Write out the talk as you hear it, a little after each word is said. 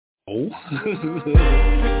Oh.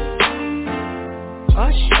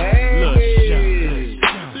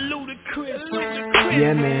 Ludicrous.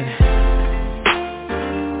 Yeah, man.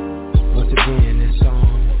 Once again,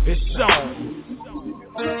 this song.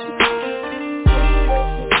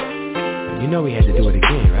 You know we had to do it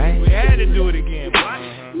again, right? We had to do it again, boy.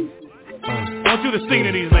 I want you to sing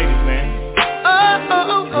to these ladies, man.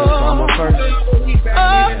 Song first.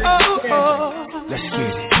 Let's get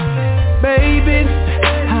it. Baby,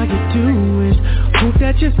 how you doing? Hope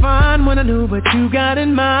that you're fine. Wanna know what you got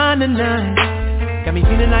in mind tonight. Got me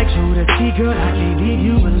feeling like shoulder T, girl, I can't leave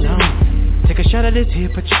you alone. Take a shot of this here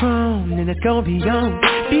Patron, and it's gonna be on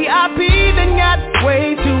VIP, then got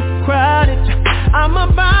way too crowded. I'm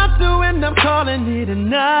about to, and I'm calling it a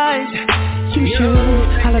night. You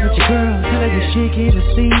should holler at your girl, tell her you're shaking the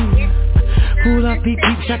scene. Pull up, beep,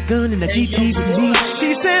 beep, shotgun, and the GT with me.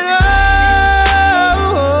 She said, oh,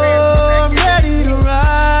 I'm ready to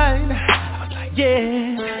ride. I was like,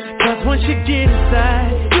 yeah, 'cause once you get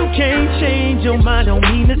inside, you can't change your mind. Don't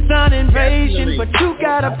mean to sound invasion, but you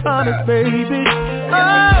gotta promise, baby.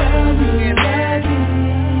 Oh,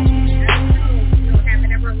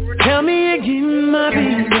 tell me again, my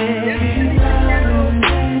baby.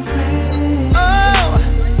 Oh,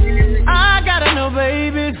 I gotta know,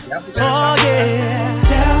 baby. Oh, yeah.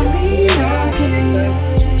 Tell me again.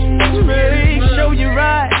 Make sure you're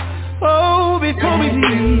right. Oh, before we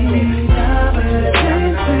leave.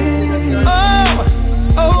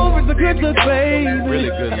 Oh, it's a good look, baby. Really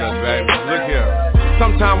good look, baby. Look here.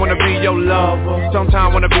 Sometime wanna be your lover,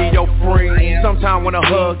 sometime wanna be your friend, sometime wanna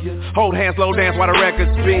hug you, hold hands, slow dance while the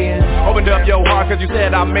record's spin. Opened up your heart 'cause you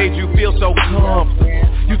said I made you feel so comfortable.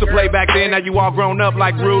 Used to play back then, now you all grown up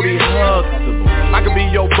like Rudy Huxtable. I could be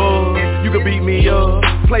your bug, you could beat me up.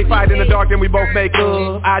 Play fight in the dark, then we both make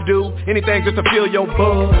up. I do anything just to feel your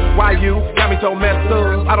buzz. Why you got me so messed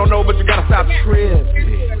up? I don't know, but you gotta stop tripping.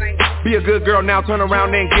 Be a good girl now, turn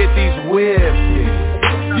around and get these whips.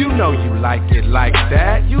 You know you like it like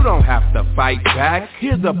that. You don't have to fight back.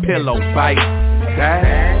 Here's a pillow bite that.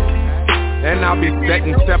 And I'll be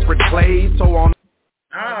setting separate plays. So on.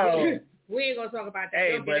 Oh. We ain't gonna talk about that.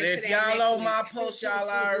 Hey, but if y'all on my post, y'all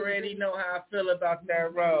already know how I feel about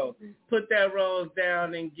that rose. Put that rose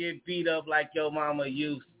down and get beat up like your mama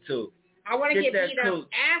used to. I want to get beat up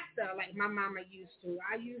after, like my mama used to.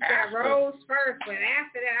 I use that rose first, but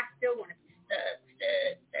after that, I still want to stud.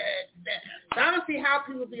 So I don't see how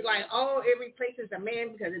people be like, oh, it replaces a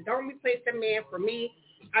man, because it don't replace the man for me.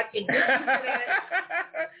 It gets to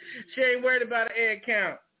that. She ain't worried about an egg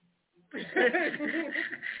count.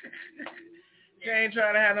 She ain't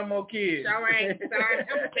trying to have no more kids. All right. Sorry,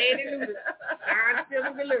 I'm saying it. I'm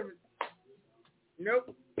still delivered.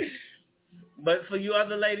 Nope. But for you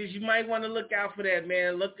other ladies, you might want to look out for that,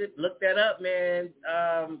 man. Look that up, man.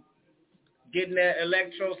 Getting that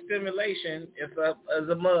electrostimulation is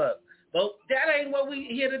a mug. But that ain't what we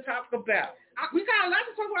here to talk about. We got a lot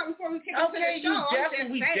to talk about before we kick into the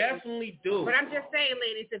show. We definitely do. But I'm just saying,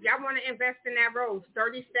 ladies, if y'all want to invest in that rose,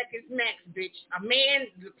 30 seconds max, bitch. A man,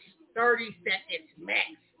 30 seconds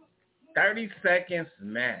max. 30 seconds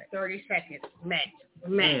max. 30 seconds max.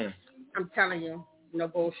 Max. I'm telling you, no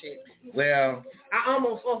bullshit. Well, I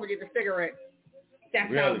almost offered you the cigarette.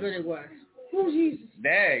 That's how good it was. Oh, Jesus.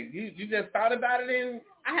 Dang, you just thought about it and...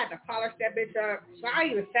 I had to polish that bitch up. So I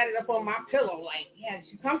even set it up on my pillow. Like, yeah,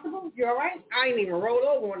 you comfortable? You all right? I ain't even rolled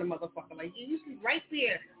over on the motherfucker. Like, you sleep right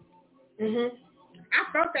there. I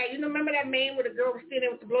felt that. You remember that man with a girl was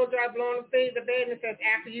sitting with the blow dry blowing the thing the bed and it says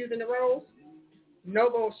after using the rose?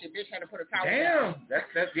 No bullshit. Bitch had to put a towel down. That's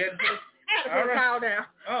good. I had to put a towel down.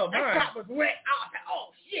 Oh, my. That top was wet. I was like,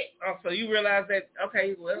 oh, shit. Oh, so you realize that,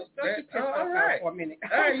 okay, well, all right. For a minute.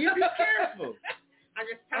 All right, you be careful. I'm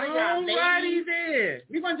just telling y'all, ladies.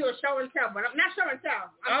 We're going to do a show and tell, but I'm not show and tell.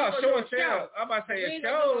 Show and tell. I'm about to say a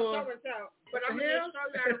show. Show and tell. But I'm going to show y'all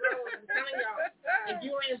the road. I'm telling y'all, if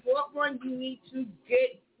you ain't bought one, you need to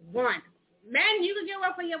get one. Men, you can get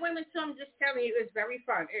one for your women too. I'm just telling you, it's very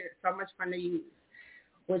fun. It is so much fun to use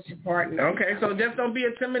with your partner. Okay, so just don't be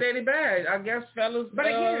intimidated by it. I guess, fellas. But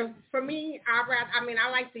again, for me, I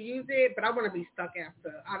like to use it, but I want to be stuck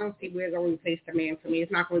after. I don't see where it's going to replace the man for me.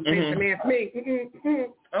 It's not going to replace the man for me.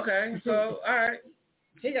 Okay, so, all right.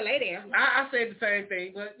 He can lay there. I said the same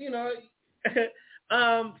thing, but, you know.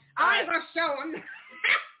 I ain't going to show him.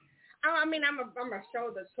 I'm going to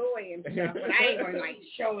show the toy and stuff, but I ain't going to, like,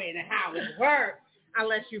 show it and how it works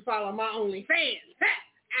unless you follow my OnlyFans.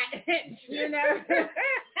 You know?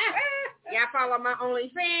 Y'all follow my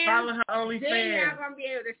OnlyFans. Follow her OnlyFans. Then y'all gonna be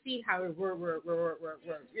able to see how it works. You know what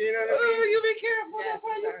I mean? You be careful. Yes, That's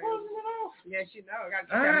why you're posting it off. Yes, you know. I got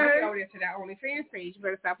to get over there to that OnlyFans page. You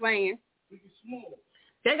better stop playing.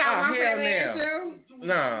 They got one for that too.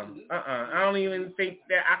 No, I don't even think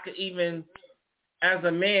that I could even, as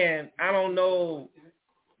a man, I don't know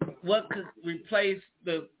what could replace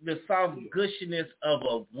the soft gushiness of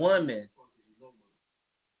a woman.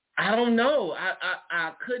 I don't know.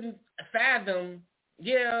 I couldn't fathom.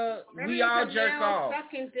 Yeah, we all jerk off.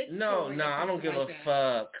 No, I don't give a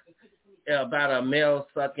fuck about a male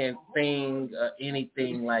sucking thing or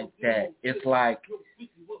anything like that. It's like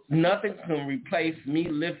nothing can replace me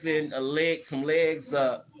lifting some legs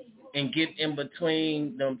up and get in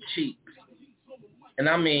between them cheeks. And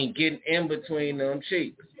I mean getting in between them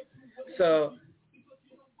cheeks. So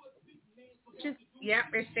yep,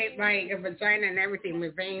 it's shaped like a vagina and everything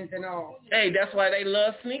with veins and all. Hey, that's why they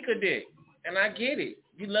love sneaker dick. And I get it.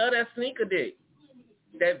 You love that sneaker dick.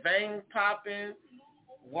 That vein popping,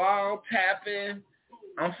 wall tapping.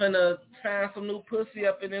 I'm finna find some new pussy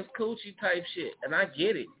up in this coochie type shit. And I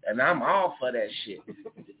get it. And I'm all for that shit.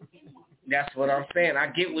 That's what I'm saying. I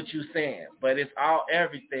get what you're saying. But it's all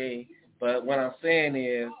everything. But what I'm saying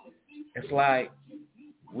is, it's like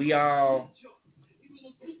we all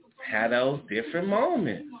have those different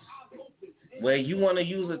moments where you want to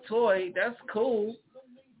use a toy. That's cool,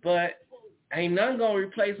 but ain't nothing gonna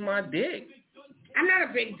replace my dick. I'm not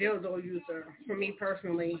a big dildo user for me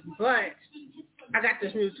personally, but I got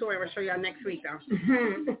this new toy. I'm gonna show y'all next week though.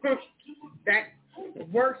 That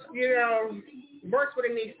works, works what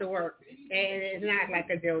it needs to work, and it's not like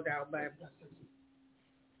a dildo, but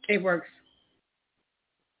it works.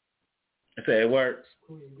 I say it works.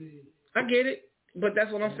 I get it. But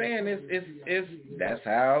that's what I'm saying. Is that's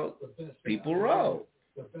how people roll.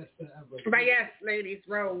 But yes, ladies,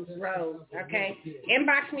 rolls. Okay,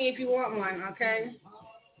 inbox me if you want one. Okay,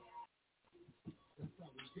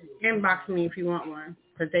 inbox me if you want one,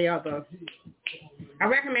 because they are the. I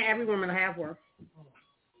recommend every woman to have one.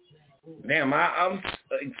 Damn, I'm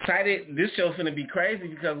excited. This show's gonna be crazy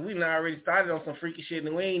because we done already started on some freaky shit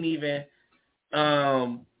and we ain't even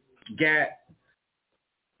got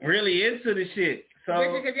really into the shit. So,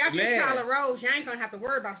 because if y'all keep Tyler Rose, y'all ain't gonna have to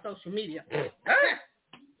worry about social media.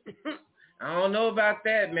 I don't know about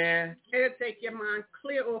that, man. It'll take your mind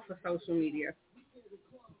clear off of social media.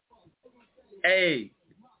 Hey,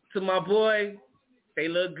 to my boy, they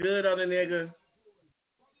look good on the nigga.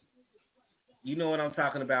 You know what I'm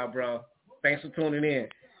talking about, bro. Thanks for tuning in.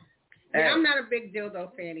 Hey. I'm not a big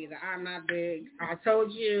dildo fan either. I'm not big. I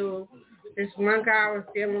told you, this one guy I was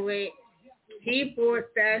dealing with, he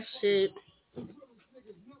bought that shit.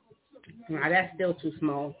 Nah, that's still too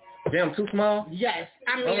small. Damn, too small? Yes.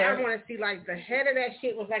 I mean, okay. I want to see, like, the head of that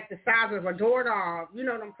shit was like the size of a doorknob. You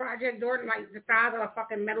know, them project doorknob, like the size of a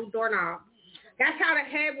fucking metal doorknob. That's how the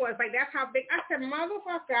head was. Like, that's how big. I said,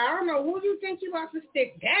 motherfucker, I don't know who you think you about to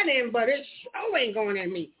stick that in, but it sure ain't going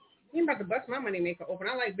in me. You about to bust my money maker open.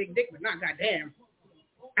 I like big dick, but not goddamn.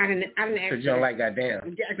 I didn't ask. Because you don't like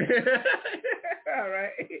goddamn. All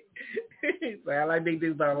right. So I like big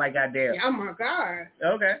dicks, but I don't like goddamn. Oh, my God.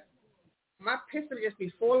 Okay. My piss would just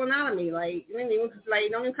be falling out of me. Like, don't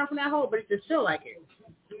even come from that hole, but it just feel like it.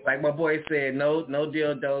 Like my boy said, no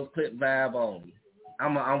dildos, clip vibe only.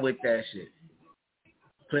 I'm with that shit.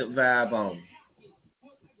 Clip vibe only.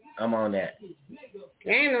 I'm on that.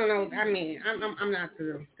 Ain't no. I mean, I'm not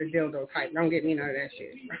the dildo type. Don't get me none of that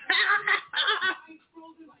shit.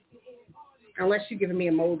 Unless you're giving me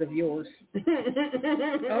a mold of yours.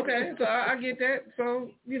 Okay, so I get that. So,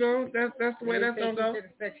 that's the way that's going to go. To the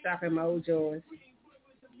sex shop and mold yours.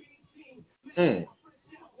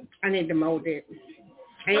 I need to mold it.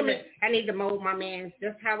 I need to mold my man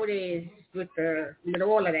just how it is with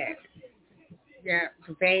all of that. Yeah,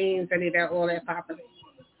 the veins, I need all that popping.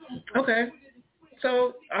 Okay.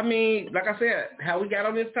 So, I mean, like I said, how we got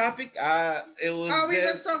on this topic, it was we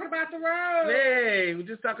were talking about the rose. Hey, we're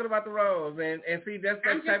just talking about the rose. And see, that's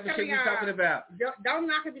the type of shit we're talking about. Don't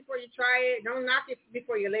knock it before you try it. Don't knock it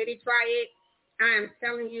before your lady try it. I'm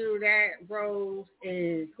telling you that rose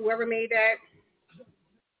is, whoever made that,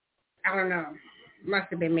 I don't know, must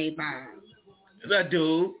have been made by a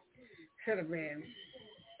dude. Could have been.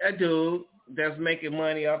 A dude that's making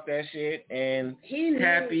money off that shit and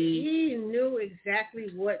happy. He knew exactly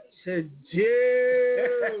what to do.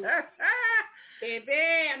 Baby,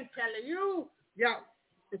 I'm telling you. Yo,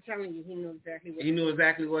 I'm telling you, he knew exactly what to do. He knew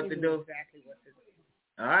exactly what to do.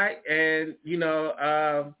 All right, and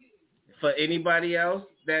for anybody else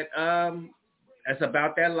that It's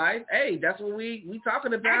about that life. Hey, that's what we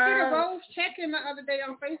talking about. I did a Rose check-in the other day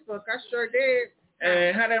on Facebook. I sure did.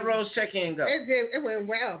 And how that Rose check-in go? It went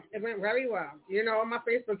well. It went very well. You know, on my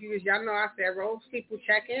Facebook users, y'all know I said Rose people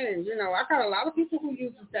check in. You know, I got a lot of people who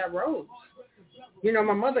uses that Rose. You know,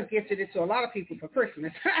 my mother gifted it to a lot of people for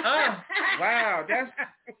Christmas. Oh, wow. That's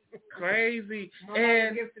crazy. My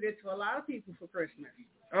mother gifted it to a lot of people for Christmas.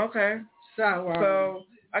 Okay. So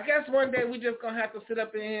I guess one day we just going to have to sit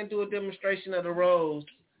up in here and do a demonstration of the Rose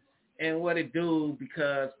and what it do,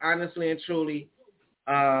 because honestly and truly,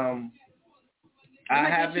 I'm going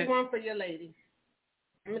to get you one for your lady.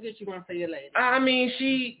 I'm going to get you one for your lady. I mean,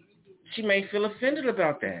 she may feel offended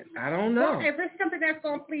about that. I don't know. Well, if it's something that's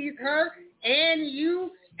going to please her and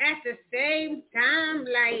you at the same time,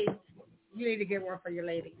 like, you need to get one for your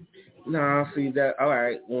lady. No, see that. All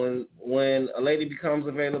right. When a lady becomes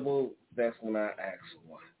available, that's when I ask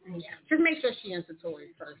for one. Yeah. Just make sure she into toys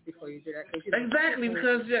first before you do that. Exactly,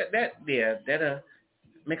 because that'll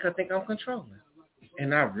make her think I'm controlling.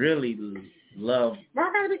 And I really love. Why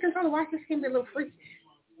I gotta be controlling? Why this can be a little freaky?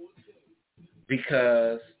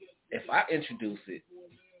 Because if I introduce it,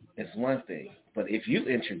 it's one thing. But if you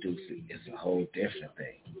introduce it, it's a whole different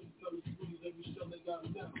thing.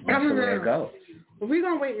 That's the way it goes. Well, we're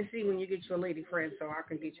going to wait and see when you get your lady friend so I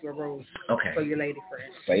can get you a rose for your lady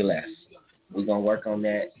friend. Say less. We're going to work on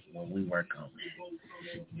that when we work on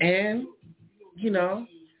it. And, you know,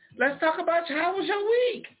 let's talk about how was your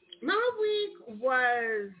week? My week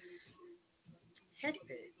was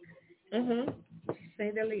hectic. Mm-hmm. To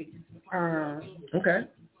say the least. Okay.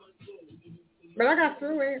 But I got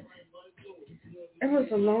through it. It was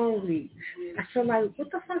a long week. I feel like,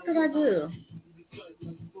 what the fuck did I do?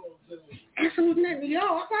 Absolutely nothing. Yo,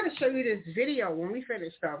 I gotta show you this video when we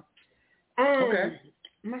finish though. Okay.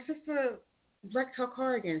 My sister wrecked her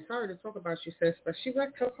car again. Sorry to talk about you, sis, but she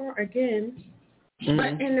wrecked her car again. Mm-hmm.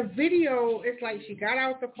 But in the video, it's like she got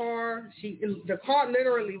out the car. The car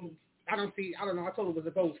literally, I don't know. I told her it was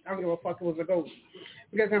a ghost. I don't give a fuck it was a ghost.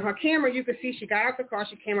 Because in her camera, you could see she got out the car.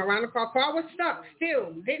 She came around the car. Car was stuck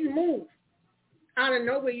still. Didn't move. Out of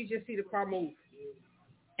nowhere, you just see the car move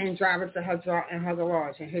and drive into her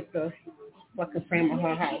garage and hit the fucking frame of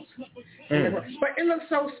her house. Mm. But it looks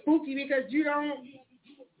so spooky because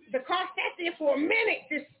the car sat there for a minute,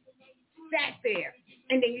 just sat there,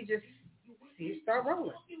 and then you just see it start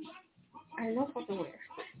rolling. I don't know fucking where.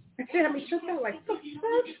 I said, I mean, tripped out like, what the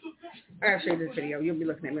fuck? I gotta show you this video. You'll be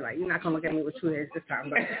looking at me like, you're not gonna look at me with two heads this time,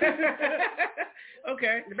 but.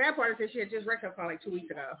 Okay. The bad part is that she had just wrecked her car like 2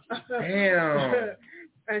 weeks ago. Damn.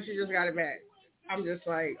 And she just got it back. I'm just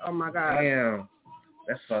like, oh my God. Damn.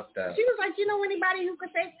 That's fucked up. She was like, you know anybody who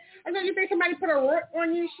could say, you think somebody put a root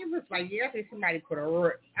on you? She was like, yeah, I think somebody put a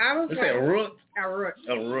root. I was like, a root? A root.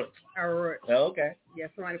 A root. A root. Oh, okay. Yeah,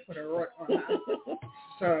 somebody put a root on her.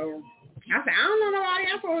 So I said, I don't know nobody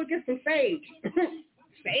else will get some sage.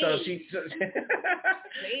 Sage. So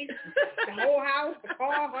sage. The whole house, the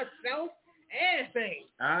car, herself. Everything.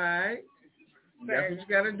 All right. That's what you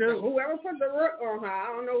got to do. Whoever put the root on her, I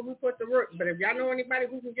don't know who put the root, but if y'all know anybody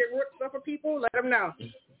who can get root stuff for people, let them know.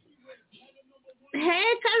 Hey,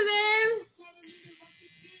 cousin.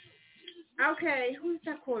 Okay, who's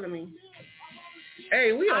that calling me?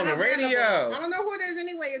 Hey, we on the radio. I don't know who it is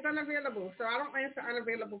anyway. It's unavailable, so I don't answer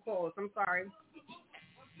unavailable calls. I'm sorry.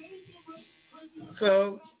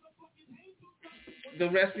 So, the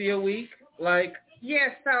rest of your week, like... Yeah,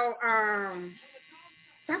 so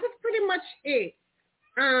that was pretty much it.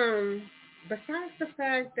 Besides the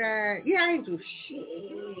fact that I ain't do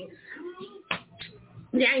shit.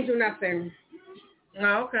 Yeah, I ain't do nothing.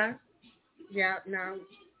 Oh, okay. Yeah, no.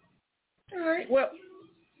 All right. Well,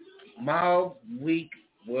 my week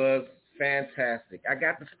was fantastic. I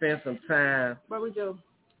got to spend some time. What we do?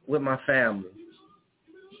 With my family.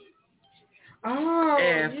 Oh,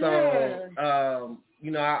 and so,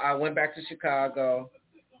 I went back to Chicago,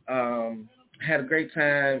 had a great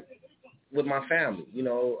time with my family.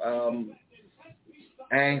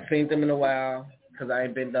 I ain't seen them in a while because I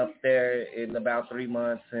ain't been up there in about 3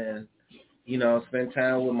 months and, spent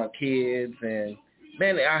time with my kids. And,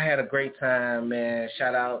 man, I had a great time, man.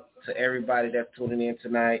 Shout out to everybody that's tuning in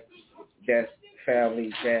tonight. That's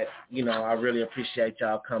family that, I really appreciate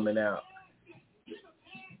y'all coming out.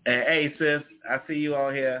 And hey, sis, I see you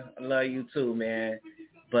on here. I love you too, man.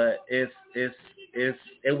 But it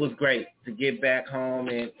was great to get back home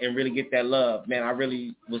and really get that love, man. I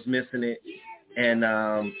really was missing it. And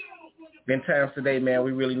in times today, man,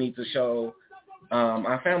 we really need to show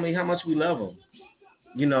our family how much we love them.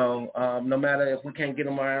 No matter if we can't get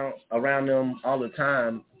them around them all the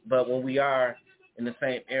time, but when we are in the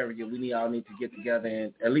same area, we all need to get together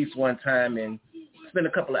and at least one time and spend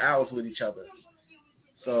a couple of hours with each other.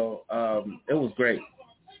 So it was great.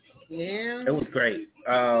 Yeah. It was great.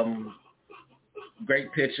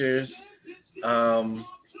 Great pictures. And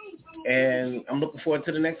I'm looking forward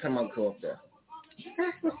to the next time I go up there.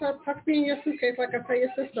 That's what's up. Tuck me in your suitcase like I tell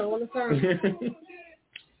your sister all the time.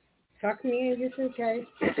 Tuck me in your suitcase.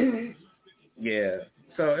 Yeah.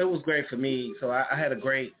 So it was great for me. So I had a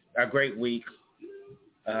great week.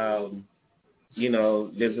 You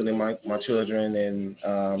know, visiting my children and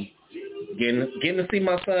getting to see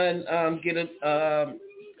my son get a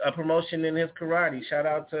promotion in his karate. Shout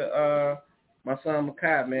out to my son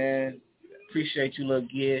Makai, man. Appreciate you, little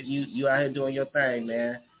kid. You out here doing your thing,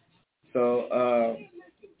 man. So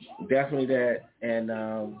definitely that, and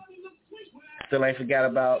still ain't forgot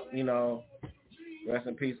about, you know, rest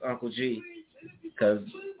in peace, Uncle G, because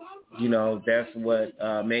you know that's what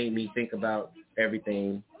made me think about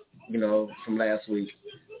everything, you know, from last week.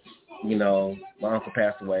 You know, my uncle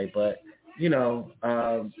passed away, but you know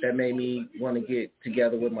that made me want to get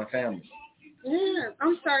together with my family. Yeah,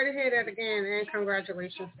 I'm sorry to hear that again, and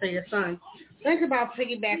congratulations to your son. Think about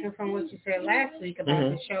piggybacking from what you said last week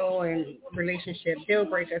about the show and relationship deal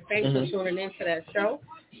breaker. Thanks for tuning into that show.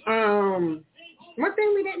 One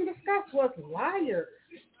thing we didn't discuss was liars.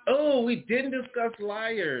 Oh, we didn't discuss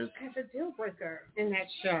liars. As a deal breaker in that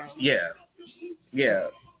show. Yeah,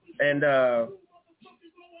 and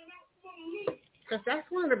because that's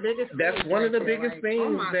one of the biggest. That's one of the biggest like,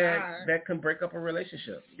 things oh that can break up a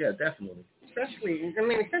relationship. Yeah, definitely. Especially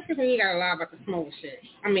when you got to lie about the small shit.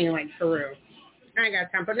 I mean, like, for real. I ain't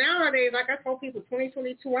got time. But nowadays, like I told people,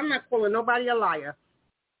 2022, I'm not calling nobody a liar.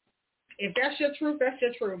 If that's your truth, that's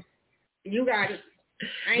your truth. You got it.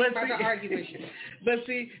 I ain't about to argue with you. But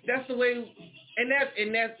see, that's the way, and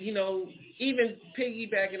that's you know, even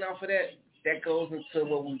piggybacking off of that goes into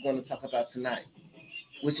what we're going to talk about tonight,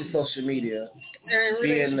 which is social media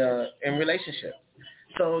being in relationships.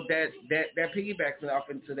 So that piggybacks off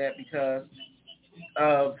into that because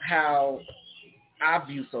of how I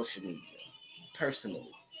view social media personally.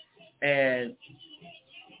 And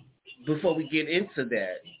before we get into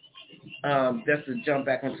that, just to jump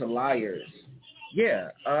back into liars.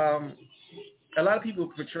 Yeah, a lot of people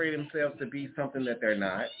portray themselves to be something that they're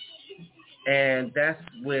not. And that's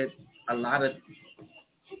with a lot of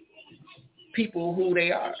people who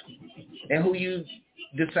they are and who you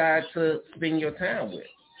decide to spend your time with.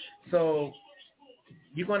 So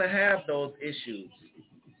you're going to have those issues.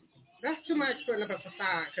 That's too much putting up a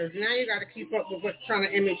facade because now you got to keep up with what kind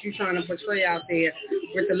of image you're trying to portray out there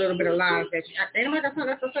with a little bit of lies that you. Ain't nobody got something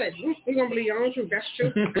else to say. You're going to believe your own truth. That's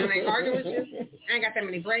true. I ain't arguing with you. I ain't got that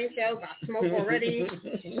many brain cells. I smoke already.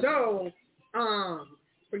 So,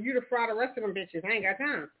 for you to fry the rest of them bitches, I ain't got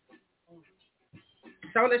time.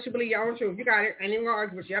 So let you believe your own truth. You got it. I ain't even going to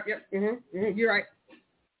argue with you. Yep. You're right.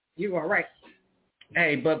 You are right.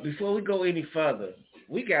 Hey, but before we go any further,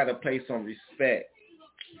 we got to pay some respect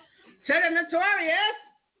to the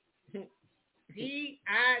notorious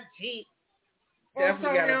B.I.G.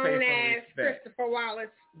 Also known as Christopher Wallace,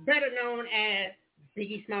 better known as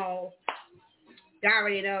Biggie Smalls. You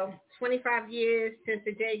already know, 25 years since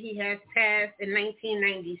the day he has passed in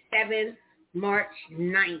 1997, March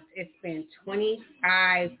 9th. It's been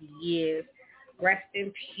 25 years. Rest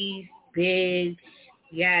in peace, Big.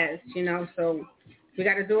 Yes, you know, so we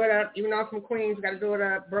got to do it up. Even though I'm from Queens, we got to do it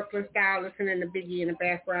up Brooklyn style, listening to Biggie in the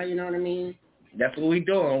background, you know what I mean? That's what we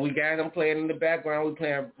doing. We got him playing in the background. We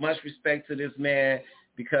paying much respect to this man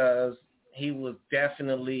because he was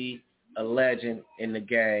definitely a legend in the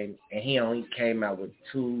game, and he only came out with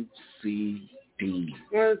 2 CDs.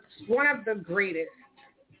 Well, it's one of the greatest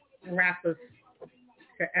rappers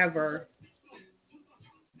to ever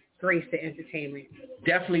grace the entertainment.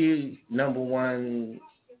 Definitely number one,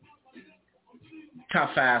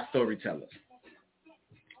 top 5 storytellers.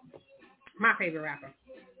 My favorite rapper.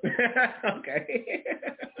 Okay.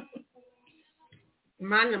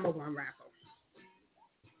 My number one rapper.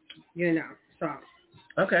 You know, so.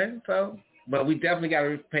 Okay, so, but we definitely got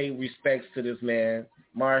to pay respects to this man.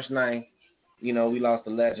 March 9th, you know, we lost a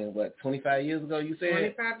legend, 25 years ago, you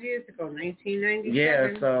said? 25 years ago, 1997.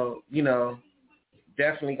 Yeah, so, you know,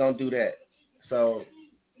 definitely going to do that. So,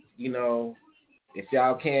 you know, if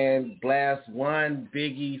y'all can blast one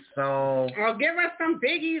Biggie song. Or give us some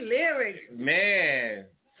Biggie lyrics. Man,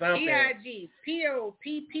 something. B.I.G.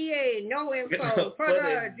 P.O.P.P.A. No info. For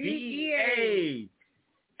the D.E.A.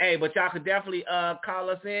 Hey, but y'all could definitely call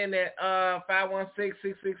us in at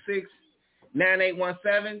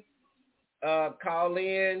 516-666-9817. Call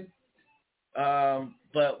in.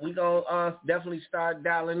 But we going to definitely start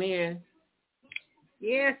dialing in.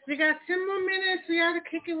 Yes, we got 10 more minutes. We got to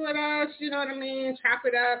kick it with us. You know what I mean? Chop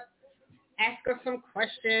it up. Ask us some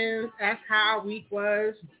questions. Ask how our week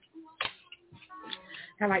was.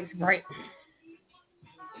 I like right.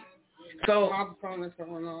 So, my phone is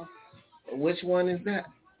going off. Which one is that?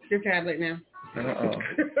 The tablet now.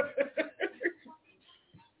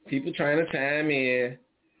 People trying to chime in.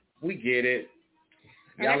 We get it.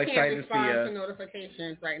 Y'all excited to see us. I can't respond to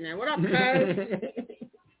notifications right now. What up, cuz?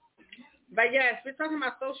 But yes, we're talking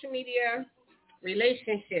about social media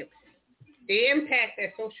relationships. The impact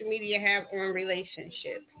that social media have on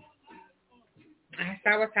relationships. That's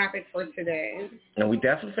our topic for today. And we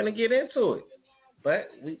definitely finna get into it.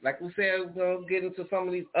 But like we said, we're going to get into some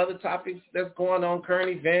of these other topics that's going on, current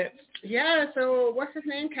events. Yeah, so what's his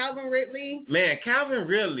name? Calvin Ridley? Man, Calvin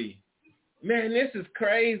Ridley. Man, this is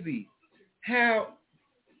crazy.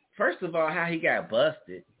 First of all, how he got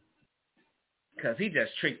busted. Because he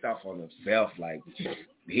just tricked off on himself. Like,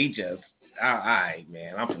 he just, all right,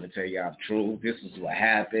 man, I'm going to tell y'all the truth. This is what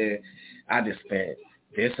happened. I just spent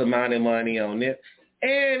this amount of money on this.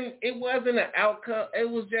 And it wasn't an outcome. It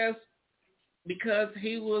was just because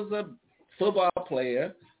he was a football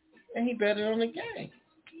player and he betted on the game.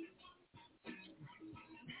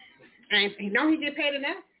 And you know he get paid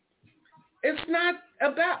enough? It's not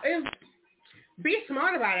about it. Be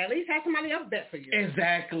smart about it. At least have somebody else bet for you.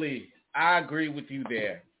 Exactly. I agree with you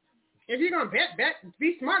there. If you're going to bet,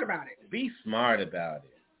 be smart about it. Be smart about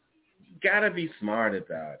it. Gotta be smart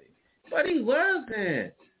about it. But he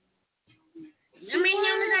wasn't. I mean, he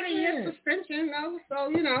only got a year suspension, though, so,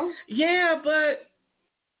 you know. Yeah, but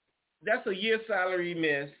that's a year salary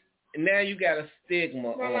miss, and now you got a stigma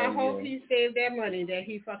on you. Well, I hope he saved that money that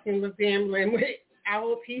he fucking was gambling with. I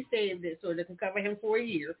hope he saved it so they can cover him for a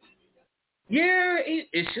year. Yeah,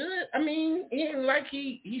 it should. I mean,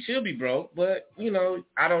 he should be broke, but, you know,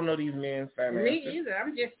 I don't know these men's finances. Me either.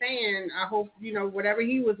 I'm just saying, I hope, you know, whatever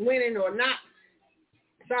he was winning or not,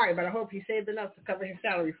 sorry, but I hope he saved enough to cover his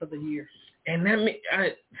salary for the year. And that mean,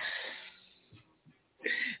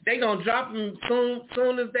 they gonna drop him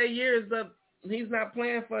soon as that year is up. He's not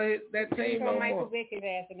playing for that team no more. Michael Vick his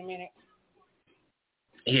ass in a minute.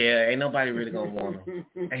 Yeah, ain't nobody really gonna want him.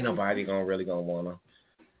 Ain't nobody really gonna want him.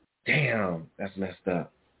 Damn, that's messed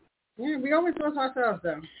up. Yeah, we always do it to ourselves,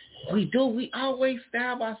 though. We do. We always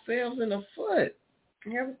stab ourselves in the foot.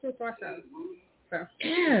 Yeah, we do it to ourselves. So.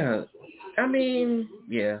 Yeah, I mean,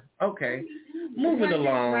 yeah, okay. Moving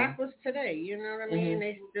along. Rappers today, you know what I mean? Mm-hmm.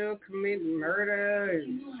 They still commit murder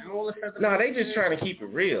and all this other. No, they just trying to keep it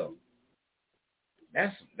real.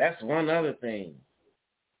 That's one other thing.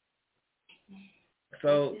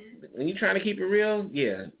 So when you're trying to keep it real,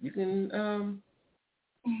 yeah, you can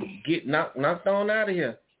get knocked on out of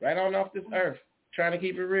here, right on off this earth. Trying to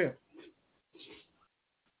keep it real.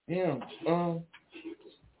 Yeah.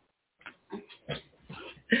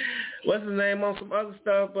 What's his name on some other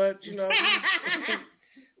stuff, but you know,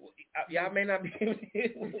 y'all may not be. I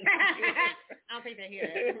don't think they hear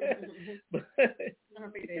that. I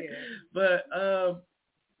don't think they hear that.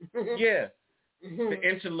 But yeah, the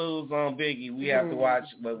interludes on Biggie, we have to watch,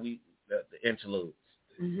 but the interludes.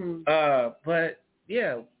 But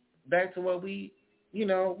yeah, back to what we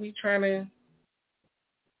trying to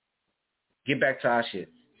get back to our shit.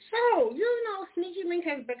 So, you know, Sneaky Link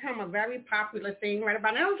has become a very popular thing right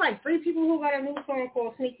about now. There's like 3 people who got a new song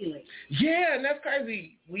called Sneaky Link. Yeah, and that's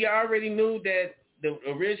crazy. We already knew that the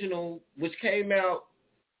original, which came out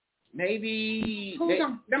maybe...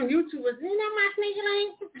 Them YouTubers, you know my Sneaky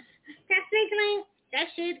Link? That Sneaky Link? That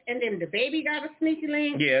shit. And then the baby got a Sneaky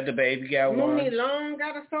Link. Yeah, the baby got one. Mooney Long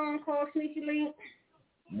got a song called Sneaky Link.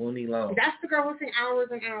 Mooney Long. That's the girl who sing Hours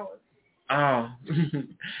and Hours. Oh.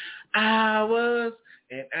 Hours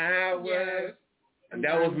and Hours. Yes. And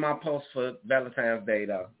that was my post for Valentine's Day,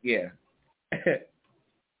 though. Yeah.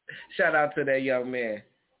 Shout out to that young man.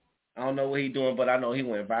 I don't know what he's doing, but I know he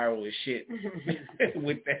went viral with shit.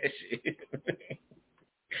 With that shit.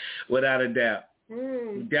 Without a doubt.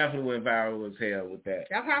 He definitely went viral as hell with that.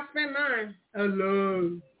 That's how I spent mine.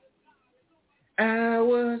 Alone.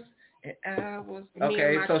 Hours and Hours.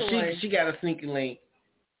 Okay, so she got a Sneaky Link.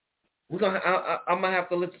 I'm gonna have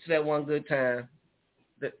to listen to that one good time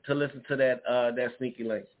to listen to that Sneaky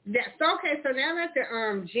Link. Yeah. So okay. So now that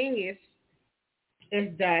the Genius is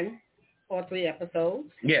done, all 3 episodes.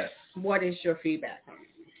 Yes. What is your feedback?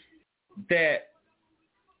 That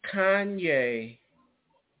Kanye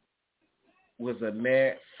was a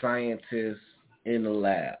mad scientist in the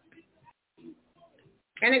lab.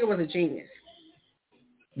 I think it was a genius.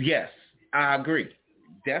 Yes, I agree.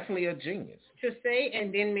 Definitely a genius. To say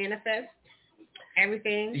and then manifest?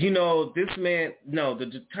 Everything. You know, this man, no, the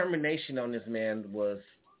determination on this man was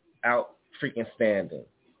out freaking standing.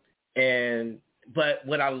 But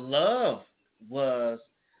what I loved was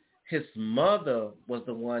his mother was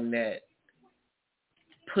the one that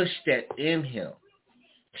pushed that in him.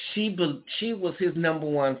 She was his number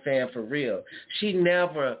one fan for real. She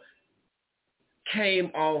never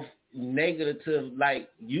came off negative, like,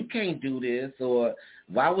 you can't do this, or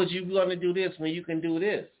why would you want to do this when you can do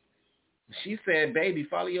this? She said, baby,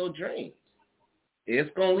 follow your dreams. It's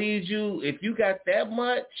going to lead you, if you got that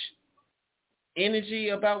much energy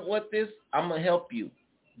about what this, I'm going to help you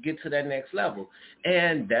get to that next level.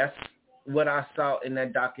 And that's what I saw in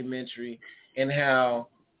that documentary, and how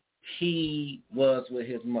he was with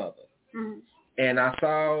his mother. Mm-hmm. And I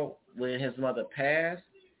saw when his mother passed,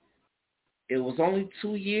 it was only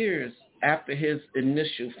 2 years after his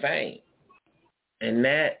initial fame. And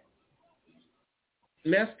that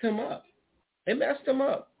messed him up. It messed him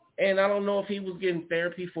up. And I don't know if he was getting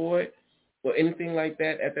therapy for it or anything like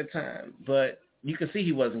that at the time. But you can see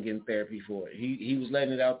he wasn't getting therapy for it. He was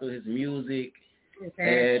letting it out through his music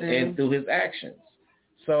and through his actions.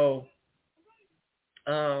 So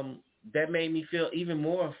that made me feel even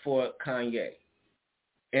more for Kanye.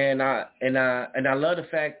 And I love the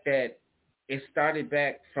fact that it started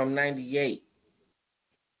back from 98.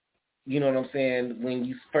 You know what I'm saying? When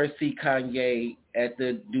you first see Kanye at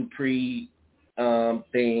the Dupree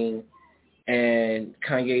thing, and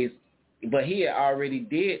Kanye's, but he had already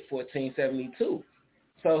did 1472.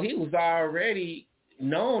 So he was already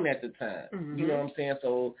known at the time. Mm-hmm. You know what I'm saying?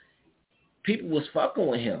 So people was fucking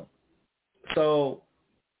with him. So,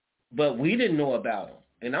 but we didn't know about him.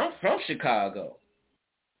 And I'm from Chicago.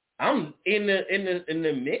 I'm in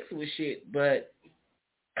the mix with shit, but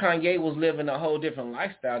Kanye was living a whole different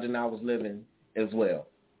lifestyle than I was living as well.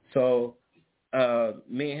 So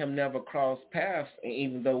me and him never crossed paths, and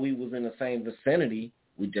even though we was in the same vicinity,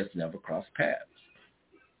 we just never crossed paths.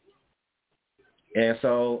 And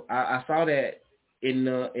so I saw that in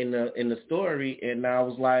the story, and I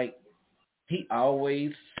was like, he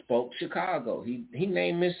always spoke Chicago. He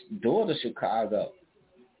named his daughter Chicago.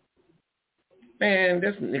 Man,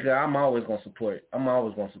 this nigga, I'm always gonna support him.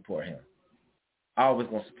 Always gonna support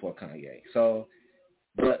Kanye. So,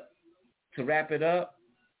 but to wrap it up,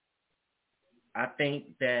 I think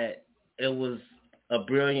that it was a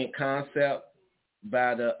brilliant concept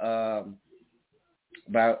by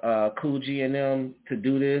Cool G and them to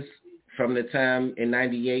do this from the time in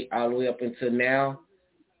 98 all the way up until now.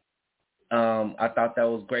 I thought that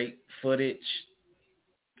was great footage.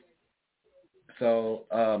 So,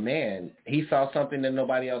 man, he saw something that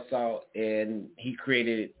nobody else saw, and he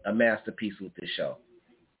created a masterpiece with this show,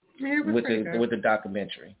 with the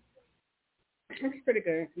documentary. It's pretty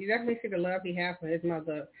good. You definitely see the love he has for his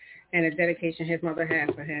mother and the dedication his mother has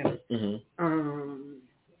for him.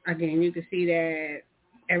 Mm-hmm. Again, you can see that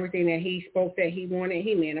everything that he spoke that he wanted,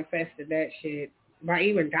 he manifested that shit by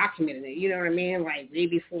even documenting it. You know what I mean? Like, way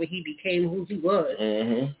before he became who he was,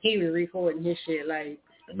 mm-hmm. He was recording his shit like,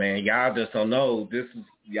 man, y'all just don't know.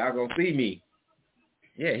 Y'all gonna see me.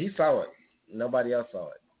 Yeah, he saw it. Nobody else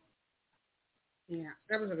saw it. Yeah,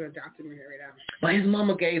 that was a good documentary, though. But his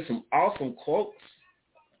mama gave some awesome quotes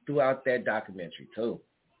throughout that documentary, too.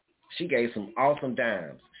 She gave some awesome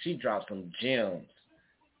dimes. She dropped some gems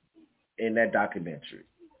in that documentary.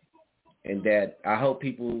 And that I hope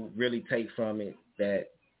people really take from it that,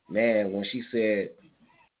 man, when she said,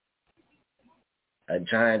 a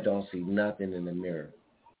giant don't see nothing in the mirror.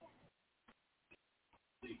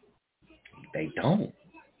 They don't.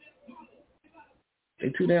 They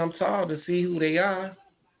too damn tall to see who they are.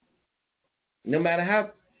 No matter how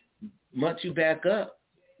much you back up,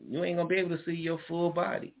 you ain't going to be able to see your full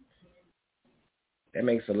body. That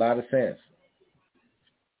makes a lot of sense.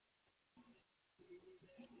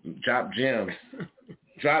 Drop gems.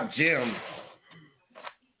 Drop gems.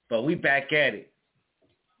 But we back at it.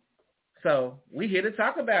 So we here to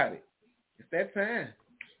talk about it. It's that time.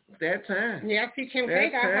 That time. Yeah, see, Kim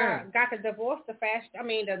K got the divorce the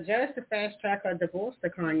judge to fast track a divorce to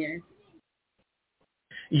Kanye.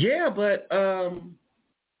 Yeah, but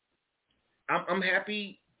I'm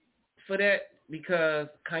happy for that because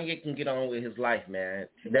Kanye can get on with his life, man.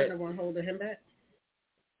 She wasn't the one holding him back.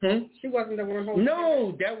 She wasn't the one holding him back.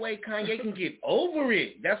 No, that way Kanye can get over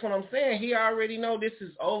it. That's what I'm saying. He already know this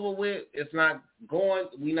is over with. It's not going.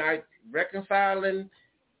 We not reconciling.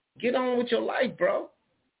 Get on with your life, bro.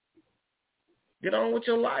 Get on with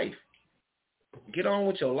your life. Get on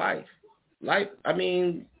with your life. Life,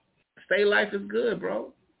 stay life is good,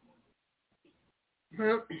 bro.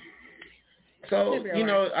 Well, so, you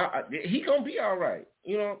know, he going to be all right.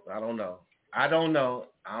 You know, I don't know. I don't know.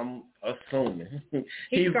 I'm assuming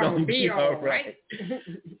he's gonna be all right.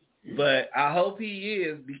 But I hope he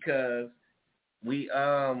is, because we,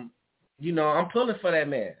 you know, I'm pulling for that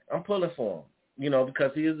man. I'm pulling for him, you know,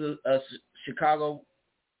 because he is a Chicago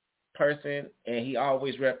person, and he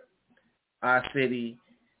always rep our city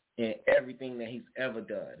in everything that he's ever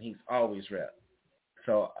done. He's always rep.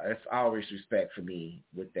 So it's always respect for me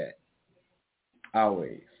with that.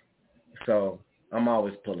 Always. So I'm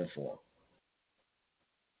always pulling for him.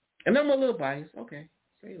 And I'm a little biased. Okay,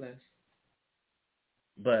 say less.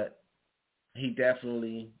 But he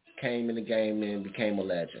definitely came in the game and became a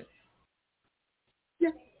legend. Yeah.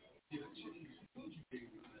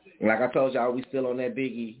 Like I told y'all, we still on that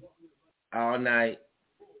Biggie all night.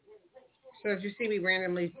 So if you see me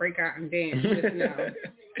randomly break out and dance, just know.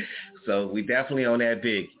 So we definitely on that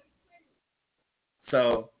Biggie.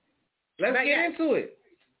 So let's get into it.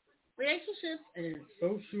 Relationships and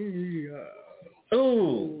social media.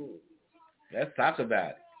 Ooh. Let's talk about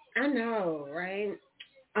it. I know, right?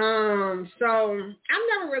 So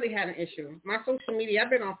I've never really had an issue. My social media, I've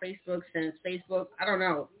been on Facebook since Facebook, I don't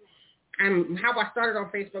know. How I started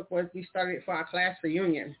on Facebook was we started for our class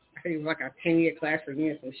reunion. I think it was like a 10-year class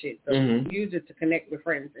reunion and shit. So we used it to connect with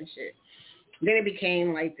friends and shit. Then it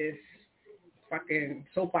became like this fucking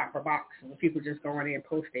soap opera box where people just go in there and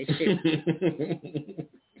post their shit.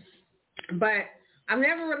 But I've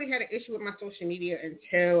never really had an issue with my social media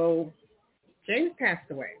until James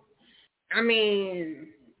passed away. I mean,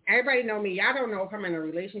 everybody know me. Y'all don't know if I'm in a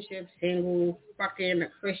relationship, single, fucking, a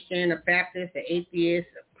Christian, a Baptist, an atheist,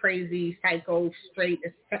 a crazy, psycho, straight.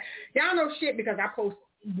 Y'all know shit because I post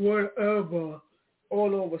whatever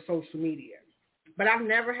all over social media. But I've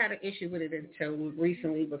never had an issue with it until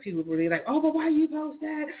recently, but people were really like, oh, but why you post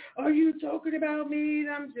that? Are you talking about me? And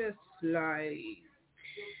I'm just like,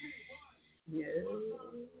 yeah.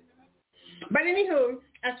 But anywho,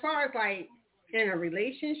 as far as like in a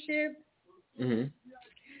relationship,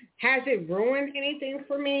 has it ruined anything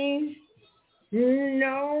for me?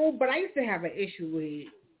 No, but I used to have an issue with,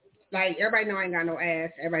 like, everybody know I ain't got no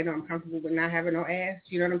ass. Everybody know I'm comfortable with not having no ass.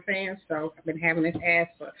 You know what I'm saying? So I've been having this ass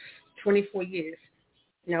for 24 years.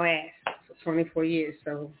 No ass for 24 years.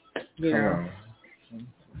 So, you know.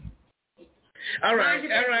 All right. I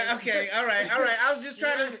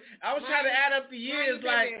was trying to add up the years.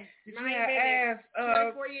 Like, you had ass.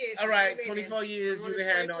 24 years. All right, 24 years. You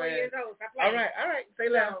didn't have no ass. All right. Say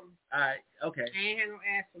that. All right. Okay. I ain't had no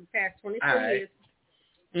ass for the past 24 years.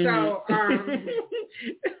 So,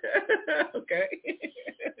 okay.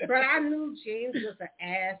 But I knew James was an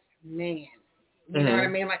ass man. You know what I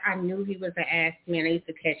mean? Like, I knew he was an ass man. I used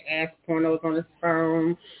to catch ass pornos on his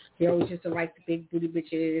phone. He always used to like the big booty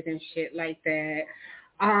bitches and shit like that.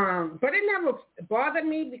 But it never bothered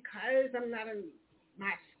me because I'm not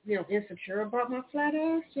insecure about my flat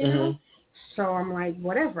ass, you know? So I'm like,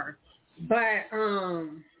 whatever. But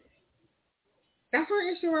that's one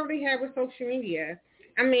issue I already had with social media.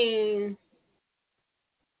 I mean,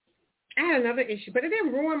 I had another issue, but it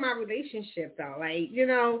didn't ruin my relationship, though. Like, you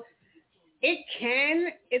know, it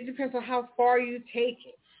depends on how far you take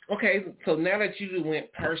it. Okay, so now that you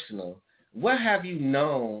went personal, what have you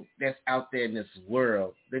known that's out there in this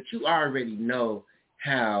world that you already know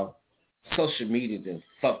how social media then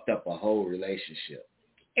fucked up a whole relationship?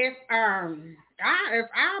 If I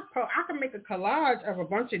can make a collage of a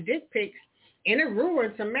bunch of dick pics, and it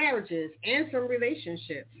ruined some marriages and some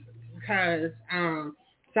relationships because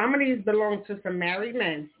some of these belong to some married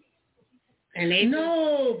men. And they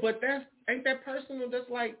but ain't that personal? That's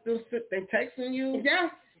like they texting you.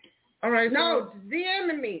 Yes. All right. No,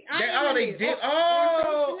 DMing me. They did.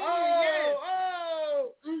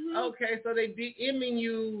 Okay, so they DMing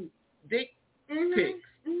you dick pics.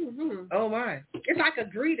 Oh my! It's like a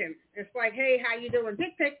greeting. It's like, hey, how you doing?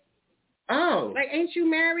 Dick pic. Oh. Like, ain't you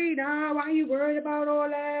married? Oh, why you worried about all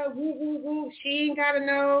that? Woo, woo, woo. She ain't got to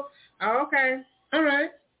know. Oh, okay. All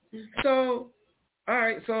right. So,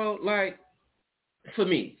 like, for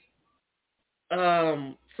me,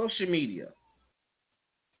 social media,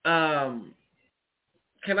 can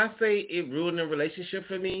I say it ruined a relationship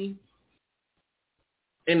for me?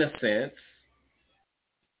 In a sense.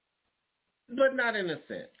 But not in a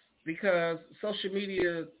sense. Because social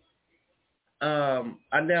media,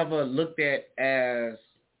 I never looked at as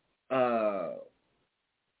a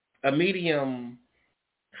medium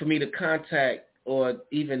for me to contact or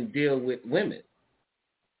even deal with women.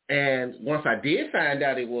 And once I did find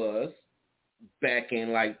out it was, back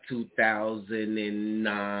in like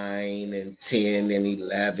 2009 and 10 and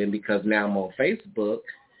 11, because now I'm on Facebook.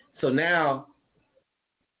 So now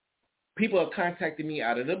people are contacting me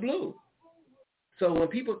out of the blue. So when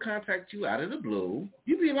people contact you out of the blue,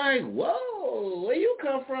 you be like, whoa, where you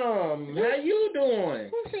come from? How you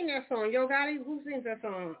doing? Who sing that song? Yo Gotti? Who sings that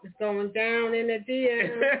song? It's going down in the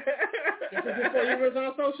DM. This was before you was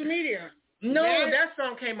on social media. No, that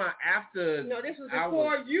song came out after. No, this was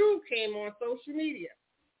before you came on social media.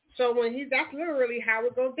 So when that's literally how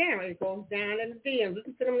it goes down. It goes down in the DM.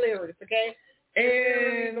 Listen to them lyrics, okay?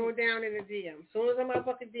 And go down in the DM. As soon as a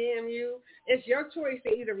motherfucker DM you, it's your choice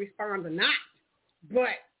to either respond or not. But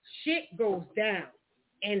shit goes down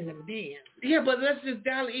in the DM. Yeah, but let's just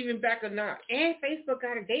dial it even back a notch. And Facebook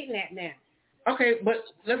got a dating app now. Okay, but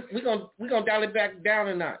we're gonna dial it back down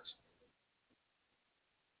a notch.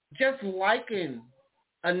 Just liking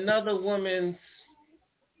another woman's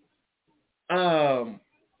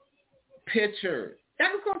picture.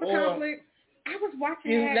 That was called the conflict. I was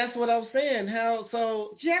watching that. That's what I was saying. How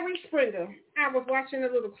so? Jerry Springer. I was watching a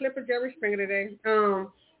little clip of Jerry Springer today.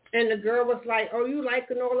 And the girl was like, "Oh, you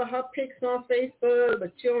liking all of her pics on Facebook,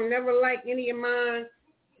 but you'll never like any of mine."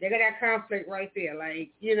 They got that conflict right there. Like,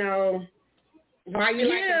 you know, why you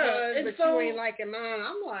liking hers, but you ain't liking mine?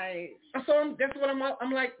 I'm like, so that's what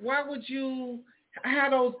I'm like. Why would you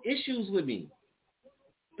have those issues with me?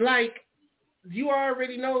 Like, you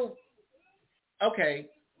already know. Okay.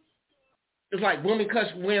 It's like Woman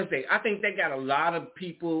Crush Wednesday. I think they got a lot of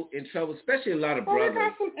people in trouble, especially a lot of brothers. We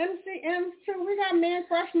got some MCMs too. We got Man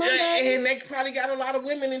Crush Monday. And they probably got a lot of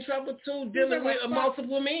women in trouble too, dealing with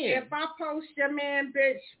multiple men. If I post your man,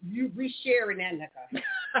 bitch, we sharing that nigga.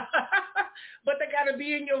 But they got to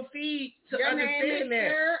be in your feed to your understand name is that.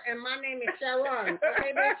 Cher, and my name is Sharon.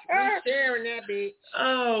 Okay, bitch, we sharing that, bitch.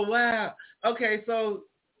 Oh, wow. Okay, so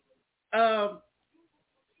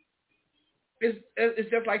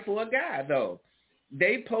it's just like for a guy, though.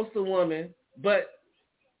 They post a woman, but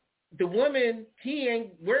the woman, he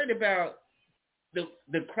ain't worried about the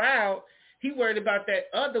crowd. He worried about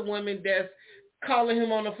that other woman that's calling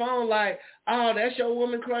him on the phone like, oh, that's your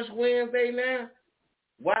Woman Crush Wednesday now?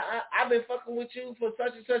 Why I've been fucking with you for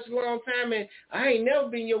such and such a long time, and I ain't never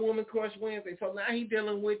been your Woman Crush Wednesday. So now he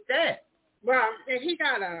dealing with that. Well, if he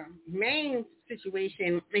got a main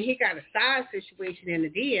situation and he got a side situation in the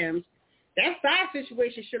DMs, that side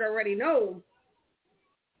situation should already know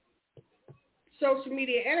social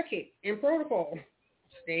media etiquette and protocol.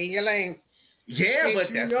 Stay in your lane. Yeah, but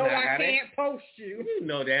that's not I can't post you. You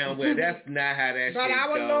know damn well that's not how that shit But I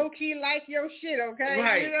would go. low-key like your shit, okay?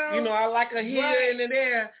 Right. You know I like a here and a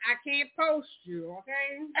there. I can't post you,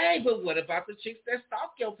 okay? Hey, but what about the chicks that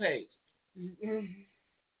stalk your page?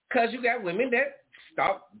 Because you got women that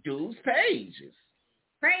stalk dudes' pages.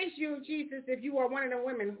 Praise you, Jesus, if you are one of the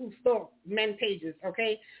women who stalk men pages,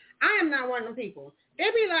 okay? I am not one of them people.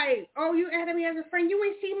 They be like, oh, you added me as a friend. You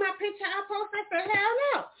ain't seen my picture I post? I said, hell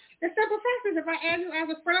no. The simple fact is if I add you as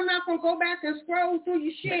a friend, I'm not going to go back and scroll through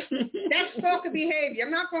your shit. That's stalker behavior.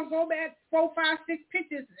 I'm not going to go back 4, 5, 6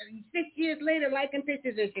 pictures, 6 years later liking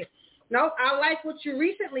pictures and shit. No, I like what you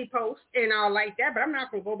recently post, and I'll like that, but I'm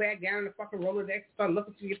not going to go back down in the fucking Rolodex and start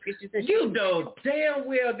looking through your pictures and shit. You know damn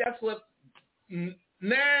well that's what 9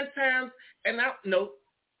 times, and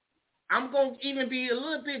I'm going to even be a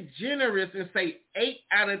little bit generous and say 8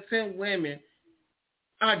 out of 10 women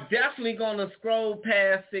are definitely going to scroll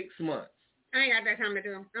past 6 months. I ain't got that time to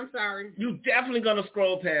do. I'm sorry. You definitely going to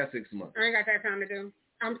scroll past 6 months. I ain't got that time to do.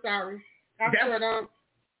 I'm sorry. Sure don't.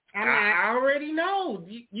 I already know.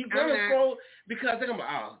 You're going to scroll because they're going to be,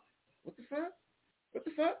 oh, what the fuck? What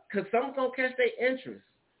the fuck? Because someone's going to catch their interest.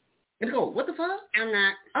 And they go, what the fuck? I'm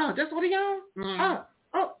not. Oh, that's what he on?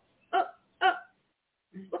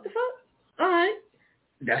 What the fuck? All right.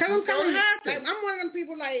 That's what's going to happen. I'm one of them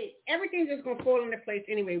people, like, everything's just going to fall into place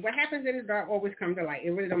anyway. What happens in the dark always comes to light.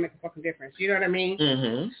 It really don't make a fucking difference. You know what I mean?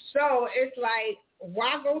 Mm-hmm. So it's like,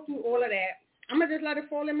 why go through all of that? I'm going to just let it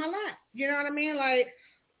fall in my lap. You know what I mean? Like,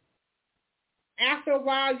 after a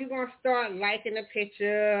while, you're going to start liking the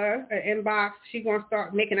picture, an inbox. She's going to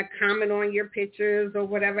start making a comment on your pictures or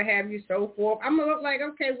whatever have you, so forth. I'm going to look like,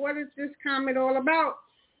 okay, what is this comment all about?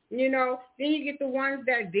 You know, then you get the ones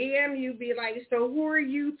that DM you, be like, so who are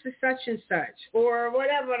you to such and such or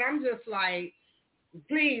whatever. And I'm just like,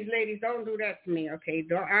 please, ladies, don't do that to me, okay?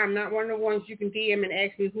 I'm not one of the ones you can DM and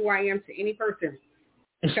ask me who I am to any person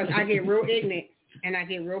because I get real ignorant and I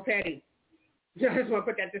get real petty. I just want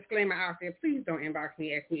to put that disclaimer out there. Please don't inbox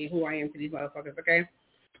me, ask me who I am to these motherfuckers, okay?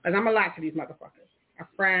 Because I'm a lot to these motherfuckers. A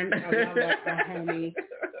friend, a lover, a homie.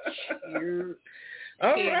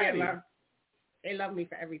 All right. They love me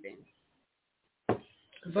for everything.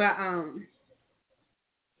 But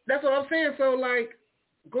that's what I'm saying. So, like,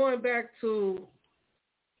 going back to,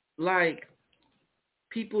 like,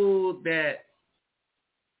 people that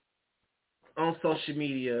on social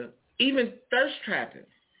media, even thirst trapping.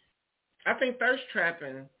 I think thirst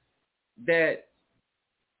trapping, that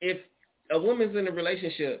if a woman's in a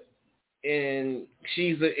relationship and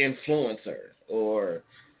she's an influencer or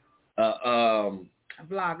a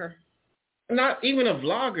vlogger. Not even a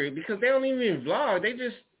vlogger, because they don't even vlog. They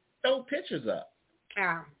just throw pictures up.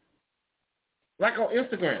 Ah. Like on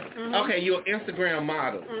Instagram. Mm-hmm. Okay, you're an Instagram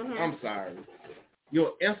model. Mm-hmm. I'm sorry.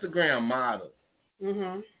 You're an Instagram model.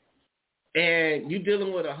 Mm-hmm. And you're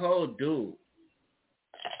dealing with a whole dude.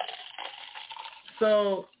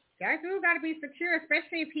 So that dude got to be secure,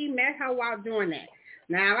 especially if he met her while doing that.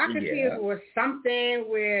 Now, I could see if it was something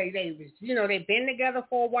where they was, they've been together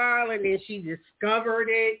for a while and then she discovered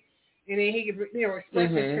it, and then he could,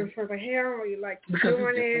 express his concern, like, hey, I don't really like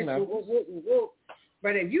doing this.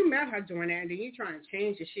 But if you met her doing that and then you trying to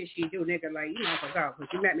change the shit she do, nigga, like, you might as well go,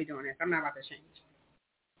 because you met me doing this. I'm not about to change.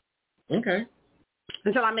 Okay.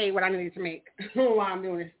 Until I made what I needed to make while I'm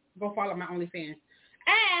doing this. Go follow my OnlyFans.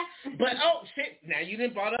 But, oh, shit, now you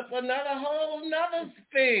done brought up another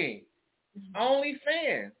thing.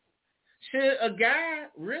 OnlyFans. Should a guy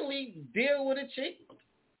really deal with a chick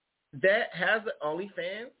that has an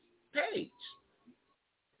OnlyFans page?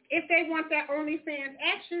 If they want that OnlyFans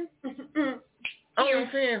action.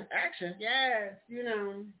 OnlyFans action? Yes,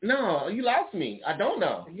 No, you lost me. I don't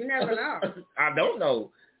know. You never know. I don't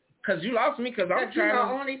know. Because you lost me because I'm trying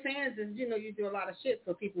to... OnlyFans is, you do a lot of shit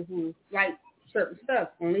for people who like certain stuff.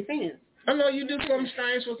 OnlyFans. I know you do some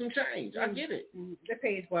strange for some change. I get it. It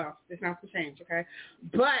pays well. It's not some change, okay?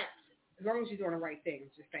 But as long as you're doing the right thing,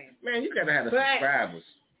 just saying. Man, you got to have the subscribers.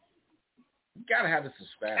 You got to have the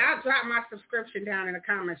subscribers. I'll drop my subscription down in the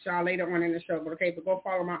comments, y'all, later on in the show. But, okay, but go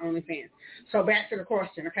follow my OnlyFans. So back to the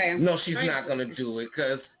question, okay? No, she's not going to do it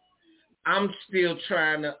because I'm still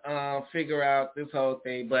trying to figure out this whole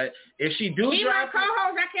thing. But if she do he drop my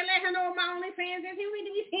co-host, I can let her know what my OnlyFans is. He need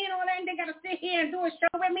to be seeing all that and they got to sit here and do a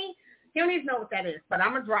show with me. He don't even know what that is. But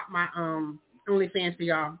I'm going to drop my OnlyFans for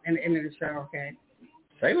y'all in the end of the show, okay?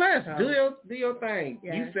 Say less. Do your thing.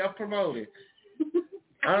 Yeah. You self-promoted.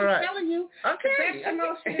 All right. I'm telling you. Okay. That's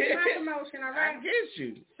promotion. It's my promotion, all right? I get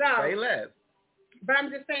you. So, say less. But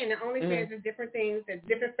I'm just saying that OnlyFans is different things, and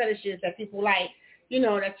different fetishes that people like,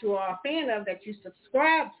 that you are a fan of, that you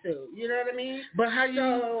subscribe to. You know what I mean? But how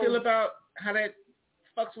you feel about how that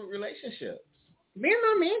fucks with relationships? Me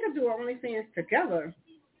and my man can do OnlyFans together.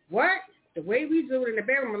 What? The way we do it in the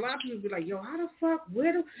bedroom, a lot of people be like, yo, how the fuck?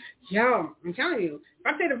 Yo, I'm telling you.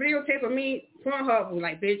 If I say the videotape of me, Pornhub was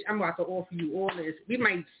like, bitch, I'm about to offer you all this. We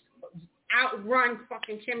might outrun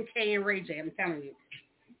fucking Kim K and Ray J, I'm telling you.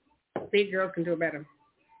 Big girls can do it better.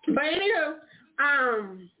 But anywho,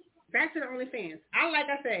 back to the OnlyFans. Like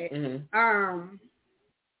I said,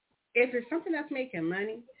 if it's something that's making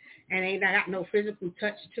money and ain't got no physical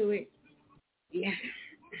touch to it, yeah.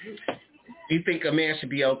 You think a man should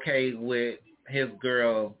be okay with his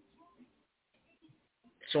girl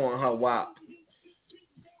showing her WAP,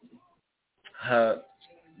 her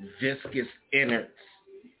viscous innards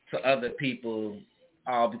to other people,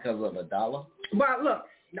 all because of $1? Well, look,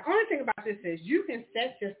 the only thing about this is you can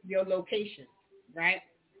set your location, right?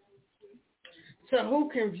 So who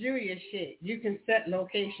can view your shit? You can set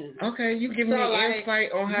locations. Okay, you give me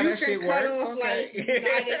insight on how that shit works. You can cut off like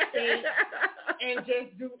United States and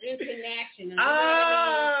just do international.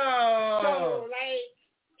 Oh. So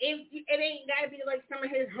if it ain't gotta be like some of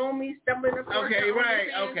his homies stumbling across. Okay, right.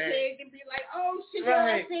 Okay. It can be like, oh shit, yo,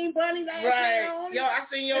 I seen Bunny last night. Yo, I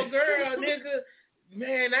seen your girl, nigga.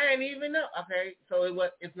 Man, I ain't even know. Okay, so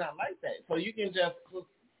it's not like that. So you can just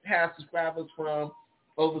have subscribers from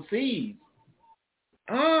overseas.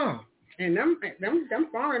 Oh, and them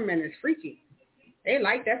foreign men is freaky. They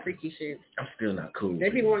like that freaky shit. I'm still not cool. They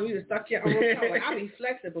be wanting you to suck your own toe. I be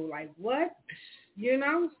flexible. Like what?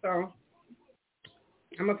 So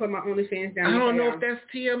I'm gonna put my OnlyFans down. I don't know if that's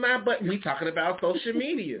TMI, but we talking about social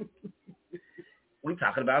media.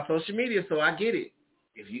 So I get it.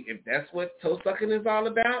 If that's what toe sucking is all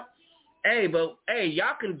about.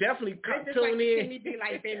 Y'all can definitely tune in. Me be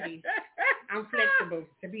like Bendy. I'm flexible.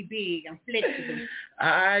 To be big, I'm flexible. All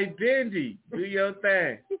right, Bendy, do your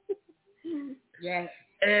thing. Yes.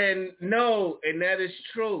 And that is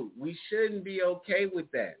true. We shouldn't be okay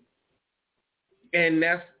with that. And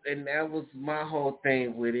that was my whole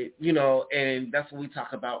thing with it, and that's when we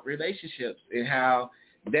talk about relationships and how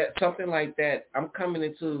that something like that. I'm coming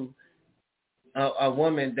into a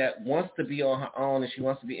woman that wants to be on her own and she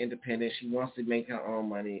wants to be independent. She wants to make her own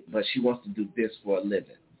money, but she wants to do this for a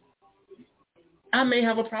living. I may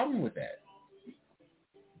have a problem with that.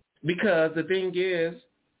 Because the thing is,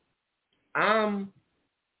 I'm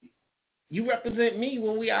You represent me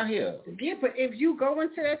when we out here. Yeah, but if you go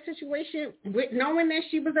into that situation with knowing that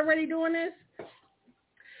she was already doing this,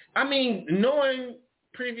 I mean, knowing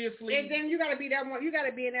previously, and then you gotta be that one. You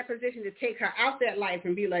gotta be in that position to take her out that life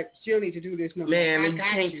and be like, she'll need to do this no more. Man, I you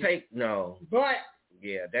can't you. take no. But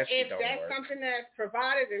yeah, that's if that's something that's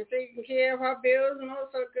provided and taking care of her bills and all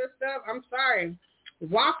sort of good stuff, I'm sorry.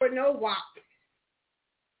 Wop or no wop.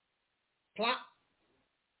 Plop.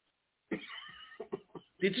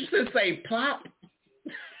 Did you just say plop?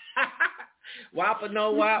 Wop or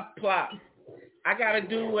no wop, plop. I got to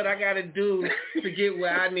do what I got to do to get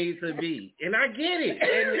where I need to be. And I get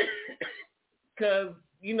it. Because,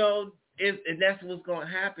 you know, that's what's going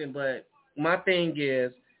to happen. But my thing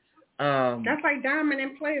is... that's like Diamond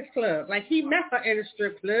in Players Club. Like, he met her in a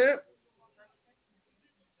strip club.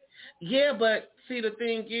 Yeah, but see, the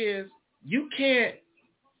thing is, you can't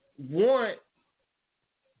want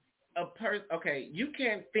a person... Okay, you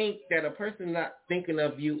can't think that a person not thinking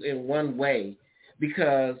of you in one way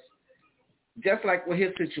because... Just like with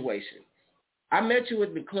his situation. I met you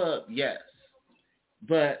at the club, yes.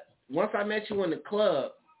 But once I met you in the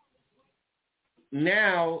club,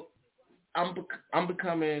 now I'm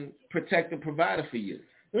becoming protective provider for you.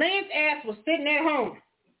 Lance ass was sitting at home.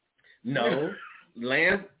 No.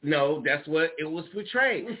 Lance, no, that's what it was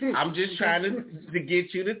portrayed. I'm just trying to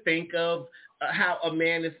get you to think of how a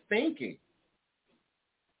man is thinking.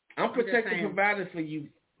 I'm protective provider for you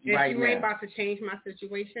right now. If you ain't about to change my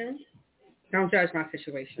situation... Don't judge my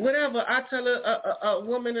situation. Whatever. I tell a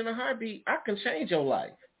woman in a heartbeat, I can change your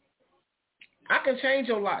life. I can change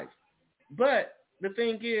your life. But the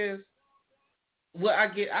thing is, what I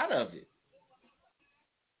get out of it.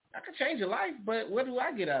 I can change your life, but what do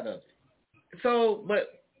I get out of it? So,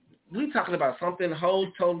 but we talking about something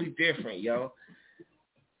totally different, yo.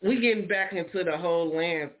 We getting back into the whole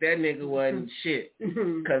Lance. That nigga wasn't shit.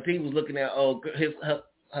 Because he was looking at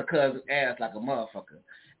her cousin's ass like a motherfucker.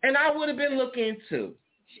 And I would have been looking too.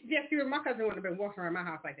 Yes, my cousin would have been walking around my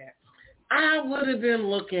house like that. I would have been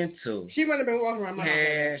looking too. She would have been walking around my house like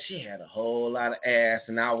that. She had a whole lot of ass,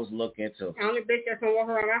 and I was looking too. The only bitch that's gonna walk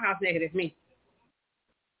around my house naked is me.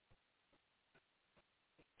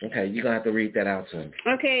 Okay, you're gonna have to read that out to me.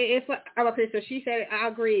 Okay, so she said, I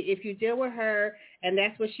agree. If you deal with her and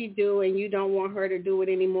that's what she do, and you don't want her to do it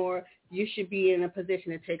anymore, you should be in a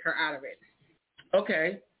position to take her out of it.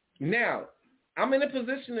 Okay, now. I'm in a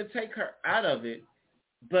position to take her out of it,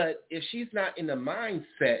 but if she's not in the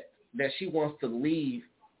mindset that she wants to leave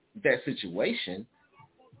that situation,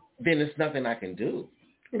 then there's nothing I can do.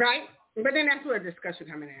 Right? But then that's where a discussion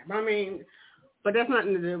coming at. I mean, but that's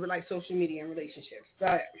nothing to do with like social media and relationships.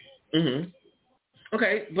 But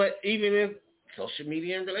okay, but even in social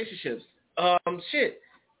media and relationships, shit,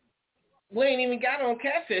 we ain't even got on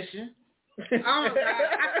catfishing. Oh my God.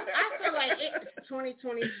 I feel like it's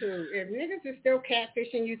 2022. If niggas is still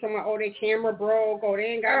catfishing you talking about, oh, they camera broke, oh, they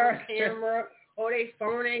ain't got no camera, oh, they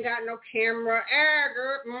phone ain't got no camera,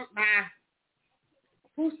 girl, bye.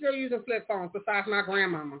 Who's still using flip phones besides my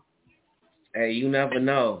grandmama? Hey, you never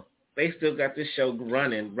know. They still got this show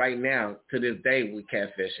running right now to this day with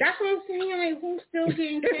catfishing. That's what I'm saying. Like, who's still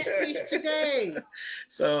getting catfished today?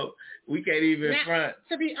 So we can't even front.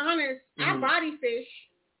 To be honest, I body fish.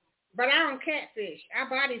 But I don't catfish. I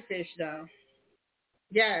body fish, though.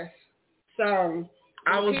 Yes. So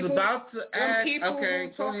I was about to ask. When people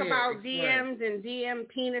okay, talk about DMs and DM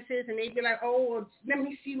penises, and they be like, "Oh, well, let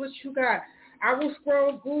me see what you got." I will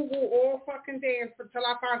scroll Google all fucking day until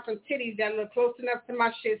I find some titties that look close enough to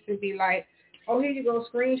my shits and be like, "Oh, here you go,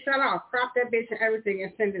 screenshot off, crop that bitch and everything,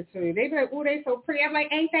 and send it to you." They be like, "Oh, they so pretty." I'm like,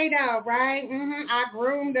 "Ain't they though, right? I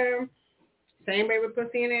groomed them." Same way with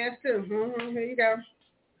pussy and ass too. Here you go.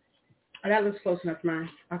 Oh, that looks close enough to mine.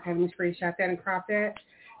 Okay, let me screenshot that and crop that.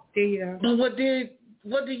 There you go. But what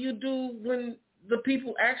do you do when the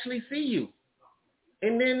people actually see you?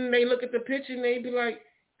 And then they look at the picture and they be like,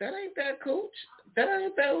 that ain't that cooch. That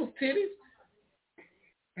ain't those titties.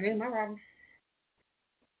 That ain't my problem.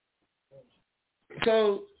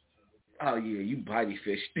 So, oh yeah, you body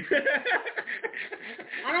fished.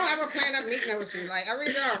 I don't ever plan on meeting up with you. Like, I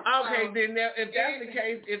really don't. Okay, then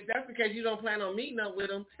if that's the case, you don't plan on meeting up with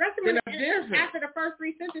them. Then that's different. After the first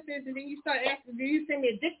 3 sentences, and then you start asking, do you send me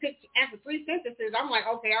a dick pic after 3 sentences? I'm like,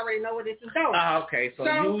 okay, I already know where this is going. Okay, so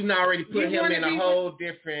you already put him in a whole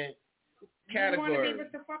different category. You want to be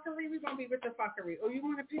with the fuckery? We're going to be with the fuckery. Oh, you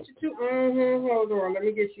want a picture too? Hold on. Let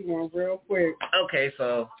me get you one real quick. Okay,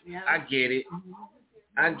 so I get it.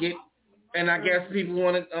 And I guess people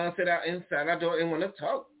want to sit out inside our door and want to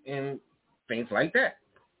talk and things like that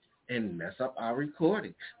and mess up our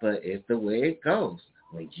recording. But it's the way it goes.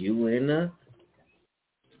 When you in a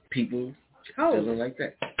people feeling like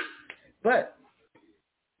that. But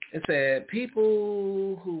it said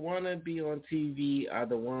people who want to be on TV are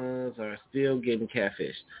the ones who are still getting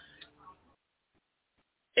catfished.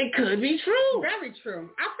 It could be true. Very true.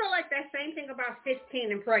 I feel like that same thing about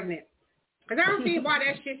 16 and pregnant. Because I don't see why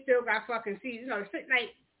that shit still got fucking seasons. You know,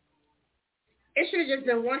 like, it should have just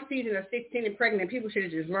been one season of 16 and pregnant. People should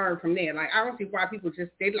have just learned from there. Like, I don't see why people I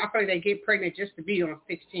feel like they get pregnant just to be on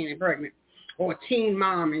 16 and pregnant. Or teen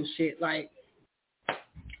mom and shit. Like,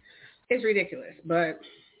 it's ridiculous. But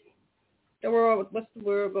what's the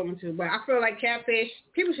world going to? But I feel like catfish,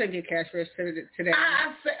 people shouldn't get catfish today.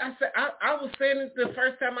 I was saying it the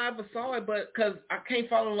first time I ever saw it, but because I can't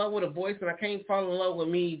fall in love with a voice and I can't fall in love with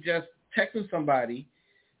me just texting somebody.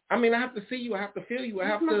 I mean, I have to see you. I have to feel you. I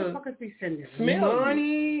have to motherfuckers be sending smell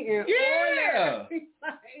money and all that.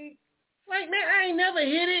 Like, man, I ain't never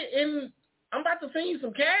hit it, and I'm about to send you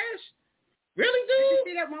some cash. Really, dude? Did you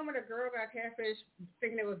see that one where the girl got catfish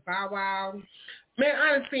thinking it was Bow Wow? Man,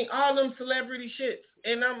 I done seen all them celebrity shits,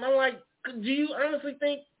 and I'm like, do you honestly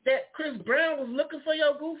think that Chris Brown was looking for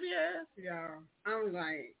your goofy ass? Yeah, I'm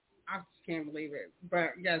like, I just can't believe it. But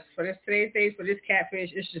yes, for today's days, for this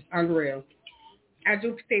catfish, it's just unreal. I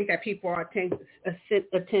do think that people are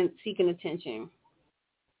seeking attention.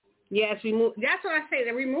 Yes, that's what I say.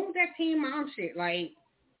 They remove that teen mom shit. Like,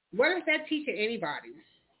 what is that teaching anybody?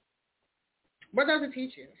 What does it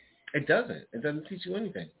teach you? It doesn't. It doesn't teach you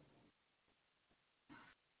anything.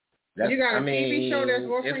 You got a TV show that's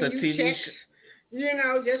offering you checks, you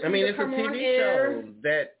know, just it's a come on TV air. show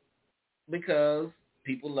that because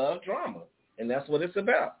people love drama, and that's what it's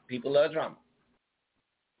about. People love drama.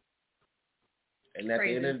 And at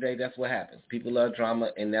the end of the day, that's what happens. People love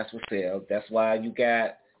drama, and that's what sells. That's why you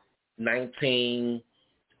got 19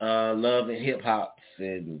 Love and Hip Hops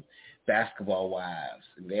and Basketball Wives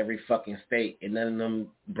in every fucking state, and none of them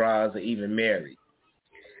bras are even married.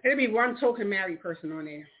 There'll be one token married person on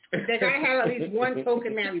there. They gotta have at least one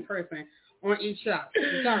token married person on each show.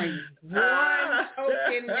 I'm telling you, one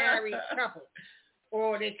token married couple,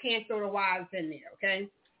 or they can't throw the wives in there. Okay,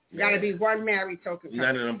 gotta be one married token couple.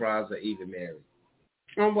 None of them bras are even married.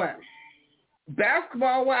 On what?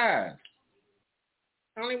 Basketball Wives.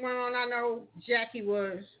 Only one on I know Jackie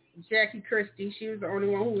Christie. She was the only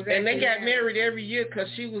one who was. And they got married every year because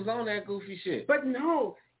she was on that goofy shit. But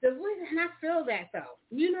no. The reason I feel that though,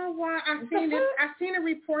 you know why? I seen a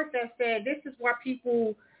report that said this is why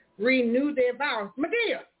people renew their vows.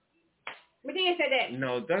 Medea said that.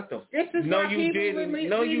 No, that's the. This is why people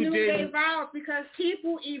renew their didn't. vows because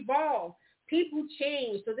people evolve, people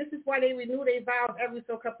change. So this is why they renew their vows every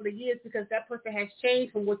so couple of years because that person has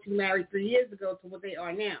changed from what you married 3 years ago to what they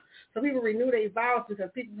are now. So people renew their vows because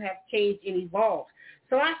people have changed and evolved.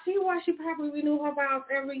 So I see why she probably renew her vows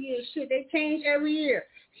every year. Shit, they change every year.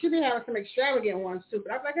 She be having some extravagant ones too.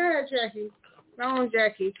 But I'm like, all right, Jackie. Go on,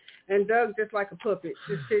 Jackie. And Doug just like a puppet.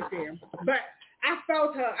 Just sit there. But I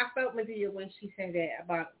felt Medea when she said that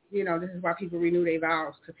about, you know, this is why people renew their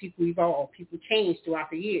vows because people evolve. People change throughout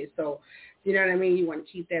the years. So, you know what I mean? You want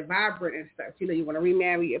to keep that vibrant and stuff. You know, you want to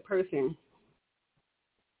remarry a person.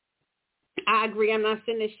 I agree. I'm not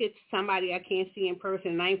sending shit to somebody I can't see in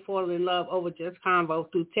person. And I ain't falling in love over just convo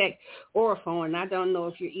through text or phone. And I don't know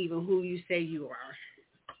if you're even who you say you are.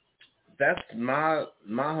 That's my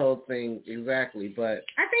whole thing exactly. But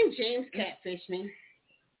I think James catfished me.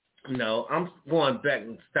 No, I'm going back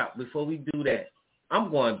and stop. Before we do that,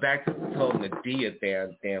 I'm going back to this whole Medea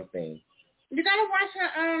damn thing. You gotta watch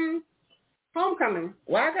her Homecoming.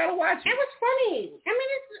 Why I gotta watch it? It was funny. I mean,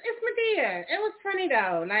 it's Medea. It was funny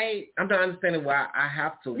though. Like I'm not understanding why I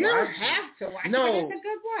have to watch it. You don't have to watch it, but it's a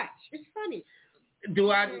good watch. It's funny.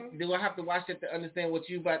 Do I have to watch it to understand what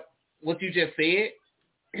you just said?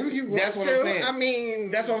 That's what I'm saying. I mean,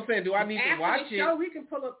 that's what I'm saying. Do I need to watch it? After the show, we can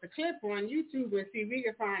pull up the clip on YouTube and see if we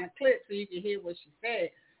can find a clip so you can hear what she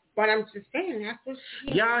said. But I'm just saying, that's what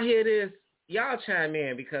she. Y'all hear this? Y'all chime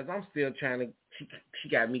in because I'm still trying to. She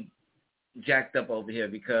got me jacked up over here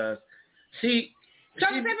because she. So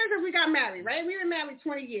the difference is we got married, right? We were married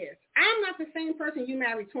 20 years. I'm not the same person you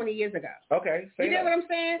married 20 years ago. Okay. You know what I'm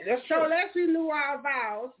saying? That's so true. Let's renew our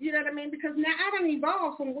vows. You know what I mean? Because now I done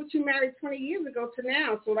evolved from what you married 20 years ago to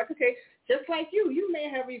now. So like, okay, just like you may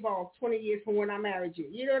have evolved 20 years from when I married you.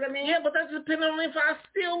 You know what I mean? Yeah, but that's depending on if I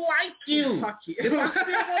still like you. Fuck you. If I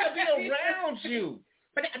still want to be around you.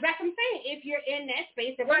 But that's what I'm saying. If you're in that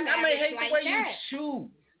space, if like I may hate like the way that, you chew.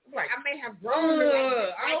 Like I may have grown.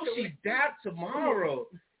 I hope she died tomorrow.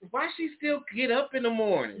 Why she still get up in the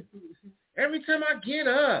morning? Every time I get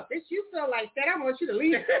up. If you feel like that, I want you to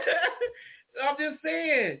leave. I'm just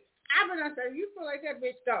saying. I'm going to say, you feel like that,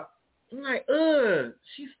 bitch, go. I'm like,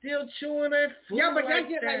 she's still chewing her food. Yeah, but like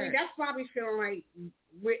that's why we feeling like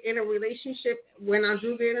we're in a relationship. When I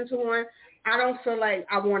do get into one, I don't feel like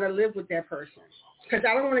I want to live with that person because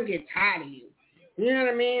I don't want to get tired of you. You know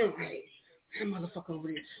what I mean? Like, that motherfucker over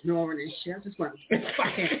there snoring and shit. I just want to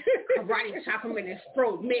fucking karate chop him in his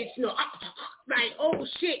throat, mid-snore. Like, oh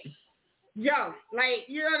shit. Yo, like,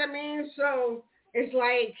 you know what I mean? So it's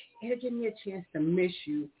like, it'll give me a chance to miss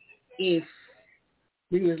you if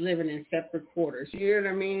we was living in separate quarters. You know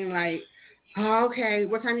what I mean? Like, oh, okay,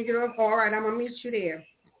 what time you get off? All right, I'm going to meet you there.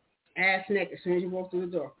 Ass naked as soon as you walk through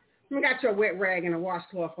the door. You got your wet rag and a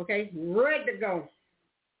washcloth, okay? Ready to go.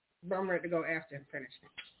 But I'm ready to go after I'm finished.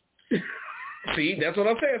 See, that's what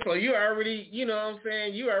I'm saying. So you already, you know what I'm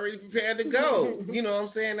saying, you already prepared to go. You know what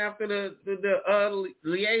I'm saying, after the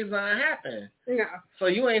liaison happened. No. So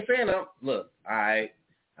you ain't saying, look, I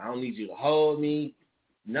don't need you to hold me.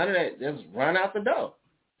 None of that. Just run out the door.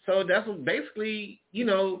 So that's what basically, you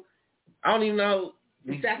know, I don't even know.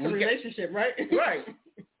 That's a relationship, right? Right.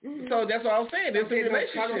 So that's what I was saying. It's a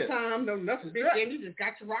relationship. No time, no nothing. Right. You just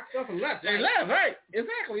got your rocks off and left. And left, right.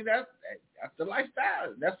 Exactly. That's the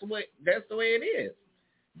lifestyle. That's the way it is.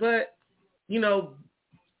 But, you know,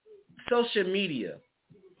 social media,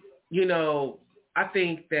 you know, I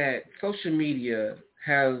think that social media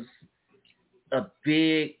has a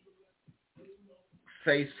big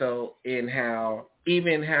say-so in how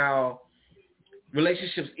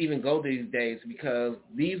relationships even go these days, because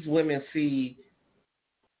these women see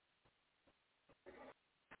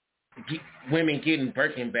women getting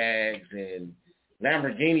Birkin bags and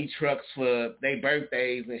Lamborghini trucks for their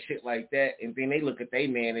birthdays and shit like that, and then they look at their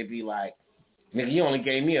man and be like, nigga, you only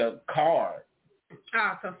gave me a car.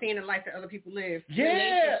 So seeing the life that other people live.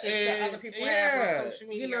 Yeah. That other people have on social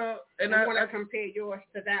media. You know, and I want to compare yours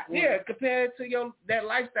to that one. Yeah, compare it to that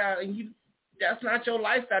lifestyle, and that's not your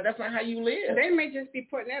lifestyle. That's not how you live. They may just be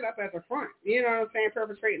putting that up as a front. You know what I'm saying?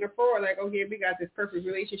 Perpetrating a fraud. Like, oh, yeah, we got this perfect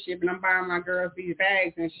relationship, and I'm buying my girls these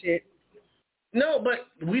bags and shit. No, but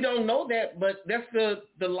we don't know that. But that's the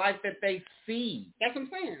life that they see. That's what I'm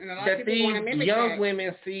saying. And a lot that of people want to mimic young that.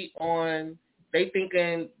 Women see on. They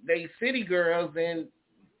thinking they city girls, and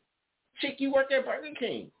chick, you work at Burger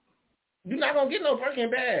King. You're not gonna get no Birkin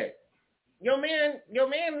bag. Your man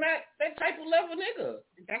not that type of level nigga.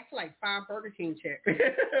 That's like 5 Burger King checks.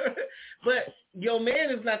 But your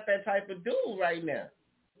man is not that type of dude right now.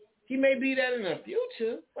 He may be that in the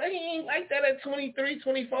future, but he ain't like that at 23,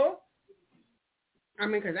 24. I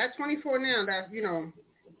mean, because at 24 now, that's, you know,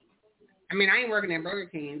 I mean, I ain't working at Burger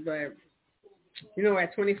King, but, you know,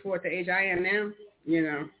 at 24, at the age I am now, you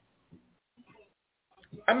know.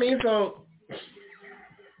 I mean, so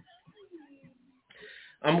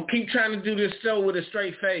I'm going to keep trying to do this show with a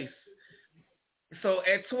straight face. So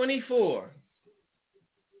at 24,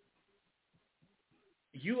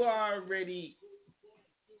 you are already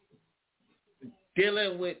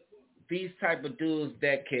dealing with these type of dudes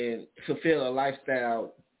that can fulfill a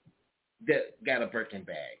lifestyle that got a Birkin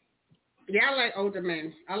bag. Yeah, I like older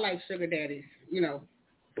men. I like sugar daddies, you know.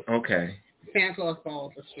 Okay. Santa Claus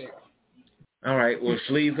balls and shit. All right, which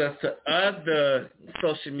leads us to other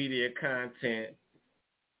social media content.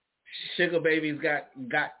 Sugar babies got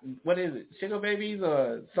what is it? Sugar babies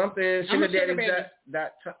or something?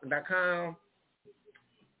 Sugardaddies.com.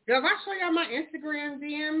 Yo, if I show y'all my Instagram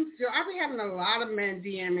DMs, yo, I be having a lot of men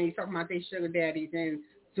DM me talking about they sugar daddies and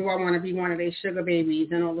do I want to be one of their sugar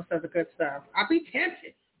babies and all this other good stuff. I be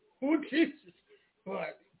tempted. Oh, Jesus.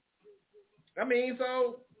 But I mean,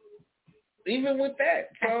 so even with that,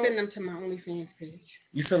 so I send them to my OnlyFans page.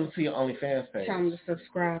 You send them to your OnlyFans page. Tell them to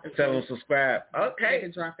subscribe. Tell them to subscribe. Okay. They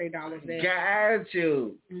can drop $8 there. Got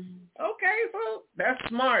you. Mm-hmm. Okay, so that's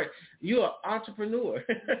smart. You're an entrepreneur.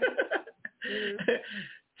 Mm-hmm.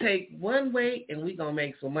 Take one way and we gonna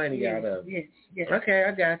make some money out of it. Yes. Okay,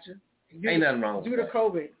 I got you. Ain't nothing wrong with that. Due to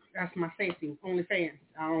COVID, that's my safety. OnlyFans.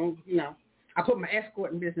 I don't, you know, I put my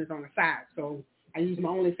escorting business on the side, so I use my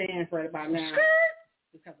OnlyFans right about now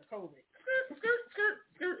because of COVID. Skirt.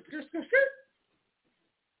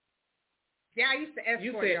 Yeah, I used to escort.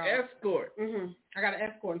 You said y'all. Escort. Mm-hmm. I got an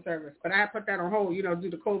escorting service, but I put that on hold, you know, due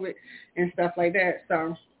to COVID and stuff like that.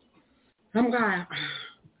 So I'm going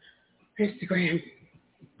Instagram.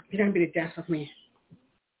 You're gonna be the death of me.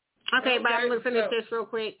 Okay, but I'm gonna finish this real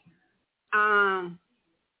quick.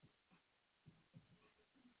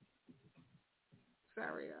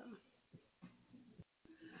 Sorry,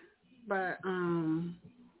 but I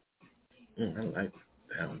like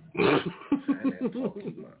that one.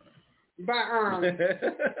 But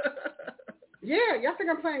yeah, y'all think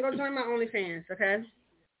I'm playing? Go join my OnlyFans, okay?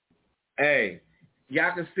 Hey,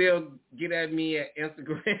 Y'all can still get at me at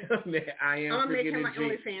Instagram. I am I'm making my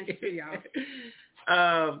OnlyFans too, y'all.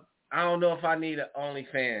 I don't know if I need an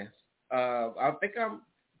OnlyFans. I think I'm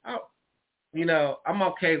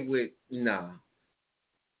okay with no.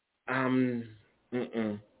 We're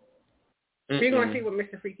gonna see what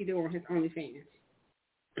Mr. Freaky do on his OnlyFans.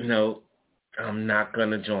 No, I'm not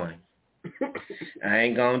gonna join. I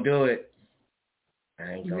ain't gonna do it.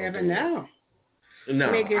 You never know. No,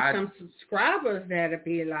 you may get some subscribers that'll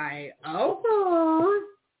be like, oh.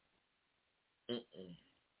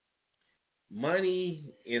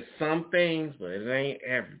 Money is some things, but it ain't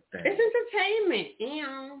everything. It's entertainment.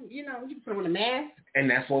 You can put on a mask. And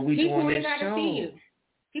that's what we do on this show.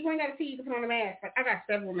 People ain't got to see you to put on a mask. Like, I got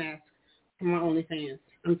several masks for my OnlyFans.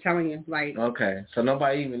 I'm telling you, like. Okay, so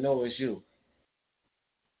nobody even know it's you.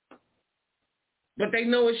 But they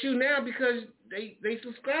know it's you now because they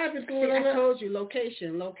subscribe to it. I told you,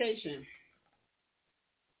 location.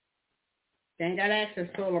 They ain't got access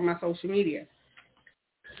to all of my social media.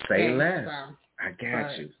 Say less. So, I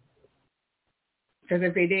got you. Because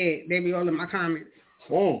if they did, they'd be all in my comments.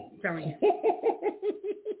 Oh. I'm telling you.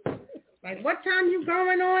 Like, what time you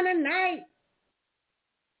going on tonight?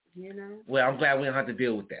 You know? Well, I'm glad we don't have to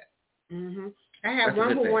deal with that. I had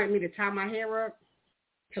one who wanted me to tie my hair up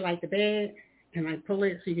to, like, the bed and, like, pull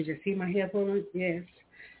it so you could just see my hair pulling. Yes.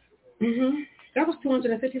 That was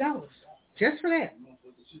 $250 just for that.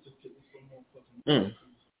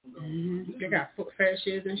 They got foot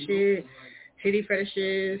fetishes and shit, titty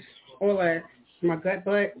fetishes, all that. My gut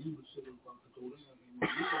butt.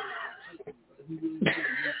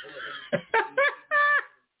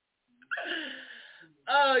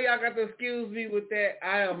 Oh, y'all got to excuse me with that.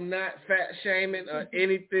 I am not fat shaming or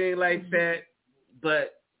anything like that,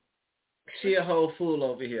 but she a whole fool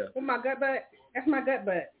over here. With my gut butt? That's my gut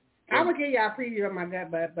butt. I would give y'all a preview of my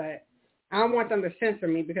gut butt, but I don't want them to censor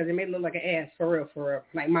me because it made it look like an ass, for real.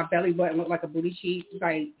 Like, my belly button look like a booty cheek,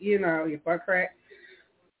 like, your butt crack.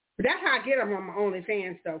 But that's how I get them on my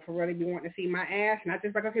OnlyFans, though, for really be wanting to see my ass. And I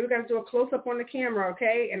just like, okay, we got to do a close-up on the camera,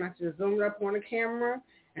 okay? And I just zoom up on the camera,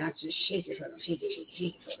 and I just shake it for them, shake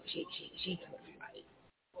it for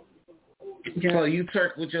them. So you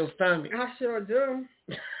twerk with your stomach? I sure do.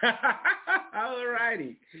 All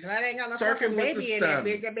righty. But I ain't got no fucking baby in that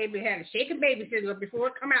bitch. That baby had a shaking baby syndrome before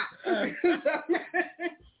it come out. Shut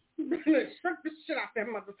the shit out that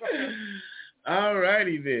motherfucker. All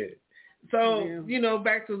righty then. So,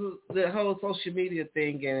 back to the whole social media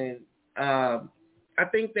thing, and I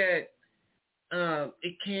think that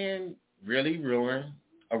it can really ruin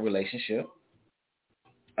a relationship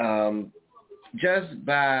just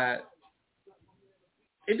by...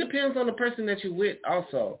 It depends on the person that you're with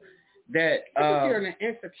also. That if you're an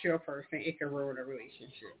insecure person, it can ruin a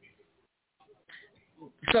relationship.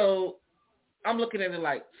 So I'm looking at it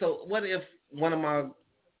like, so what if one of my,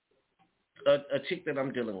 a chick that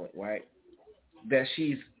I'm dealing with, right, that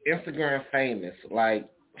she's Instagram famous, like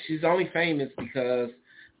she's only famous because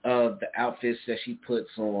of the outfits that she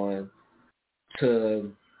puts on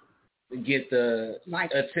to get the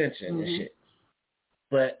attention and shit.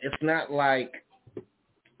 But it's not like,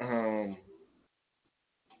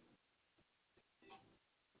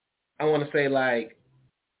 I want to say like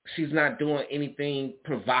she's not doing anything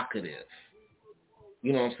provocative.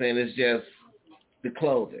 You know what I'm saying? It's just the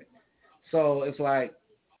clothing. So it's like,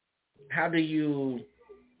 how do you,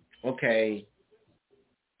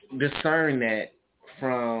 discern that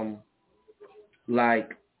from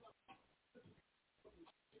like,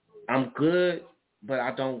 I'm good, but I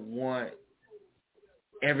don't want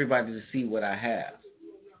everybody to see what I have.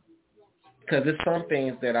 Because there's some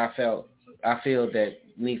things that I feel that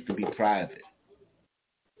needs to be private,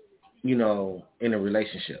 in a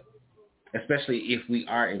relationship, especially if we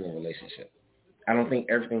are in a relationship. I don't think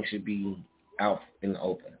everything should be out in the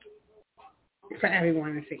open. For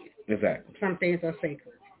everyone to see. Exactly. Some things are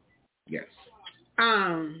sacred. Yes.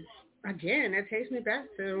 Again, that takes me back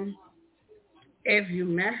to if you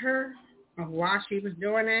met her or while she was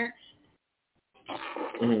doing that,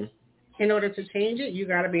 in order to change it, you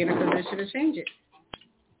got to be in a position to change it.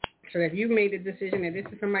 So if you made the decision that this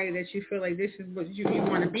is somebody that you feel like this is what you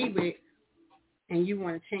want to be with and you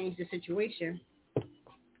want to change the situation.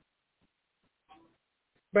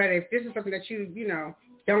 But if this is something that you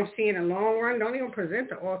don't see in the long run, don't even present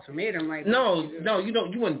the ultimatum. Like No,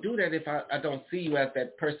 you wouldn't do that if I don't see you as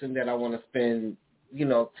that person that I want to spend,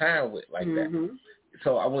 time with like that.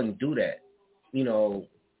 So I wouldn't do that, in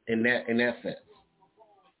that sense.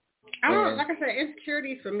 Like I said,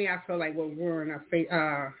 insecurities for me, I feel like will ruin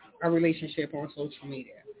a relationship on social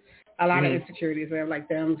media. a lot of insecurities there, like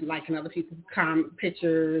them liking other people's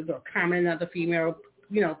pictures or commenting other female,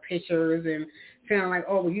 pictures and feeling like,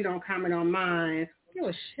 oh, well, you don't comment on mine.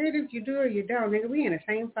 Shit if you do or you don't, nigga. We in the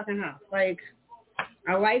same fucking house. Like,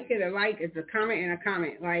 I like it. It's a comment and a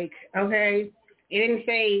comment. Like, okay, it didn't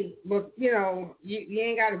say, well, you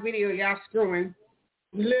ain't got a video of y'all screwing.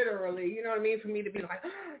 Literally, you know what I mean? For me to be like,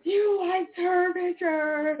 you liked her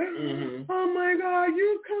picture. Mm-hmm. Oh my God,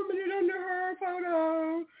 you commented under her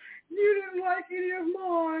photo. You didn't like any of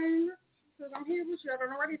mine. Because I'm here with you. I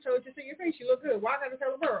done already told you to your face. You look good. Why I got to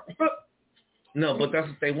tell the world? No, but that's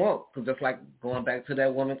what they want. Because that's like going back to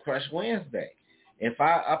that Woman Crush Wednesday. If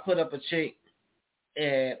I put up a chick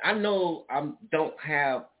and I know I don't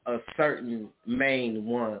have a certain main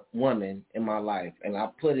woman in my life, and I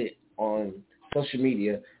put it on social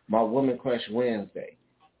media, my Woman Crush Wednesday,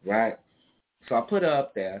 right? So I put her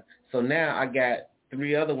up there. So now I got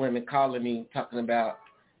 3 other women calling me talking about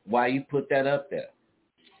why you put that up there.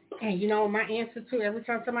 And you know my answer to every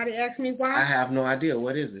time somebody asks me why? I have no idea.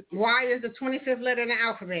 What is it? Why is the 25th letter in the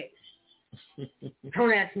alphabet?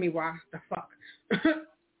 Don't ask me why. The fuck?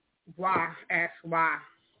 Why? Ask why.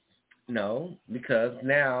 No, because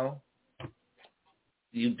now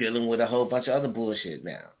you dealing with a whole bunch of other bullshit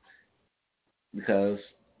now. Because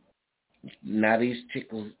now these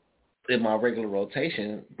chicks was in my regular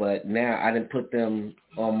rotation, but now I didn't put them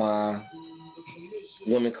on my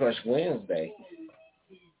Women Crush Wednesday.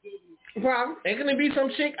 Well, ain't gonna be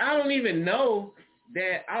some chick I don't even know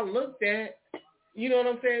that I looked at. You know what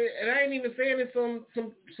I'm saying? And I ain't even saying it's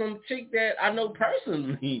some chick that I know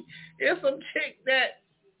personally. It's some chick that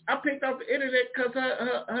I picked off the internet because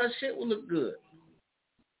her shit will look good.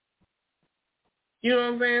 You know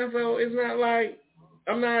what I'm saying? So it's not like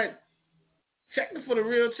I'm not checking for the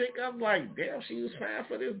real chick. I'm like, damn, she was fine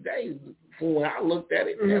for this day. For when I looked at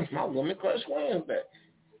it, that's my Woman Crush Wednesday.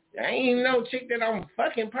 I ain't no chick that I'm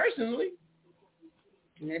fucking personally.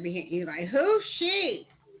 And they be hitting you like, who's she?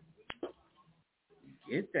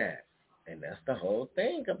 Get that. And that's the whole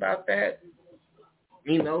thing about that.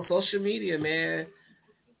 Social media, man,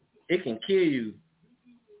 it can kill you.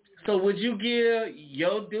 So would you give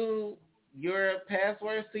your dude your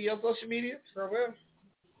passwords to your social media? Sure will.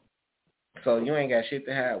 So you ain't got shit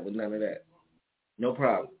to hide with none of that. No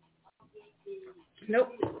problem. Nope.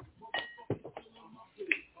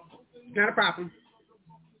 Not a problem.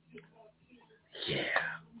 Yeah.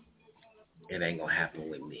 It ain't gonna happen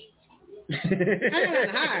with me. I ain't got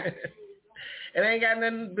nothing to hide. It ain't got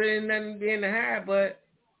nothing being to hide, but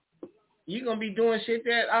you gonna be doing shit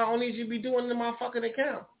that I don't need you to be doing in my fucking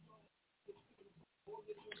account.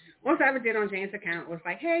 Once I ever did on Jane's account was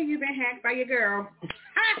like, hey, you've been hacked by your girl.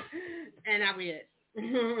 And that'll be it.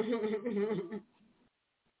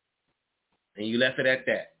 And you left it at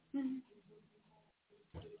that.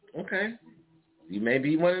 Okay. You may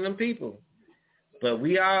be one of them people. But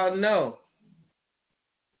we all know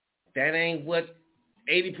that ain't what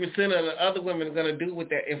 80% of the other women are going to do with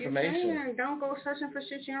that information. Don't go searching for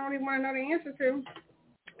shit you don't even want to know the answer to.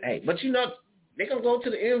 Hey, but they're going to go to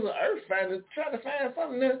the ends of earth try to find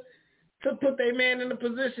something to put their man in the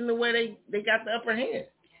position the way they got the upper hand.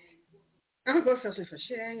 I don't go searching for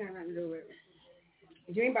shit. I ain't got nothing to do with it.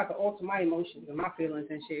 You ain't about to alter my emotions and my feelings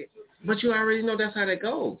and shit. But you already know that's how that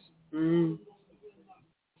goes. Mm.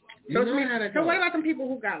 So what about them people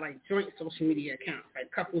who got like joint social media accounts,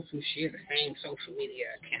 like couples who share the same social media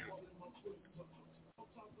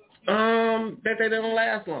account? That they don't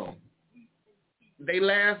last long. They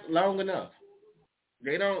last long enough.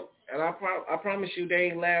 They don't, and I promise you, they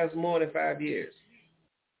ain't last more than 5 years.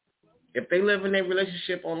 If they live in their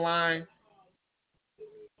relationship online,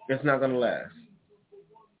 it's not gonna last.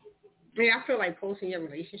 Yeah, I feel like posting your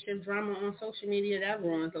relationship drama on social media, that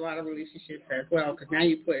ruins a lot of relationships as well, because now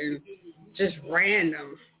you're putting just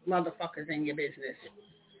random motherfuckers in your business.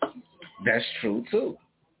 That's true, too.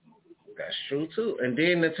 And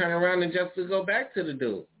then to turn around and just to go back to the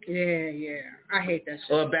dude. Yeah. I hate that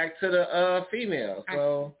shit. Or back to the female.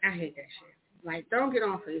 So I hate that shit. Like, don't get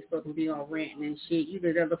on Facebook and be all ranting and shit. You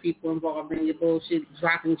get other people involved in your bullshit,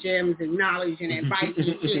 dropping gems and knowledge and advice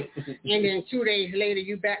and shit. And then 2 days later,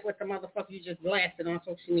 you back with the motherfucker you just blasted on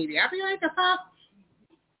social media. I be like, the fuck?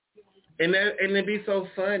 And it'd be so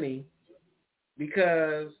funny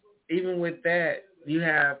because even with that, you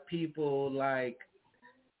have people like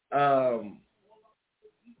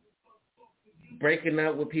breaking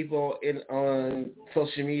up with people on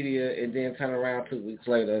social media and then turn around 2 weeks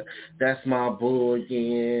later, that's my boo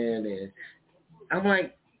again. And I'm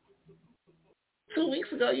like, 2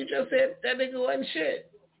 weeks ago you just said that nigga wasn't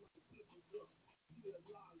shit.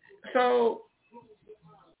 So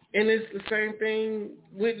And it's the same thing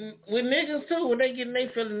with niggas too. When they get their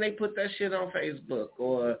feeling, they put that shit on Facebook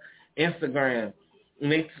or Instagram.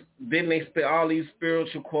 And they spit all these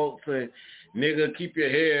spiritual quotes and nigga, keep your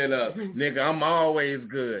head up. Nigga, I'm always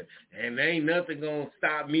good. And there ain't nothing gonna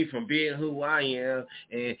stop me from being who I am.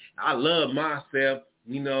 And I love myself.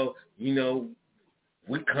 You know,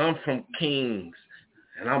 we come from kings.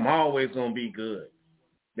 And I'm always gonna be good.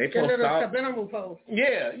 They post subliminal post.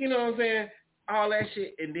 Yeah, you know what I'm saying? All that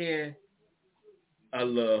shit, and then I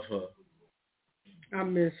love her. I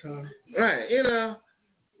miss her. Right, you know,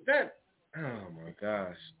 that, oh my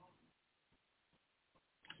gosh.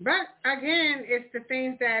 But again, it's the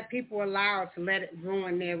things that people allow to let it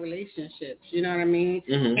ruin their relationships. You know what I mean?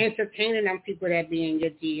 Mm-hmm. Entertaining them people that be in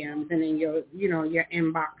your DMs and in your, your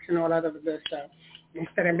inbox and all that other good stuff.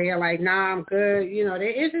 Instead of being like, nah, I'm good.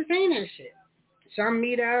 They entertain that shit. Some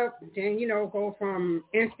meet up, then, go from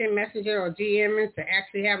instant messenger or DMing to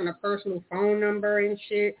actually having a personal phone number and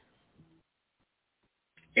shit.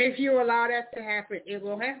 If you allow that to happen, it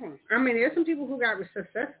will happen. I mean, there's some people who got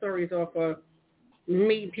success stories off of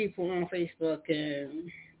meeting people on Facebook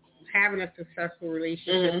and having a successful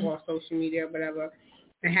relationship or social media or whatever,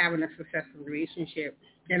 and having a successful relationship.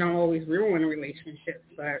 They don't always ruin relationships,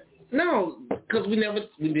 but... No, because we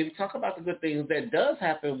didn't talk about the good things that does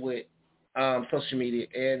happen with social media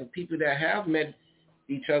and people that have met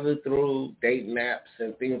each other through dating apps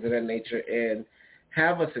and things of that nature and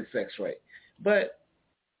have a success rate. But,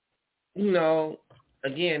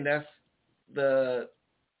 again, that's the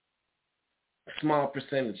small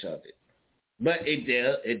percentage of it. But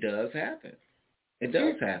it does happen. It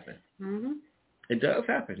does happen. Mm-hmm. It does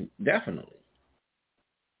happen, definitely.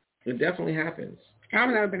 It definitely happens. I've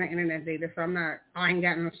never been an internet dater, so I ain't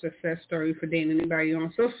got no success story for dating anybody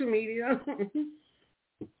on social media.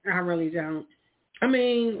 I really don't. I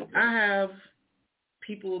mean, I have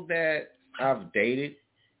people that I've dated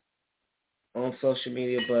on social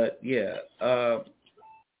media, but yeah,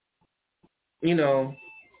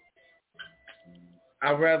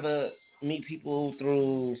 I'd rather meet people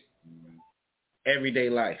through everyday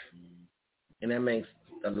life, and that makes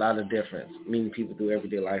a lot of difference, meeting people through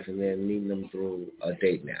everyday life and then meeting them through a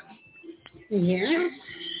date now. Yeah.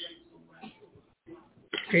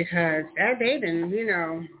 Because that dating,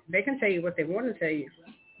 they can tell you what they want to tell you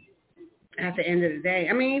at the end of the day.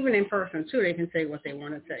 I mean, even in person, too, they can say what they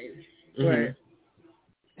want to tell you. Mm-hmm. But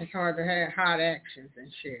it's hard to have hard actions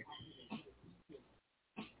and shit.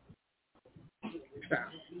 So...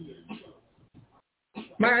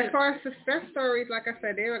 But as far as success stories, like I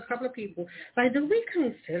said, there are a couple of people. Like, do we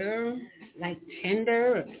consider, like,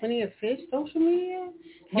 Tinder or Plenty of Fish social media?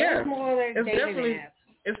 Yeah. It's more like it's dating definitely, apps.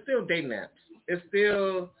 It's still dating apps. It's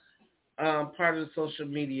still part of the social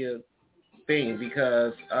media thing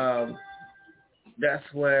because that's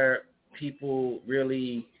where people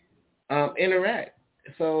really interact.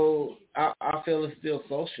 So I feel it's still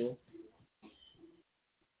social,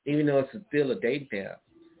 even though it's still a dating app.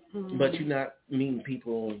 Mm-hmm. But you're not meeting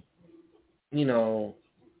people,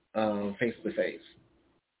 face to face.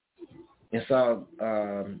 It's all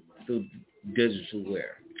through digital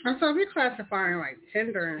wear. And so if you're classifying like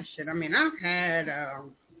Tinder and shit, I mean, I've had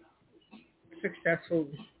successful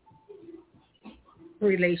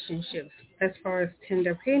relationships as far as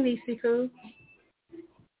Tinder. Hey, Niecy Poo.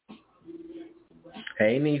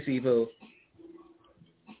 Hey, Niecy Poo.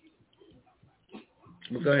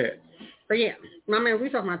 Well, go ahead. But yeah, I mean, we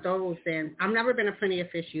talking about those then. I've never been a Plenty of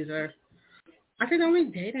Fish user. I think the only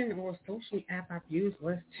dating or social app I've used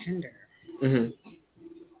was Tinder. Mm-hmm.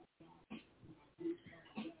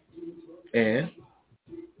 And?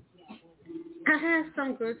 I had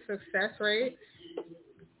some good success rates.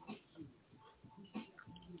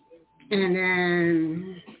 And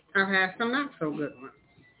then I've had some not so good ones.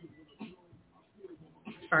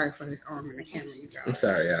 Sorry for this arm in the camera, you guys. I'm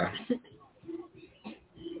sorry, y'all.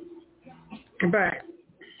 But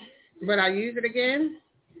would I use it again?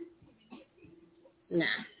 Nah.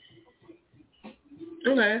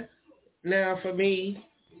 Okay. Now, for me,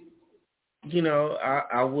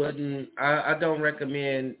 I wouldn't, I don't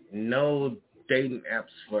recommend no dating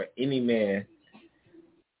apps for any man,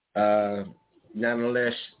 not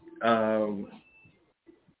unless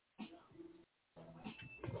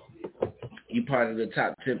you part of the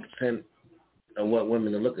top 10% of what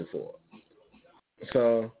women are looking for.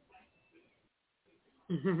 So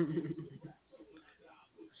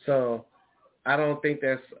I don't think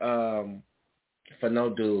that's for no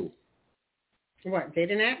dude. What,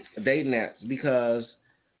 dating apps? Dating apps, because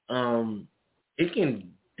it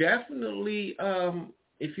can definitely,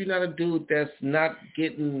 if you're not a dude that's not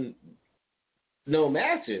getting no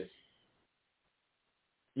matches,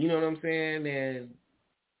 You know what I'm saying? And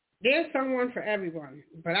there's someone for everyone.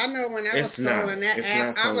 But I know when I was scrolling that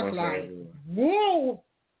app, I was like, whoa.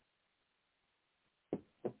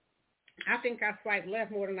 I think I swiped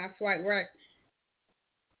left more than I swiped right.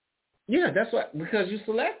 Yeah, that's what, because you're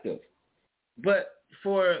selective. But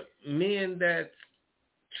for men that's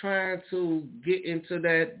trying to get into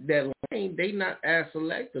that lane, they not as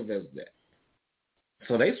selective as that.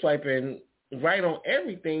 So they swiping right on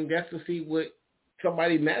everything just to see what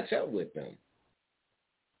somebody match up with them.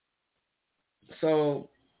 So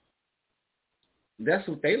that's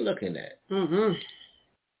what they looking at. Mm-hmm.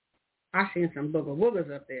 I seen some booger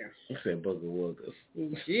woogers up there. You said booger woogers.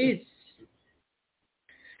 Jeez.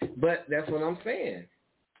 But that's what I'm saying.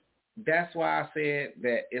 That's why I said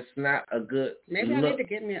that it's not a good Maybe look. I need to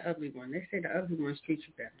get me an ugly one. They say the ugly ones treat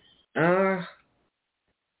you better.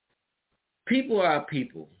 People are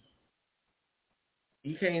people.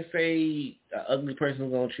 You can't say an ugly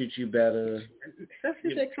person's going to treat you better. Especially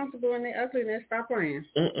if they're comfortable in their ugliness, stop playing.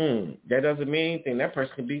 That doesn't mean anything. That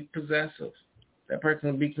person can be possessive. That person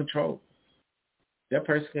can be controlled. That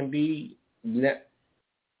person can be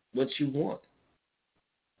what you want.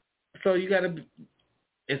 So you got to,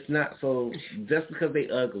 it's not, so just because they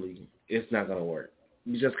ugly, it's not going to work.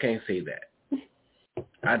 You just can't say that.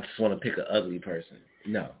 I just want to pick an ugly person.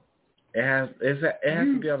 No. It has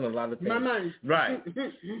to be on a lot of things. My mind. Right.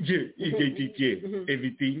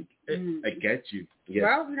 Everything. I got you. Yeah.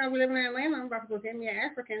 Well, you know, we live in Atlanta. I'm about to go get me an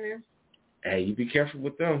African then. Hey, you be careful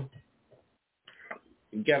with them.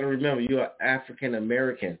 You got to remember, you're African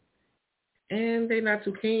American. And they not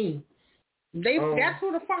too keen. That's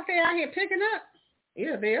who the fuck they out here picking up.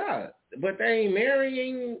 Yeah, they are. But they ain't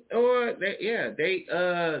marrying or,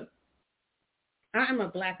 I'm a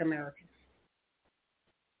black American.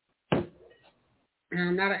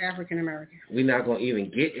 I'm not an African American. We're not going to even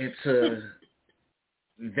get into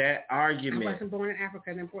that argument. I wasn't born in Africa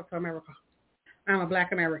and then brought to America. I'm a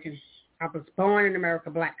black American. I was born in America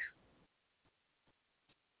black.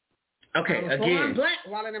 Okay, I was born black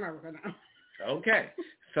while in America now. Okay,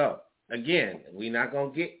 so again, we're not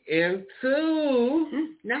going to get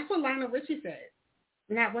into... That's what Lionel Richie said.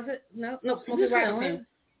 Now, was it? No, Smokey Robinson.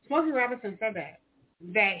 Smokey Robinson said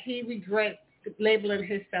that he regrets labeling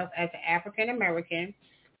himself as an African American,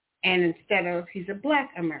 and instead of he's a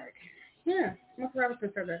black American. Yeah, Smokey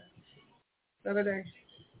Robinson said that the other day.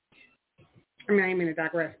 I mean, I didn't mean to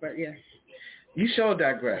digress, but yeah. You sure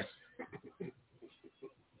digress.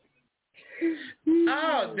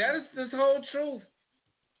 Oh, that is the whole truth.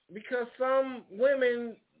 Because some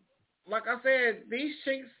women, like I said, these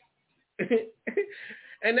chicks,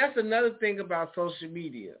 and that's another thing about social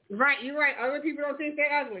media. Right, you're right. Other people don't think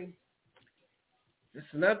they're ugly. That's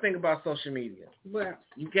another thing about social media. Well,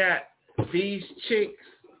 you got these chicks.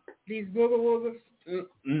 These booger woogers.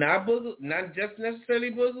 Not just necessarily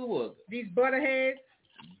booger woogers. These butterheads.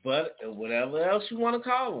 But whatever else you want to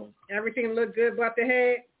call them. Everything look good but the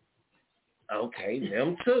head. Okay,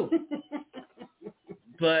 them too.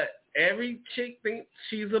 But every chick thinks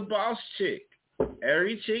she's a boss chick.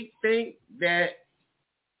 Every chick think that.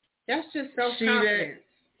 That's just self-confidence.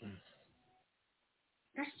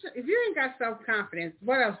 If you ain't got self-confidence,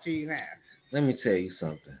 what else do you have? Let me tell you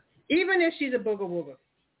something. Even if she's a booger wooger.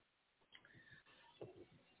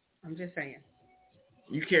 I'm just saying.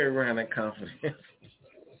 You carry around that confidence.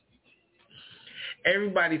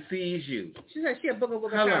 Everybody sees you. She said she a booger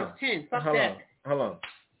wooger times 10. Fuck that. Hold on.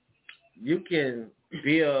 You can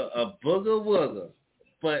be a booger wooger.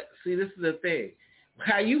 But see, this is the thing.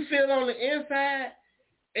 How you feel on the inside,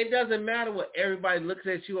 it doesn't matter what everybody looks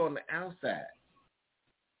at you on the outside.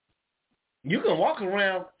 You can walk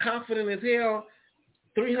around confident as hell,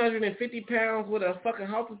 350 pounds with a fucking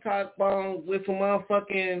halter top on with some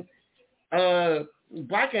motherfucking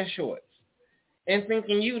biking shorts and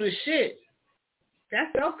thinking you the shit.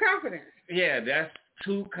 That's self-confidence. Yeah, that's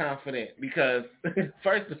too confident because,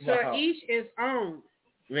 first of all. So each is own.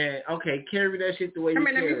 Man, okay, carry that shit the way you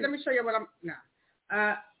carry it. Let me show you what I'm, no.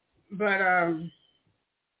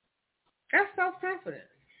 That's self-confidence.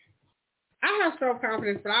 I have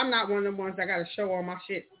self-confidence, but I'm not one of them ones that got to show all my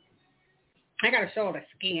shit. I got to show all the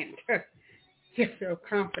skin to feel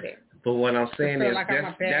confident. But what I'm saying is like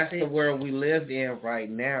that's the world we live in right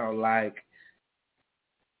now. Like,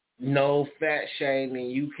 no fat shaming.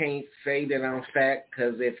 You can't say that I'm fat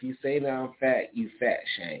because if you say that I'm fat, you fat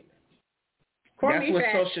shaming. That's what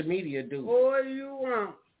social media do. All you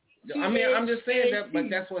want. I mean, I'm just saying that, but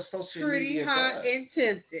that's what social media does. Pretty hot and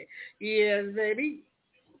tempted. Yes, baby.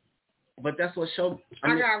 But that's what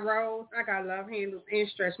I got rolls, I got love handles, and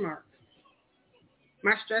stretch marks.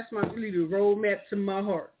 My stretch marks lead a roadmap to my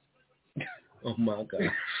heart. Oh my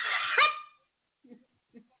God.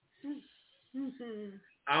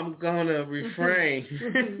 I'm gonna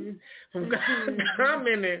refrain from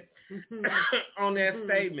commenting on that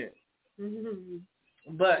statement.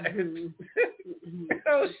 But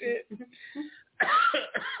oh shit.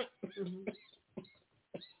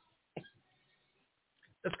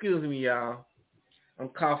 Excuse me, y'all. I'm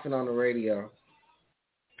coughing on the radio,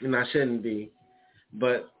 and I shouldn't be.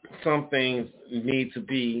 But some things need to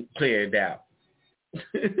be cleared out.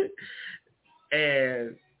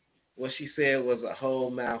 And what she said was a whole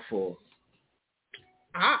mouthful.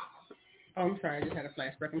 Oh, I'm sorry. I just had a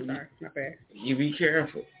flashback. I'm sorry. Not bad. You be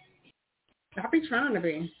careful. I'll be trying to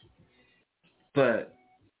be. But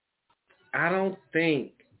I don't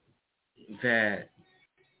think that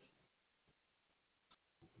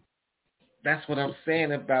that's what I'm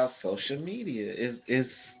saying about social media. Is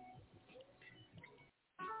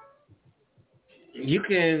you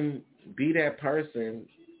can be that person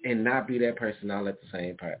and not be that person all at the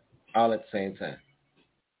same time.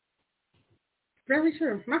 Very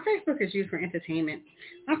true. My Facebook is used for entertainment.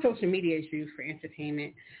 My social media is used for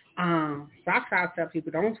entertainment. So I try to tell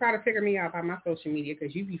people, don't try to figure me out by my social media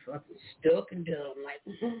because you be fucking stuck and dumb. Like,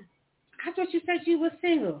 I thought you said you were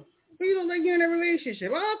single. Well, you look like you're in a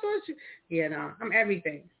relationship. Oh, I thought you... Yeah, no, I'm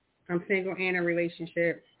everything. I'm single and in a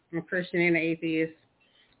relationship. I'm a Christian and an atheist.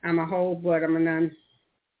 I'm a whole, but I'm a nun.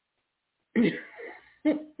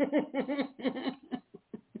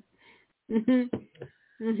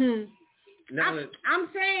 I'm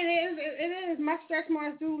saying it is. My stretch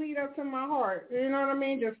marks do lead up to my heart. You know what I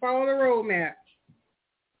mean? Just follow the roadmap.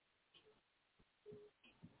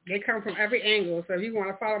 They come from every angle. So if you want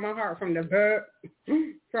to follow my heart from the back,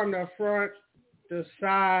 from the front, the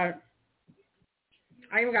side,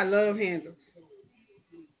 I even got love handles.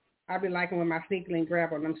 I be liking when my sneak link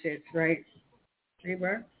grab on them shits, right? Hey,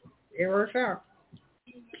 bro, it works out.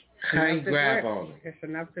 How you grab on them? It's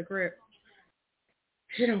enough to grip.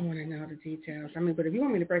 You don't want to know the details. I mean, but if you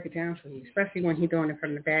want me to break it down for you, especially when he's doing it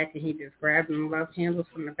from the back and he just grabs them love handles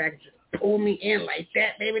from the back and just pull me in like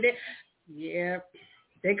that, baby. Yep.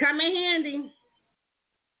 They come in handy.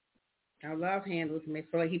 I love handles and they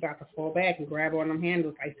feel like he about to fall back and grab on them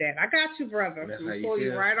handles like that. I got you, brother. That's I'm going to pull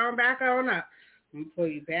you right on back on up. I'm going to pull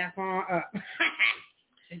you back on up.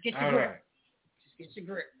 Just get your grip. Right. Just get your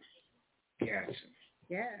grip. Gotcha.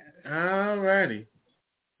 Yeah. All righty.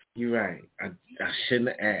 You're right. I shouldn't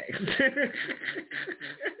have asked.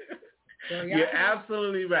 You're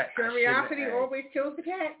absolutely right. Curiosity always kills the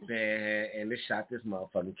cat. Man, and they shot this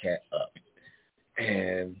motherfucking cat up.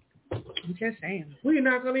 And I'm just saying. We're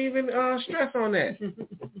not going to even stress on that.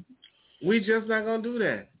 We just not going to do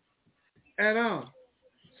that at all.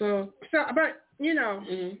 So, but, you know,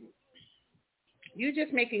 you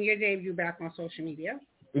just making your debut back on social media.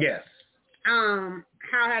 Yes. How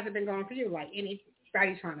has it been going for you? Like,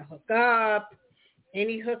 anybody trying to hook up?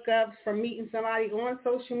 Any hookups from meeting somebody on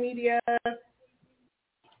social media?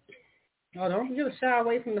 Oh, don't get a shy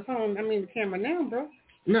away from the phone. I mean, the camera now, bro.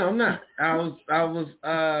 No, I'm not. I was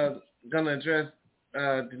gonna address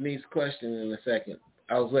Denise's question in a second.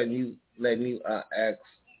 I was letting you ask.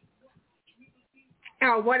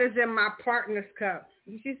 Oh, what is in my partner's cup?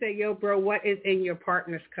 She said, "Yo, bro, what is in your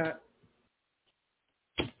partner's cup?"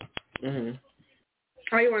 Mhm.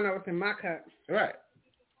 Oh, you want to know what's in my cup? Right.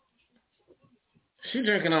 She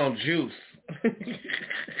drinking on juice.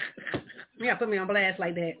 Yeah, put me on blast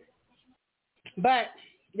like that. But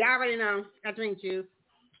y'all already know I drink juice.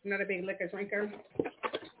 Another big liquor drinker.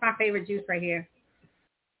 My favorite juice right here.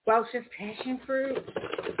 Welch's passion fruit.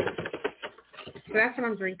 So that's what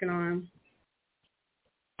I'm drinking on.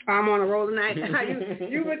 I'm on a roll tonight.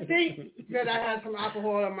 you would think that I had some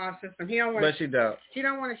alcohol in my system. But she don't. She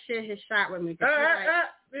don't want to share his shot with me.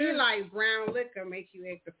 He like brown liquor makes you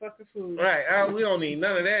act the fucking food. Right. We don't need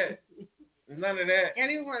none of that. None of that. And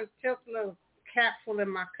he wants to tilt a little capful in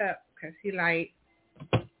my cup because he like,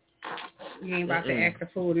 you ain't about to act the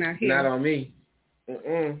fool now here. Not on me.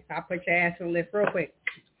 I'll put your ass on the lift real quick.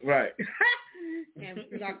 Right. And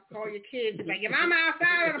you got to call your kids and like, your mama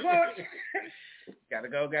outside on the porch. Gotta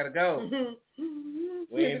go.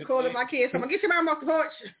 We just calling my kids. I'm going to get your mama off the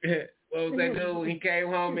porch. What was that dude when he came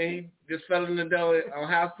home and he just fell in the door on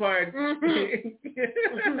house party?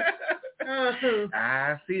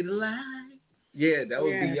 I see the light. Yeah, that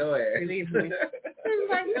would be your ass. Believe me.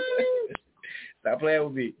 Like, no. Stop playing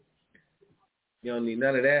with me. You don't need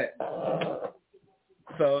none of that.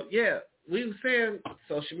 So, yeah, we were saying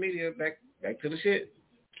social media, back to the shit.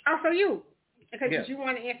 Oh, so you. Because you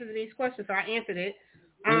want to answer these questions, so I answered it.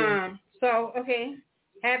 So, okay.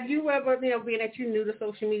 Have you ever, being that you new to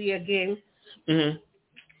social media again,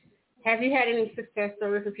 Have you had any success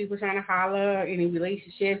stories of people trying to holler, any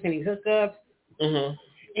relationships, any hookups?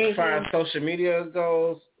 As far as social media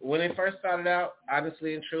goes, when it first started out,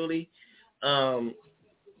 honestly and truly,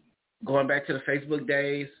 going back to the Facebook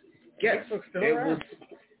days, yes, it was,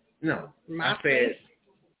 no. MySpace? I said,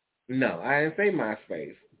 no, I didn't say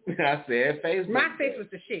MySpace. I said Facebook. MySpace was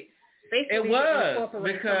the shit. Facebook it was,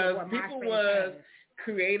 because people was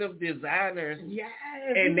creative designers. Yes.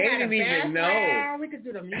 And they didn't even know we could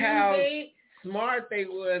do the music. How smart they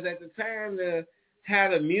was at the time to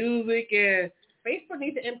have the music, and Facebook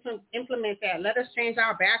needs to implement that. Let us change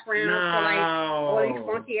our backgrounds for like all these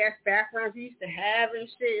funky ass backgrounds we used to have and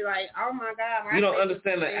shit. Like, oh my God. You don't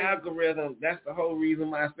understand the algorithm. That's the whole reason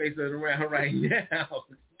MySpace is around right now.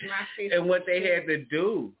 And what they had to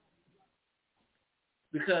do.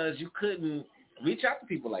 Because you couldn't reach out to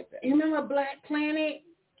people like that. You remember Black Planet?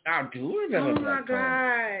 I do remember Black Planet.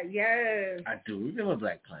 Oh my God, yes. I do remember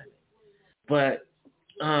Black Planet. But,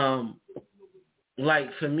 like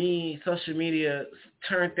for me, social media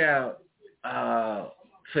turned out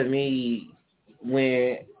for me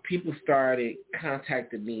when people started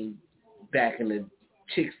contacting me back in the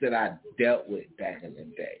chicks that I dealt with back in the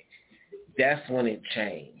day. That's when it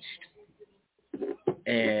changed.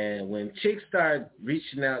 And when chicks start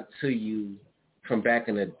reaching out to you from back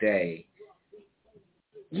in the day,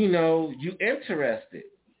 you know, you interested.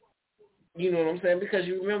 You know what I'm saying? Because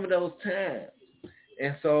you remember those times.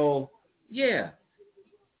 And so, yeah,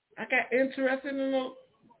 I got interested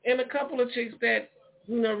in a couple of chicks that,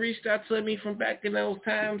 you know, reached out to me from back in those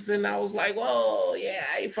times. And I was like, whoa, yeah,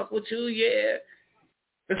 I fuck with you, yeah.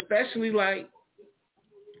 Especially like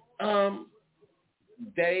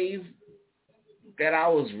days that I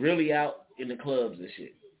was really out in the clubs and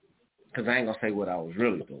shit. Because I ain't going to say what I was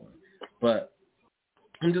really doing. But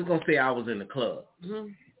I'm just going to say I was in the club.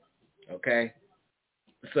 Okay?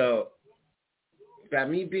 So, by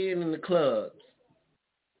me being in the clubs,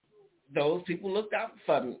 those people looked out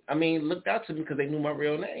for me. I mean, looked out to me because they knew my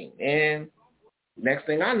real name. And next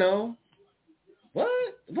thing I know, what?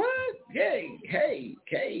 Hey.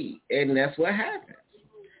 And that's what happened.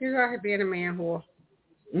 You're out here being a man whore.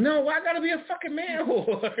 No, I gotta be a fucking man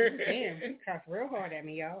whore. Damn, he cussed real hard at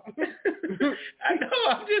me, y'all. I know,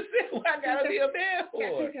 I'm just saying, why I gotta be a man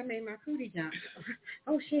whore? I think I made my cootie jump.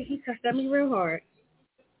 Oh shit, he cussed at me real hard.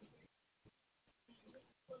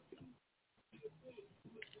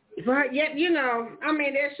 But yet, you know, I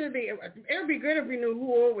mean, there should be, it would be good if we knew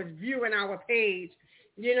who was viewing our page.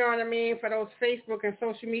 You know what I mean? For those Facebook and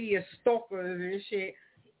social media stalkers and shit,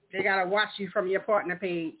 they gotta watch you from your partner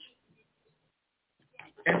page.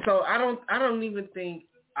 And so I don't even think,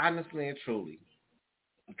 honestly and truly,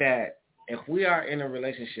 that if we are in a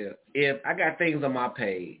relationship, if I got things on my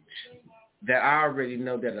page that I already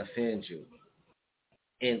know that offend you,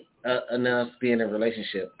 and enough to be in a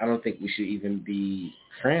relationship, I don't think we should even be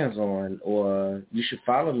friends on, or you should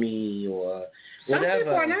follow me, or whatever. Some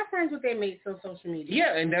people are not friends with their mates on social media.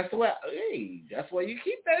 Yeah, and that's why you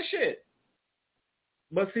keep that shit.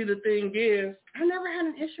 But see, the thing is, I never had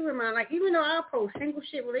an issue with mine. Like, even though I post single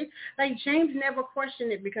shit, like James never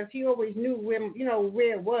questioned it because he always knew where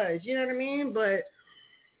it was. You know what I mean? But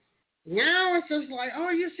now it's just like, oh,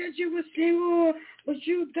 you said you were single, but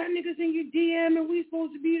you got niggas in your DM and we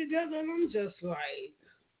supposed to be together, and I'm just like,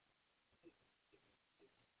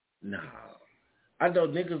 nah. I know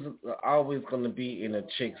niggas are always gonna be in a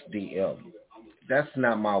chick's DM. That's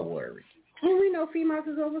not my worry. Well, we know females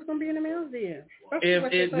is always gonna be in a male's DM.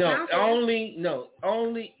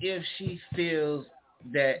 Only if she feels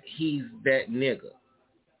that he's that nigga.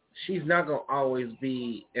 She's not gonna always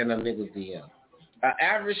be in a nigga's DM. An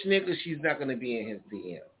average nigga, she's not gonna be in his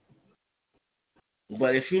DM.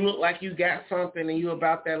 But if you look like you got something and you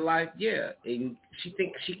about that life, yeah, and she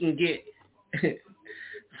thinks she can get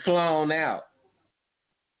flown out,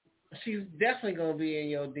 she's definitely gonna be in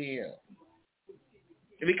your DM.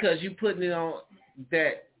 Because you putting it on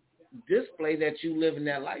that display that you live in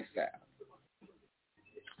that lifestyle.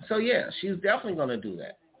 So yeah, she's definitely gonna do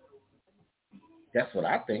that. That's what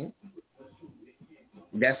I think.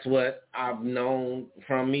 That's what I've known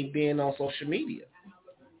from me being on social media.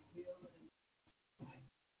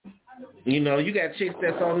 You know, you got chicks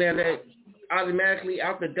that's on there that automatically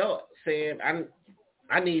out the door saying,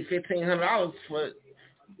 I need $1,500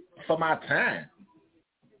 for my time.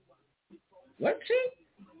 What chick?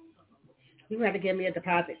 You have to give me a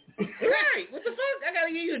deposit. Right. What the fuck? I got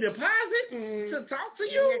to give you a deposit to talk to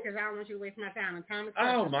you? Yeah, because I don't want you to waste my time. And time is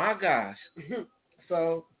oh, my gosh.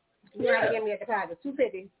 So, you got to give me a deposit,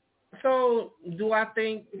 $250. So, do I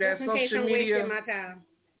think that social media, my time.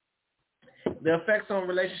 the effects on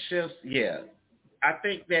relationships, yeah. I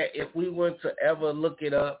think that if we were to ever look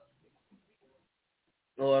it up,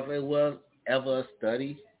 or if it was ever a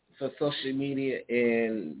study for social media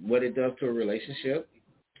and what it does to a relationship.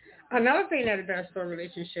 Another thing that it does for a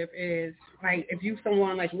relationship is, like, if you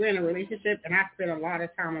someone, like, we're in a relationship and I spend a lot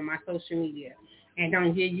of time on my social media and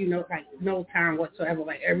don't give you no time whatsoever,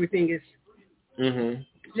 like, everything is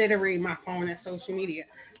literally my phone and social media,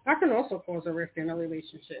 that can also cause a rift in a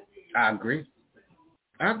relationship. I agree.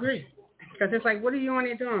 Because it's like, what are you on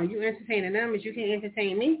there doing? You entertaining them as you can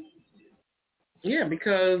entertain me? Yeah,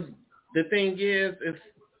 because the thing is, it's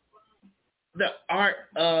the art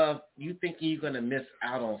of you thinking you're going to miss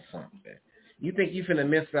out on something. You think you're going to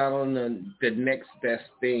miss out on the next best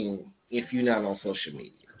thing if you're not on social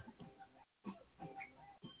media.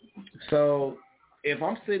 So if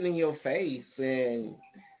I'm sitting in your face and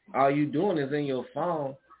all you doing is in your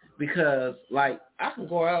phone, because, like, I can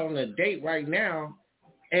go out on a date right now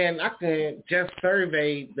and I can just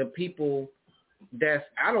survey the people that's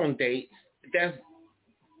out on dates. That's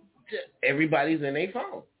everybody's in their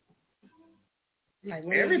phone. Like,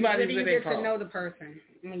 when everybody's you in their phone. Get to know the person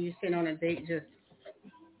when you sit on a date, just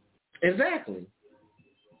exactly.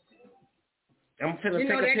 I'm gonna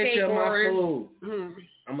take a picture of my food. Mm-hmm.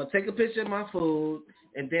 I'm gonna take a picture of my food,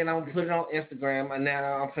 and then I'm gonna put it on Instagram. And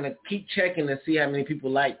now I'm gonna keep checking to see how many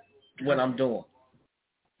people like what I'm doing.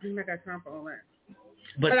 I got time for all that.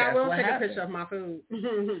 But I will take happens. a picture of my food.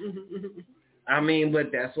 I mean,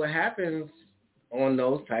 but that's what happens on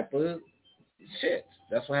those type of shit.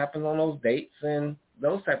 That's what happens on those dates and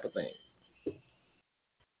those type of things.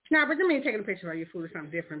 Nah, but I mean, taking a picture of your food is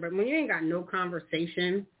something different. But when you ain't got no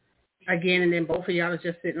conversation, again, and then both of y'all is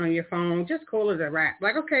just sitting on your phone, just call it a wrap.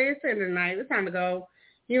 Like, okay, it's the end of the night. It's time to go.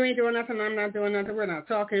 You ain't doing nothing. I'm not doing nothing. We're not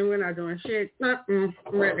talking. We're not doing shit. I'm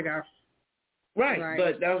ready to go. Right.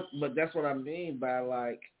 But that's what I mean by,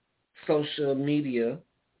 like, social media,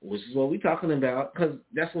 which is what we're talking about, because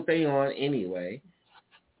that's what they on anyway,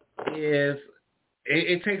 is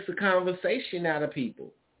it takes the conversation out of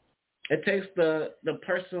people. It takes the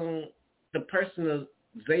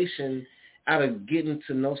personalization out of getting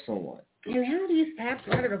to know someone. And how do you have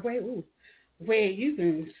out of the way where you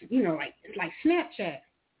can, like Snapchat,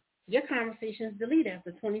 your conversations delete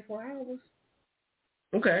after 24 hours.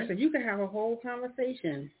 Okay. So you can have a whole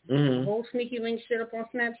conversation, a whole sneaky link shit up on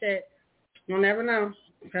Snapchat. You'll never know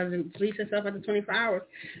because it deletes itself after 24 hours.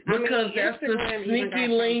 Because that's the sneaky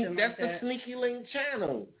link. That's the sneaky link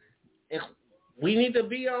channel. If we need to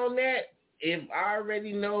be on that. If I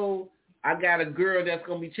already know I got a girl that's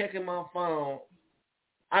gonna be checking my phone,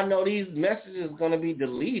 I know these messages are gonna be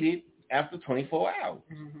deleted after 24 hours.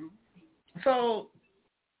 Mm-hmm. So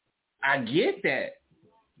I get that.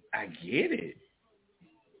 I get it.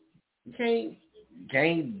 You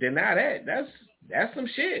can't deny that. That's some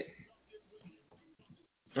shit.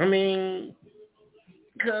 I mean,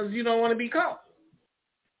 because you don't want to be caught.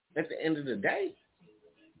 At the end of the day,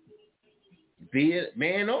 be it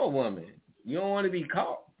man or woman, you don't want to be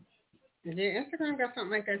caught. Yeah, Instagram got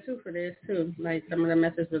something like that too for this too. Like some of the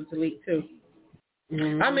messages will delete too.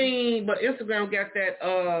 Mm-hmm. I mean, but Instagram got that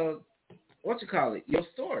your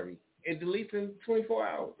story. It deletes in 24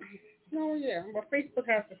 hours. Oh yeah, but Facebook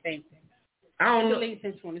has the same thing. I don't know. It deletes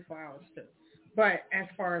in 24 hours too. But as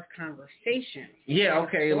far as conversation. Yeah,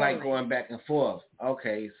 okay, like going back and forth.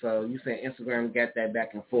 Okay, so you saying Instagram got that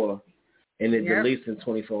back and forth and it deletes in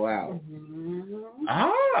 24 hours. Mm-hmm.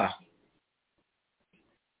 Ah.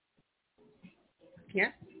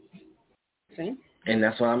 Yeah. See? And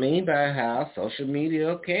that's what I mean by how social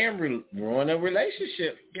media can ruin a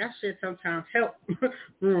relationship. That shit sometimes help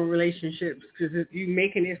ruin relationships because you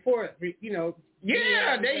making it for it,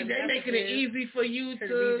 Yeah, they making it easy for you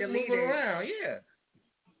to move around. Yeah.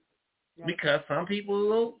 Right. Because some people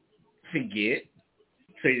will forget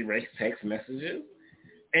to erase text messages,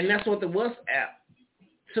 and that's what the WhatsApp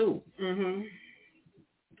too. Mhm.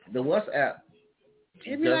 The WhatsApp.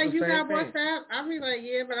 It be like, you got WhatsApp? I be like,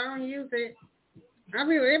 yeah, but I don't use it. I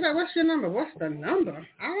be like, what's your number? What's the number?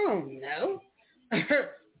 I don't know.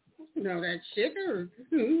 Know that shit?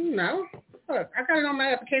 No. Look, I got it on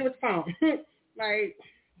my app. It came with the phone. Like.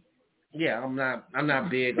 Yeah, I'm not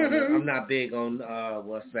big on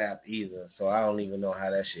WhatsApp either, so I don't even know how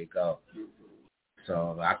that shit go.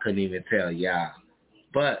 So I couldn't even tell y'all.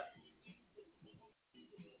 But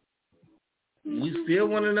we still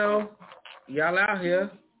want to know, y'all out here,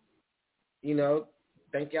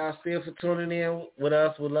 thank y'all still for tuning in with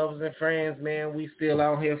us, with Lovers and Friends, man. We still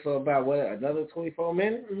out here for about, another 24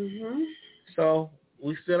 minutes? Mm-hmm. So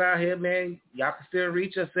we still out here, man. Y'all can still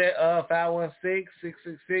reach us at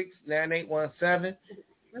 516-666-9817. Every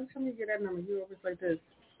time you get that number, you always like this.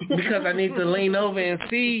 Because I need to lean over and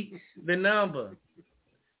see the number.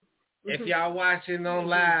 If y'all watching on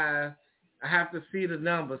live, I have to see the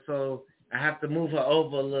number, so I have to move her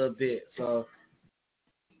over a little bit. So,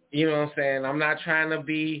 you know what I'm saying? I'm not trying to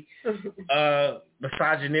be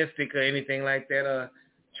misogynistic or anything like that, or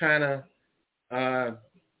trying to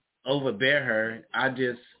overbear her. I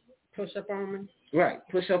just push up on me. Right,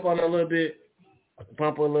 push up on her a little bit,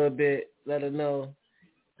 bump her a little bit, let her know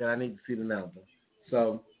that I need to see the number.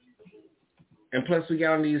 So, and plus we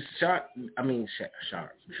got on these sharps.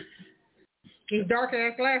 These dark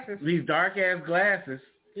ass glasses. These dark ass glasses.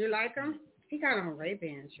 You like them? He got on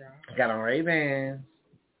Ray-Bans, y'all. Got on Ray-Bans.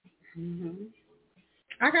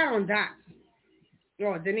 I got on Dots.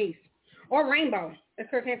 Or Denise. Or Rainbow. It's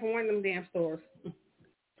because it came from one of them damn stores.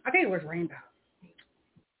 I think it was Rainbow.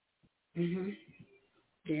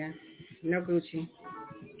 Yeah. No Gucci.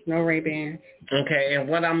 No Ray-Bans. Okay, and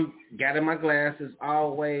what I'm got in my glass is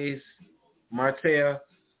always Martell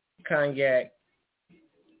Cognac.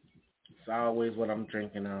 It's always what I'm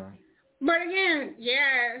drinking on. But again,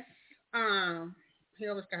 yes. He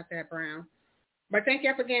always got that brown. But thank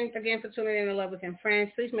you again for tuning in to Luverz and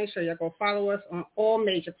Frenz. Please make sure you go follow us on all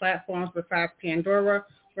major platforms besides Pandora.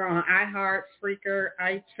 We're on iHeart, Spreaker,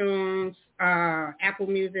 iTunes, Apple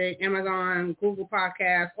Music, Amazon, Google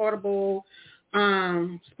Podcasts, Audible,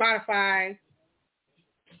 Spotify.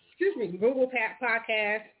 Google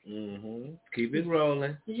Podcasts. Keep it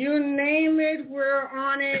rolling. You name it, we're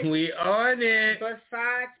on it. We on it.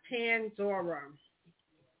 Besides Pandora.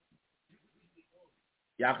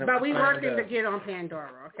 Y'all but we working to get on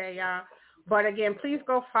Pandora, okay, y'all? But again, please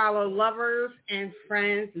go follow Luverz and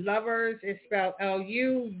Frenz. Luverz is spelled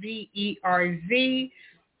Luverz.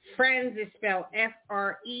 Frenz is spelled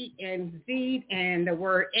Frenz, and the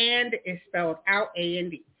word and is spelled out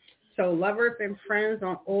And. So Luverz and Frenz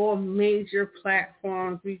on all major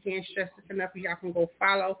platforms. We can't stress this enough. Y'all can go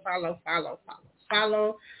follow.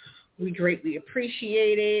 We greatly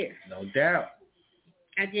appreciate it. No doubt.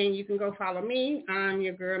 Again, you can go follow me. I'm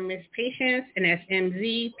your girl, Miss Patience, and that's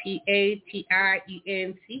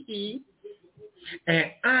MZPATIENCE.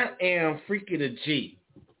 And I am Freaky the G.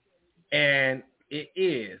 And it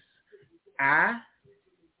is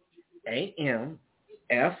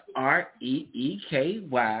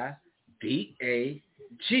IAMFREEKYDAG.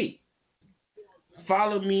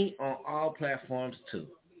 Follow me on all platforms too.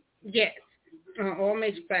 Yes, on all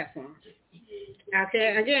major platforms.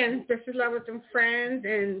 Okay, again, this is Luverz and Frenz,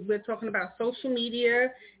 and we're talking about social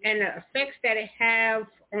media and the effects that it has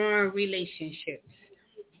on relationships.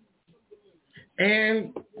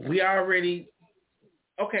 And we already,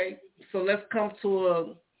 okay, so let's come to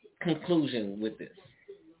a conclusion with this.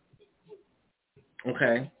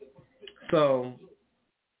 Okay, so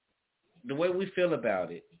the way we feel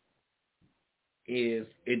about it is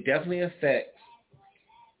it definitely affects,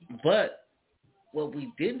 but what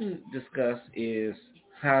we didn't discuss is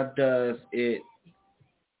how does it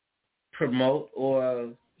promote or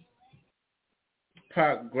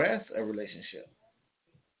progress a relationship?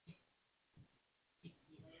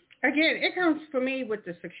 Again, it comes for me with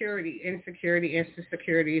the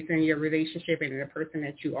insecurities in your relationship and the person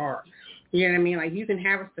that you are. You know what I mean? Like, you can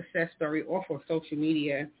have a success story off of social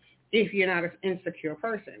media if you're not an insecure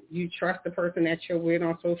person. You trust the person that you're with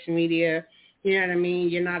on social media. You know what I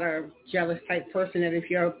mean? You're not a jealous type person that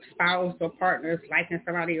if your spouse or partner is liking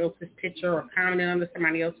somebody else's picture or commenting on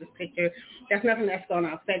somebody else's picture, that's nothing that's going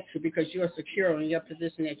to affect you because you're secure in your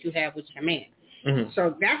position that you have with your man.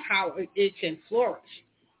 So that's how it can flourish.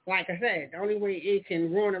 Like I said, the only way it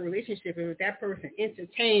can ruin a relationship is if that person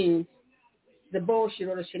entertains the bullshit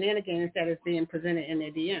or the shenanigans that is being presented in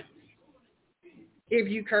their DMs. If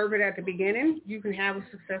you curb it at the beginning, you can have a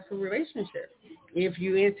successful relationship. If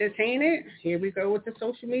you entertain it, here we go with the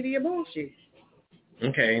social media bullshit.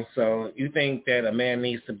 Okay, so you think that a man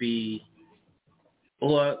needs to be,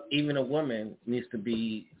 or even a woman needs to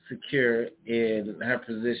be secure in her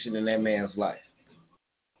position in that man's life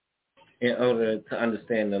in order to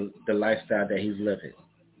understand the lifestyle that he's living.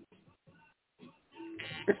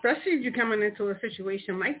 Especially if you're coming into a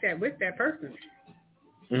situation like that with that person.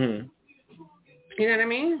 You know what I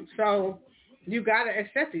mean? So you got to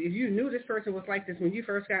accept it. If you knew this person was like this when you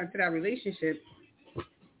first got into that relationship,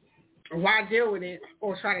 why deal with it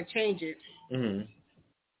or try to change it?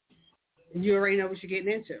 You already know what you're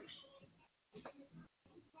getting into.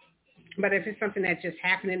 But if it's something that just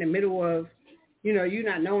happened in the middle of, you know, you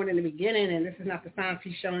not knowing in the beginning, and this is not the signs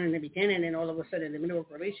he's showing in the beginning, and all of a sudden in the middle of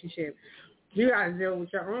a relationship, you got to deal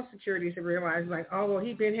with your own securities and realize, like, oh, well,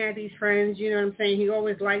 he been had these friends, you know what I'm saying? He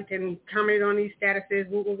always liked and commented on these statuses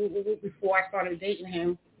before I started dating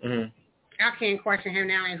him. I can't question him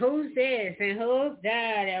now. Like, who's this and who's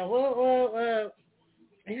that and what?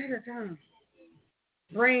 And at the time,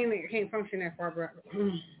 brain can't function that far, bro.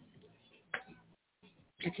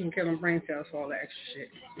 I can't kill them brain cells for all the extra shit.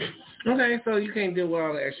 Okay, so you can't deal with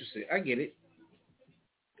all the extra shit. I get it.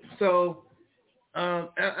 So,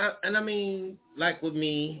 and I mean, like with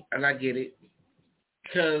me, and I get it,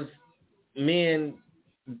 because men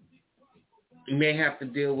may have to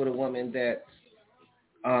deal with a woman that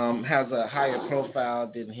has a higher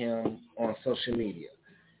profile than him on social media,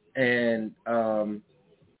 and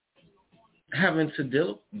having to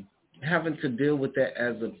deal with that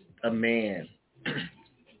as a man.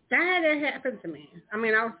 That happened to me. I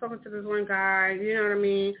mean, I was talking to this one guy, you know what I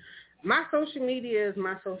mean? My social media is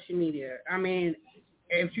my social media. I mean,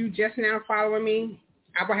 if you just now following me,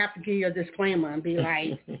 I would have to give you a disclaimer and be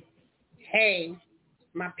like, hey,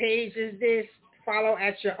 my page is this. Follow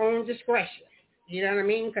at your own discretion. You know what I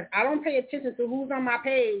mean? Because I don't pay attention to who's on my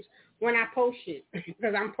page when I post it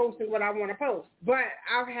because I'm posting what I want to post. But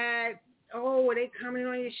I've had, they commenting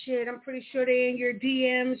on your shit. I'm pretty sure they're in your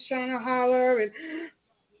DMs trying to holler. And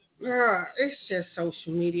it's just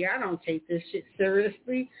social media. I don't take this shit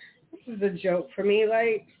seriously. This is a joke for me.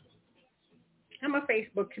 Like, I'm a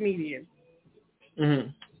Facebook comedian. Mm-hmm.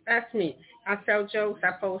 That's me. I tell jokes,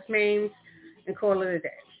 I post memes, and call it a day.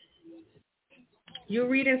 You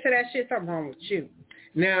read into that shit, something wrong with you.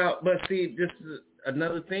 Now, but see, this is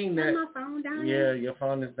another thing that... my phone dying? Yeah, your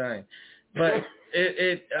phone is dying. But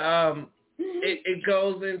it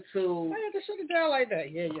goes into... Why you shut it down like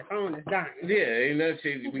that? Yeah, your phone is dying. Yeah, ain't nothing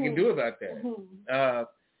shit we can do about that.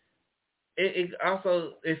 It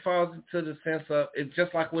also falls into the sense of, it's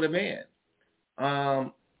just like with a man.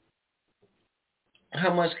 How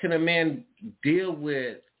much can a man deal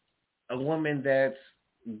with a woman that's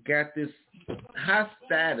got this high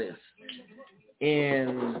status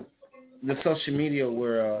in the social media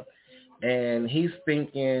world, and he's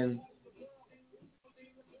thinking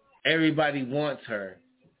everybody wants her,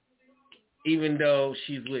 even though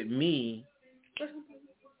she's with me?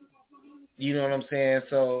 You know what I'm saying?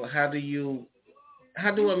 So how do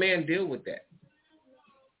a man deal with that?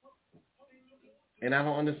 And I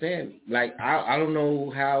don't understand. Like, I don't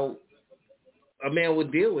know how a man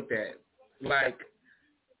would deal with that. Like,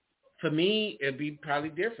 for me, it'd be probably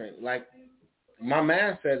different. Like, my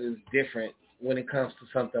mindset is different when it comes to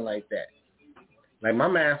something like that. Like, my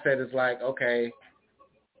mindset is like, okay,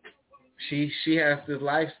 she has this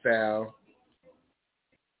lifestyle,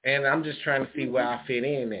 and I'm just trying to see where I fit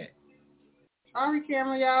in at. Sorry,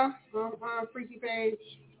 camera, y'all. On Freaky page.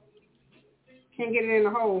 Can't get it in the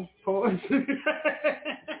hole. Pause.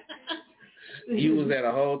 You was at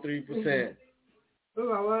a whole 3%.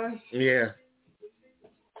 Ooh, I was? Yeah.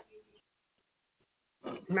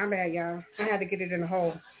 My bad, y'all. I had to get it in the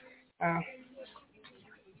hole. Can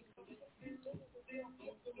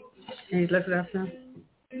you lift it up now?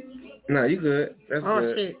 No, you good. That's good.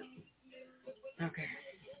 Oh, shit. Okay.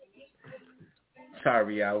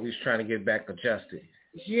 Sorry, y'all. We was trying to get back adjusted.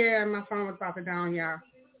 Yeah, my phone was popping down, y'all.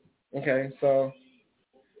 Okay, so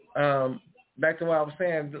back to what I was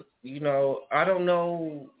saying, I don't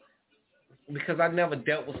know, because I never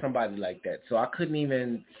dealt with somebody like that. So I couldn't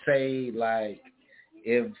even say, like,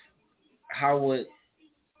 how would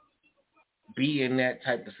be in that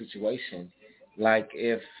type of situation. Like,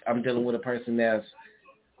 if I'm dealing with a person that's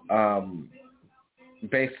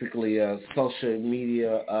basically a social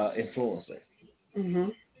media influencer. Mm-hmm.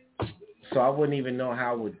 So I wouldn't even know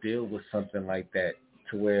how I would deal with something like that,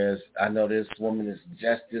 to where I know this woman is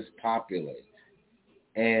just as popular.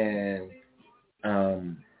 And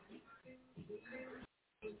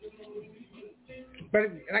but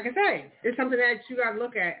like I say, it's something that you got to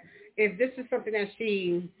look at. If this is something that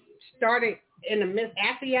she started in the midst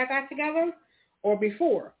after y'all got together or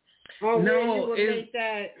before. Or no, you would make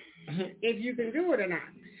that if you can do it or not.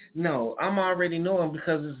 No, I'm already knowing,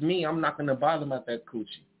 because it's me. I'm not going to bother about that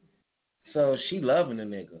coochie. So she loving the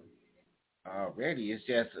nigga already. It's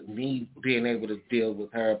just me being able to deal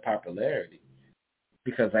with her popularity,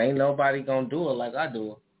 because ain't nobody going to do it like I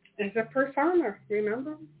do it. It's a persona,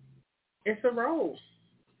 remember? It's a role.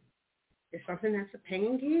 It's something that's a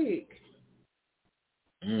paying gig.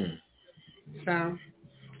 So,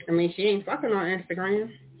 I mean, she ain't fucking on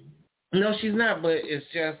Instagram. No, she's not, but it's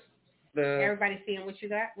just everybody's seeing what you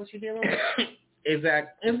got, what you dealing with.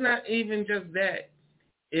 Exactly. It's not even just that.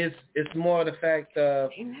 It's more the fact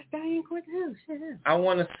of I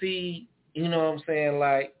want to see, you know what I'm saying,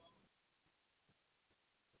 like,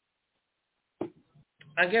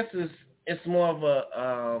 I guess it's more of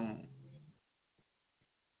a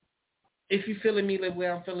if you feeling me the way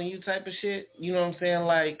I'm feeling you type of shit, you know what I'm saying?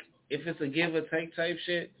 Like, if it's a give or take type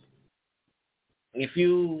shit, if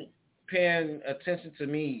you paying attention to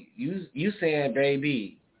me, you saying,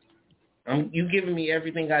 baby, you giving me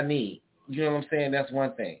everything I need. You know what I'm saying? That's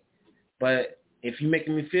one thing. But if you're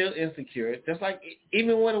making me feel insecure, just like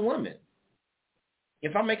even with a woman,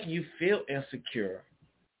 if I'm making you feel insecure,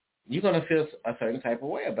 you're going to feel a certain type of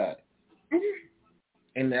way about it.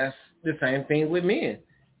 Mm-hmm. And that's the same thing with men.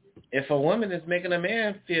 If a woman is making a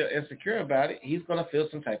man feel insecure about it, he's going to feel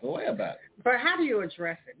some type of way about it. But how do you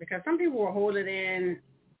address it? Because some people will hold it in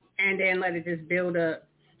and then let it just build up.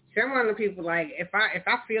 Some of the people, like, if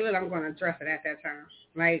I feel it, I'm going to address it at that time.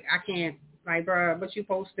 Like, I can't, like, bro, what you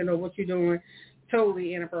posting or what you doing,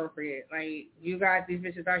 totally inappropriate. Like, you got these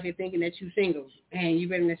bitches out here thinking that you single, and you've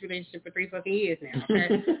been in this relationship for 3 fucking years now,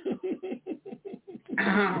 okay?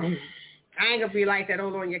 I ain't gonna be like that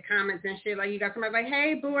over on your comments and shit. Like, you got somebody like,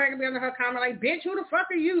 hey, boo, I can be under her comment like, bitch, who the fuck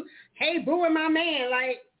are you? Hey, boo, and my man.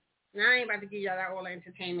 Like, now I ain't about to give y'all that all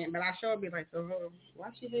entertainment, but I sure be like, so why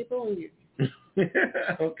she hate booing you?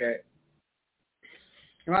 Okay.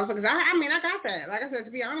 Motherfuckers, I mean, I got that. Like I said,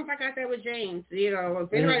 to be honest, I got that with James. You know,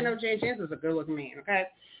 if anybody knows James was a good-looking man, okay?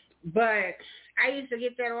 But I used to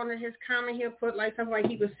get that on his comment. He'll put, like, something like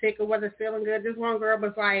he was sick or wasn't feeling good. This one girl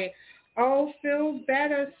was like, oh, feel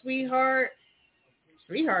better, sweetheart.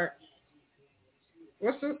 Sweetheart?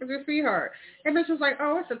 What's the sweetheart? And bitch was like,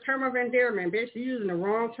 oh, it's a term of endearment. Bitch, you're using the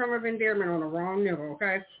wrong term of endearment on the wrong nigga,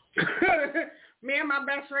 okay? Me and my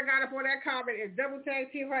best friend got up on that comment and double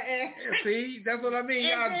tag team her ass. See, that's what I mean.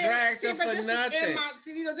 Y'all dragged her for nothing.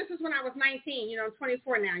 You know, this is when I was 19. You know, I'm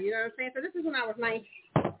 24 now. You know what I'm saying? So this is when I was 19.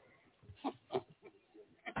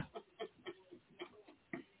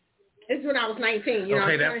 This is when I was 19. You know,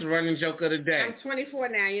 okay, that's the running joke of the day. I'm 24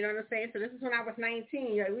 now. You know what I'm saying? So this is when I was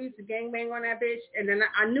 19. You know, we used to gangbang on that bitch. And then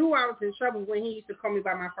I knew I was in trouble when he used to call me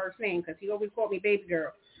by my first name because he always called me baby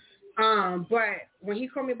girl. But when he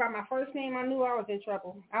called me by my first name, I knew I was in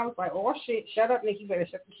trouble. I was like, oh shit, shut up, Nick. You better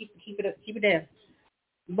keep it down.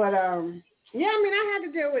 But yeah, I mean, I had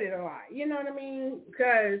to deal with it a lot. You know what I mean?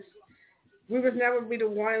 Because we would never be the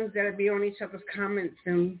ones that would be on each other's comments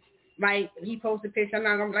and like he posted a picture. I'm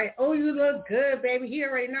not gonna be like, oh, you look good, baby. He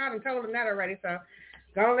already know. I'm telling him that already. So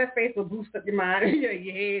go on that Facebook, boost up your mind, your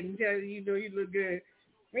head, and tell you know you look good.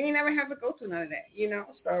 We ain't never have to go through none of that, you know.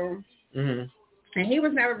 So. Mm-hmm. And he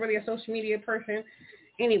was never really a social media person.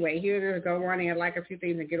 Anyway, he would just go running and like a few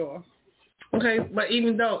things and get off. Okay, but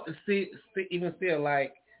even though, even still,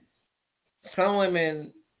 like, some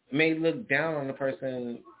women may look down on the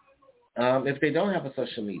person if they don't have a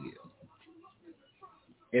social media.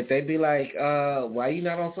 If they be like, why you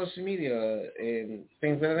not on social media and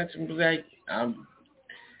things like that, like,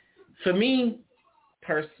 for me,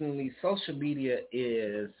 personally, social media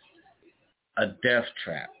is a death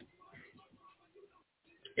trap.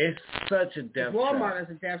 It's such a death trap. Walmart is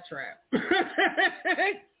a death trap.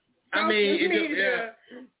 I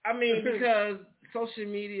mean, because social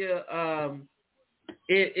media,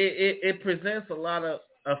 it presents a lot of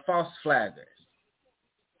false flaggers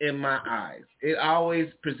in my eyes. It always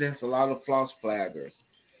presents a lot of false flaggers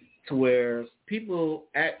to where people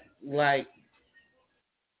act like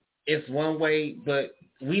it's one way, but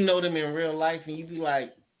we know them in real life, and you be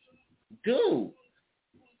like, dude.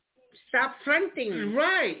 Stop fronting.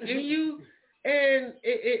 Right. And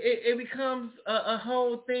it becomes a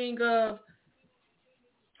whole thing of,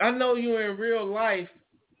 I know you're in real life,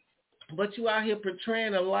 but you out here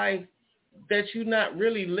portraying a life that you're not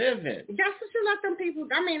really living. That's what you let them people,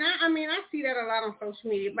 I mean, I see that a lot on social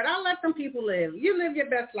media, but I let them people live. You live your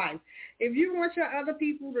best life. If you want your other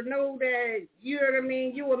people to know that, you know what I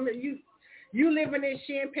mean, you live in this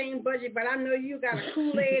champagne budget, but I know you got a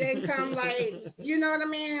Kool-Aid income, like, you know what I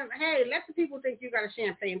mean? Hey, let the people think you got a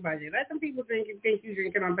champagne budget. Let them people think you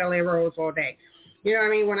drinking on Bel Air Rose all day. You know what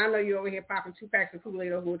I mean? When I know you over here popping 2 packs of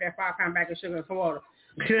Kool-Aid over with that 5-pound bag of sugar and some water.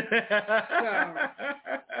 So,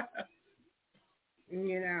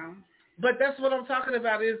 you know. But that's what I'm talking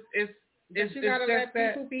about. You gotta let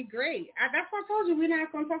people be great. That's what I told you. We're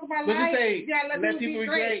not going to talk about life. Let people be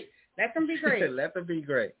great. Let them be great. Let them be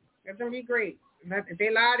great. Let them be great. If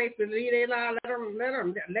they lie, they believe they lie. Let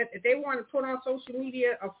them. If they want to put on social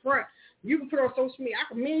media a front, you can put on social media.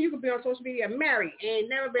 Me and you can be on social media married. Ain't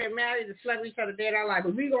never been married to slept with each other dead our life.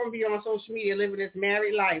 But we gonna be on social media living this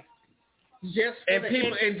married life. Just for the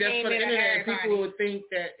internet, people would think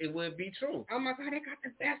that it would be true. Oh my God, they got the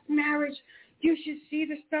best marriage. You should see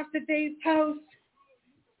the stuff that they post.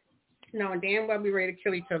 No, damn well be ready to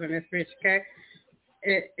kill each other in this bitch, okay?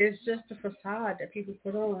 It's just a facade that people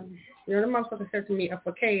put on. You know, the motherfucker said to me, a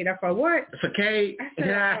facade. I thought, what? Facade?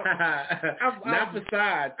 Not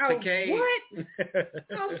facade. Oh, facade. What? The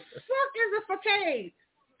fuck is a facade?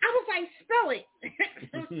 I was like, spell it.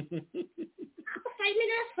 I was like,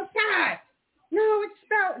 nigga, that's facade. No, it's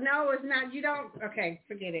spelled. No, it's not. You don't. Okay,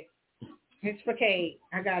 forget it. It's facade.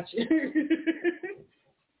 I got you.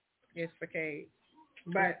 It's facade.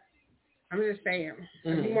 But I'm just saying,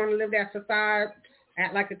 if you want to live that facade,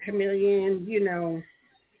 act like a chameleon, you know,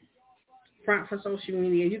 front for social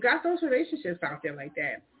media. You got those relationships out there like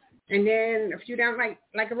that. And then if you don't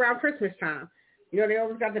like around Christmas time, you know, they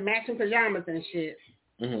always got the matching pajamas and shit.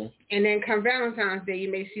 Mm-hmm. And then come Valentine's Day, you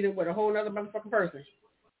may see them with a whole other motherfucking person.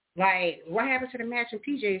 Like, what happened to the matching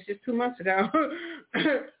PJs just 2 months ago?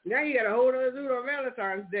 Now you got a whole other dude on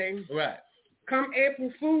Valentine's Day. Right. Come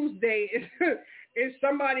April Fool's Day, it's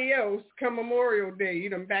somebody else. Come Memorial Day, you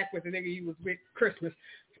done back with the nigga you was with Christmas.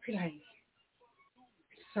 Be like,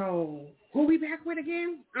 so who we back with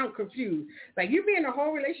again? I'm confused. Like, you be in a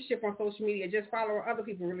whole relationship on social media, just following other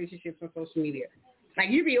people's relationships on social media. Like,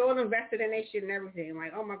 you be all invested in their shit and everything.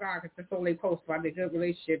 Like, oh my God, because that's all they post about their good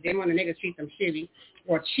relationship. They want a nigga treat them shitty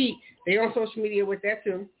or cheat. They on social media with that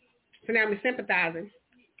too. So now we're sympathizing.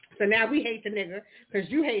 So now we hate the nigga because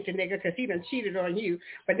you hate the nigga because he done cheated on you.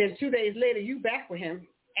 But then 2 days later, you back with him.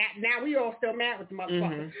 Now we all still mad with the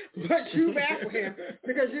motherfucker. Mm-hmm. But you back with him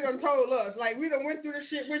because you done told us. Like, we done went through the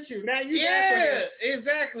shit with you. Now you back with him. Yeah,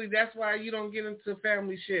 exactly. That's why you don't get into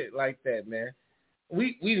family shit like that, man.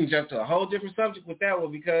 We didn't jump to a whole different subject with that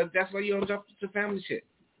one because that's why you don't jump to family shit.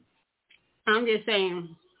 I'm just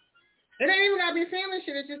saying. It ain't even got to be family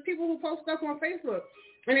shit. It's just people who post stuff on Facebook.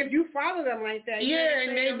 And if you follow them like that. Yeah,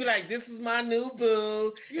 and they be like, this is my new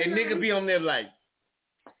boo. And nigga be on there like,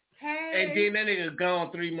 hey. And then that nigga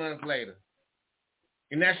gone 3 months later.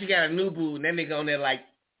 And now she got a new boo. And that nigga on there like,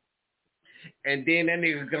 and then that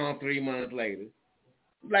nigga gone 3 months later.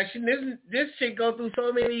 Like, this shit go through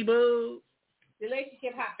so many boos.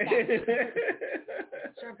 Relationship hot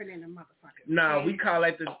jumping in the motherfucker. No, we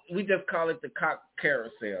just call it the cock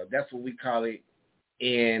carousel. That's what we call it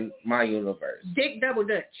in my universe. Dick double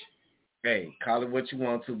dutch. Hey, call it what you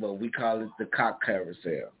want to, but we call it the cock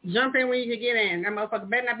carousel. Jump in when you can get in. That motherfucker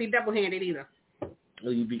better not be double-handed either. Oh,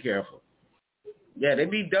 you be careful. Yeah, they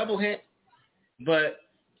be double-handed, but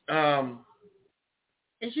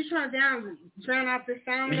is you trying to drown out the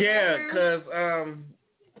sound? Yeah, because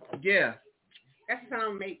yeah. That's the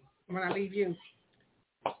sound I make when I leave you.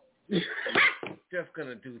 Just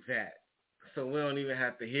gonna do that, so we don't even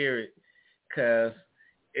have to hear it, because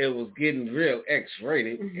it was getting real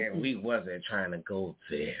X-rated, and we wasn't trying to go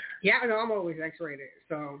there. Yeah, I know I'm always X-rated,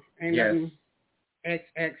 so ain't nothing X.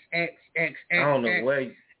 I don't know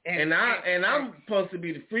where, and I'm supposed to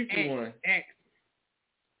be the freaky one.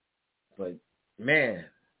 But man,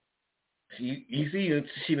 you see,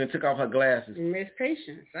 she done took off her glasses. Miss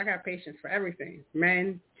Patience. I got patience for everything.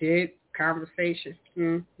 Men, dick, conversation.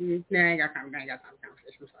 Nah, I ain't got time for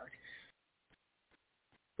conversation. I'm sorry.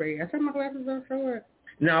 Wait, I took my glasses off for what?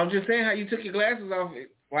 No, I'm just saying how you took your glasses off.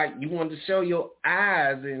 Like, you wanted to show your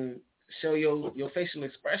eyes and show your facial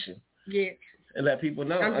expression. Yeah. And let people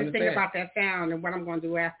know. I'm just thinking about that sound and what I'm going to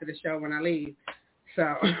do after the show when I leave.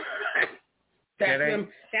 So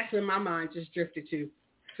that's when my mind just drifted to.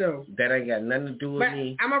 So that ain't got nothing to do with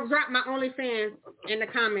me. I'm going to drop my OnlyFans in the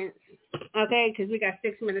comments, okay? Because we got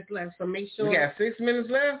 6 minutes left, so make sure. We got 6 minutes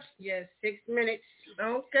left? Yes, 6 minutes.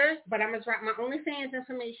 Okay. But I'm going to drop my OnlyFans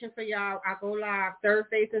information for y'all. I go live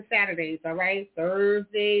Thursdays and Saturdays, all right?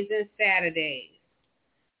 Thursdays and Saturdays.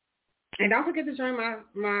 And don't forget to join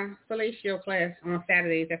my fellatio class on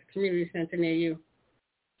Saturdays at the community center near you.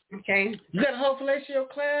 Okay? You got a whole fellatio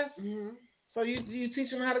class? Mm-hmm. So you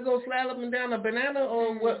teach them how to go slide up and down a banana,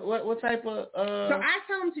 or what type of? So I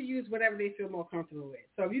tell them to use whatever they feel more comfortable with.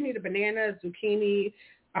 So if you need a banana, zucchini,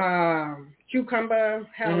 cucumber,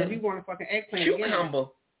 hell, if you want a fucking eggplant. Cucumber.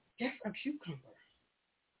 Yes, a cucumber.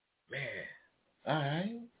 Man, all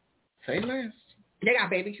right. Say less. They got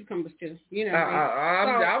baby cucumbers too. You know.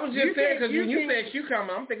 I was just saying, because when you said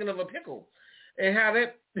cucumber, I'm thinking of a pickle, and how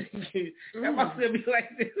that must still be like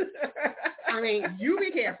this. I mean, you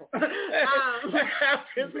be careful. It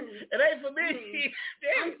ain't for me.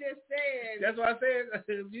 I'm just saying. That's what I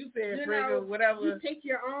said. You said, Pringle, whatever. You take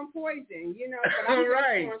your own poison, you know. But I'm just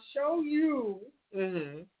going to show you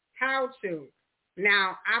how to.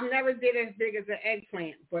 Now, I've never did as big as an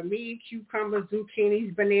eggplant, but me, cucumbers,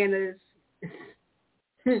 zucchinis, bananas,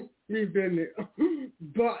 we've been there.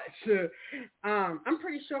 But I'm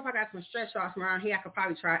pretty sure if I got some stretch marks around here, I could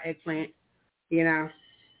probably try eggplant, you know.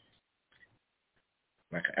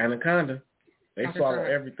 Like an anaconda. They swallow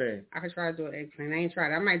everything. I could try to do an eggplant. I ain't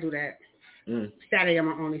tried it. I might do that. Saturday on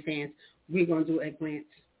my OnlyFans. We're going to do eggplants.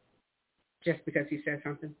 Just because he said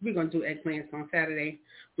something. We're going to do eggplants on Saturday.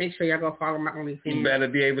 Make sure y'all go follow my OnlyFans. You better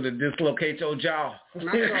be able to dislocate your jaw.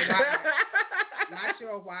 Not sure why. Not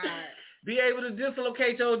sure why. Be able to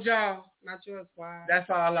dislocate your jaw. Not sure why. That's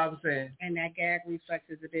all I'm saying. And that gag reflex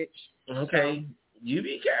is a bitch. Okay. So, you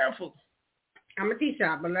be careful. I'm going to teach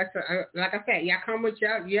y'all, but like I said, y'all come with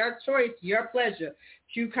your choice, your pleasure.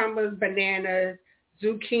 Cucumbers, bananas,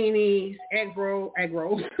 zucchinis, egg rolls.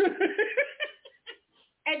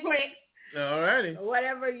 Eggplant. Alrighty.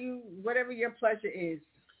 Whatever your pleasure is.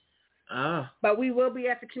 But we will be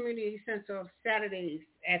at the community center Saturdays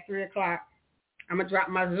at 3:00. I'm gonna drop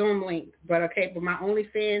my Zoom link. But my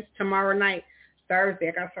OnlyFans tomorrow night, Thursday.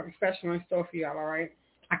 I got something special in store for y'all. All right.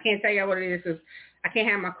 I can't tell y'all what it is because I can't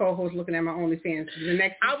have my co-host looking at my OnlyFans.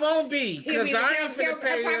 I won't be because I ain't gonna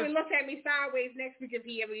pay. He'll probably look at me sideways next week if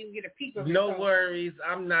he ever even get a peek of it. No worries.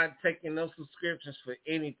 I'm not taking no subscriptions for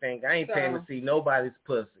anything. I ain't paying to see nobody's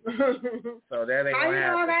pussy. So that ain't gonna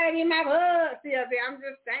happen. I gotta be my pussy up there. I'm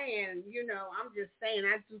just saying.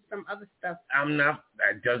 I do some other stuff. I'm not.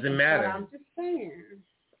 That doesn't matter. But I'm just saying.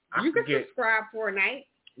 You can subscribe for a night.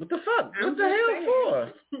 What the fuck? What the hell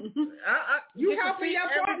for? You helping your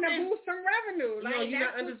partner boost some revenue. Like, you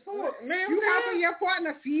not understand. Man, you helping your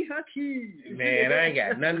partner feed her kids. Man, I ain't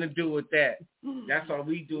got nothing to do with that. That's all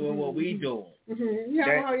we doing what we doing. You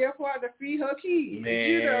helping your partner feed her kids.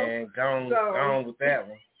 Man, go on with that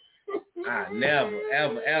one. I never,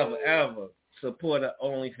 ever support an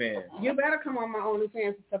OnlyFans. You better come on my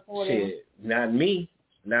OnlyFans to support it. Shit, not me.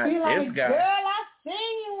 Not be this like, guy. Girl, I seen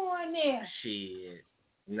you on there. Shit.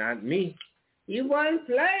 Not me. You wasn't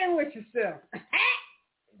playing with yourself.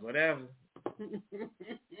 Whatever.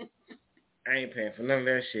 I ain't paying for none of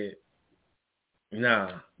that shit.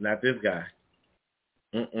 Nah, not this guy.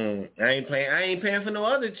 I ain't paying for no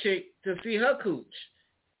other chick to see her cooch.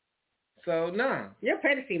 So nah. You'll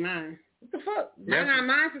pay to see mine. What the fuck?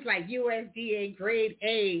 Mine's is like USDA grade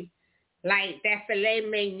A, like that filet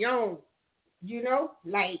mignon. You know,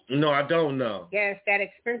 like. No, I don't know. Yeah, it's that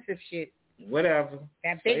expensive shit. Whatever.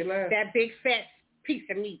 That big fat piece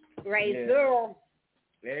of meat, right? Yeah. Girl.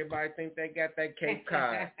 Everybody think they got that Cape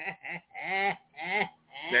Cod.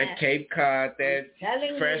 That Cape Cod, that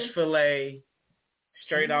fresh filet,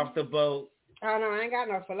 straight off the boat. Oh, no, I ain't got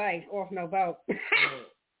no filet off no boat.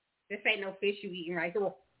 This ain't no fish you eating right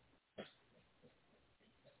here.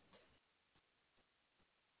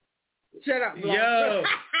 Shut up, Blanc. Yo.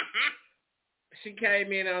 She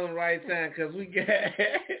came in on the right time because we got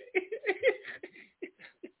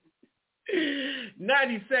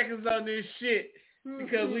 90 seconds on this shit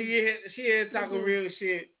because she here talking real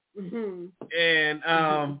shit, and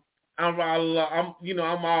I'm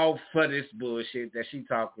all for this bullshit that she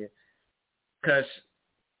talking because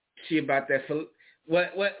she about that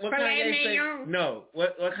what Kanye say? No,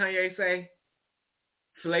 what Kanye say?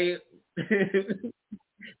 Filet,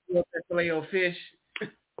 what that filet on fish?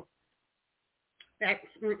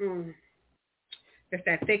 It's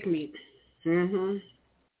that thick meat.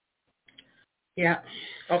 Yeah.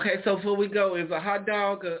 Okay, so before we go, is a hot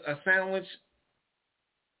dog a sandwich?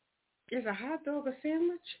 Is a hot dog a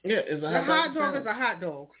sandwich? Yeah, is a hot dog is a hot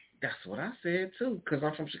dog. That's what I said too, because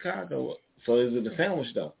I'm from Chicago. So is it a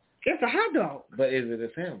sandwich though? It's a hot dog. But is it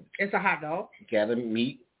a sandwich? It's a hot dog. Gotta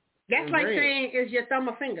meat. That's like bread. Saying, is your thumb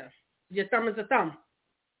a finger? Your thumb is a thumb.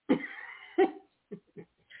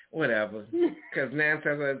 Whatever. Because 9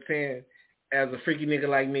 times out of 10, as a freaky nigga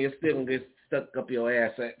like me, it's still going to get stuck up your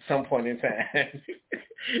ass at some point in time.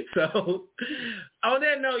 So, on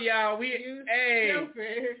that note, y'all,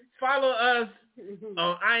 follow us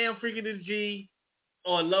on I Am Freaky the G,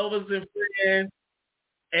 on Luverz and Frenz,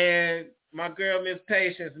 and my girl, Miss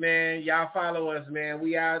Patience, man. Y'all follow us, man.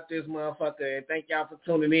 We out this motherfucker, and thank y'all for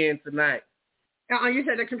tuning in tonight. You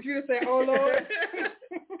said the computer said, oh, Lord.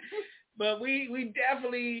 But we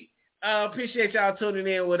definitely appreciate y'all tuning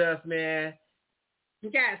in with us, man.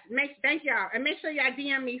 Yes, thank y'all. And make sure y'all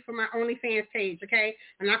DM me for my OnlyFans page, okay?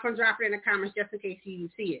 I'm not going to drop it in the comments just in case you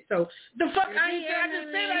see it. So, the fuck? I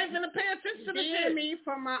just said I ain't going to pay attention to the shit. DM me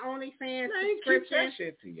for my OnlyFans subscription. That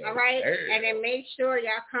shit to you. All right? And then make sure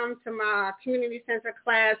y'all come to my community center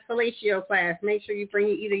class, fellatio class. Make sure you bring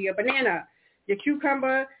either your banana, your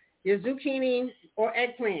cucumber, your zucchini, or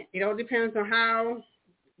eggplant. It all depends on how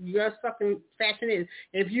your fucking fashion is.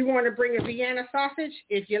 If you want to bring a Vienna sausage,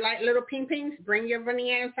 if you like little ping-pings, bring your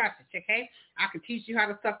Vienna sausage, okay? I can teach you how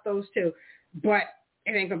to stuff those too. But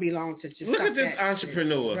it ain't going to be long to just look at this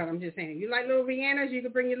entrepreneur. But I'm just saying, if you like little Viennas, you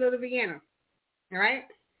can bring your little Vienna. All right?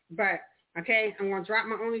 But Okay, I'm going to drop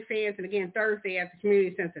my OnlyFans, and again, Thursday at the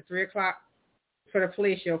community center, 3 o'clock for the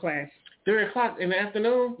police show class. 3 o'clock in the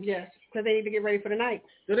afternoon? Yes, because they need to get ready for the night.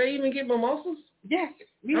 Do they even get mimosas? Yes,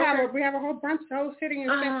 we have a whole bunch, whole sitting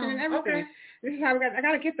and section and everything. Okay. This is how I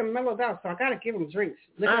got to get them mellowed out, so I got to give them drinks.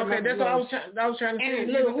 Okay, that's what I was trying to say.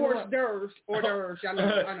 And little horse d'oeuvres, hors d'oeuvres, y'all know.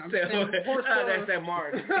 Horse d'oeuvres. That's that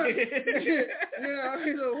Martin.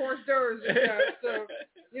 These little horse d'oeuvres and stuff. So,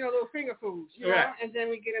 little finger foods, right. And then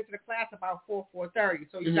we get into the class about 4:30.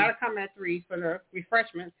 So you got to come at 3 for the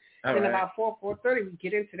refreshments. All then right. about 4:30 we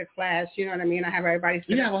get into the class. You know what I mean? I have everybody.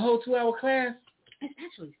 You have a whole 2-hour class? It's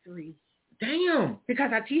actually 3. Damn.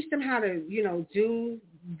 Because I teach them how to,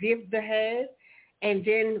 give the head. And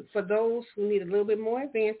then for those who need a little bit more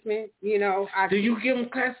advancement, Do you give them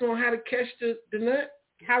classes on how to catch the nut?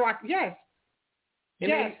 Yes. And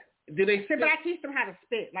yes. Do they spit? But I teach them how to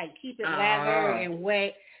spit, like keep it lather and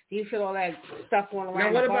wet. You feel all that stuff going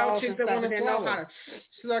around. Now what the about balls chicks and that stuff, want to and they know swallow? how to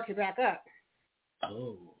slurk it back up.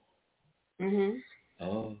 Oh. Mhm.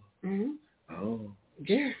 Oh. Mhm. Oh.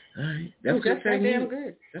 Yeah. All right. That's good technique. Damn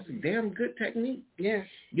good. That's a damn good technique. Yeah.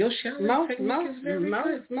 Your shallow technique is very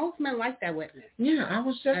good. Most men like that wetness. Yeah, I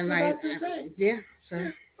was just about to say. Yeah. So.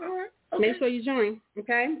 Yeah. All right. Okay. Make sure you join,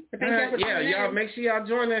 okay? But thank y'all for tuning in. Y'all make sure y'all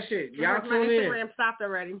join that shit. Y'all my tune in. Instagram stopped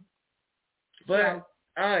already. But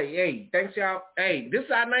hey, thanks y'all. Hey, this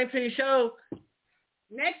is our 19th show.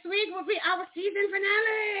 Next week will be our season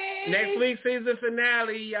finale. Next week, season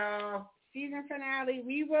finale, y'all. Season finale.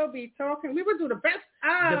 We will be talking. We will do the best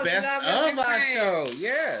of our show.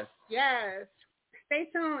 Yes. Yes. Stay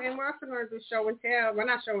tuned, and we're also going to do show and tell. Well,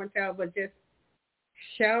 not show and tell, but just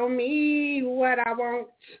show me what I want.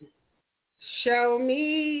 Show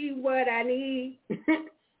me what I need.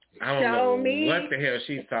 I don't know what the hell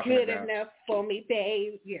she's talking good about. Good enough for me,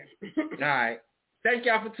 babe. Yeah. All right. Thank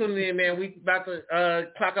y'all for tuning in, man. We about to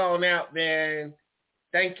clock on out, man.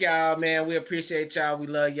 Thank y'all, man. We appreciate y'all. We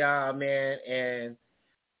love y'all, man. And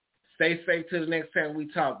stay safe till the next time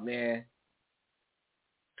we talk, man.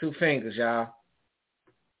 2 fingers, y'all.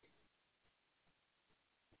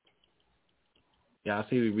 Y'all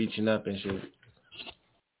see we reaching up and shit.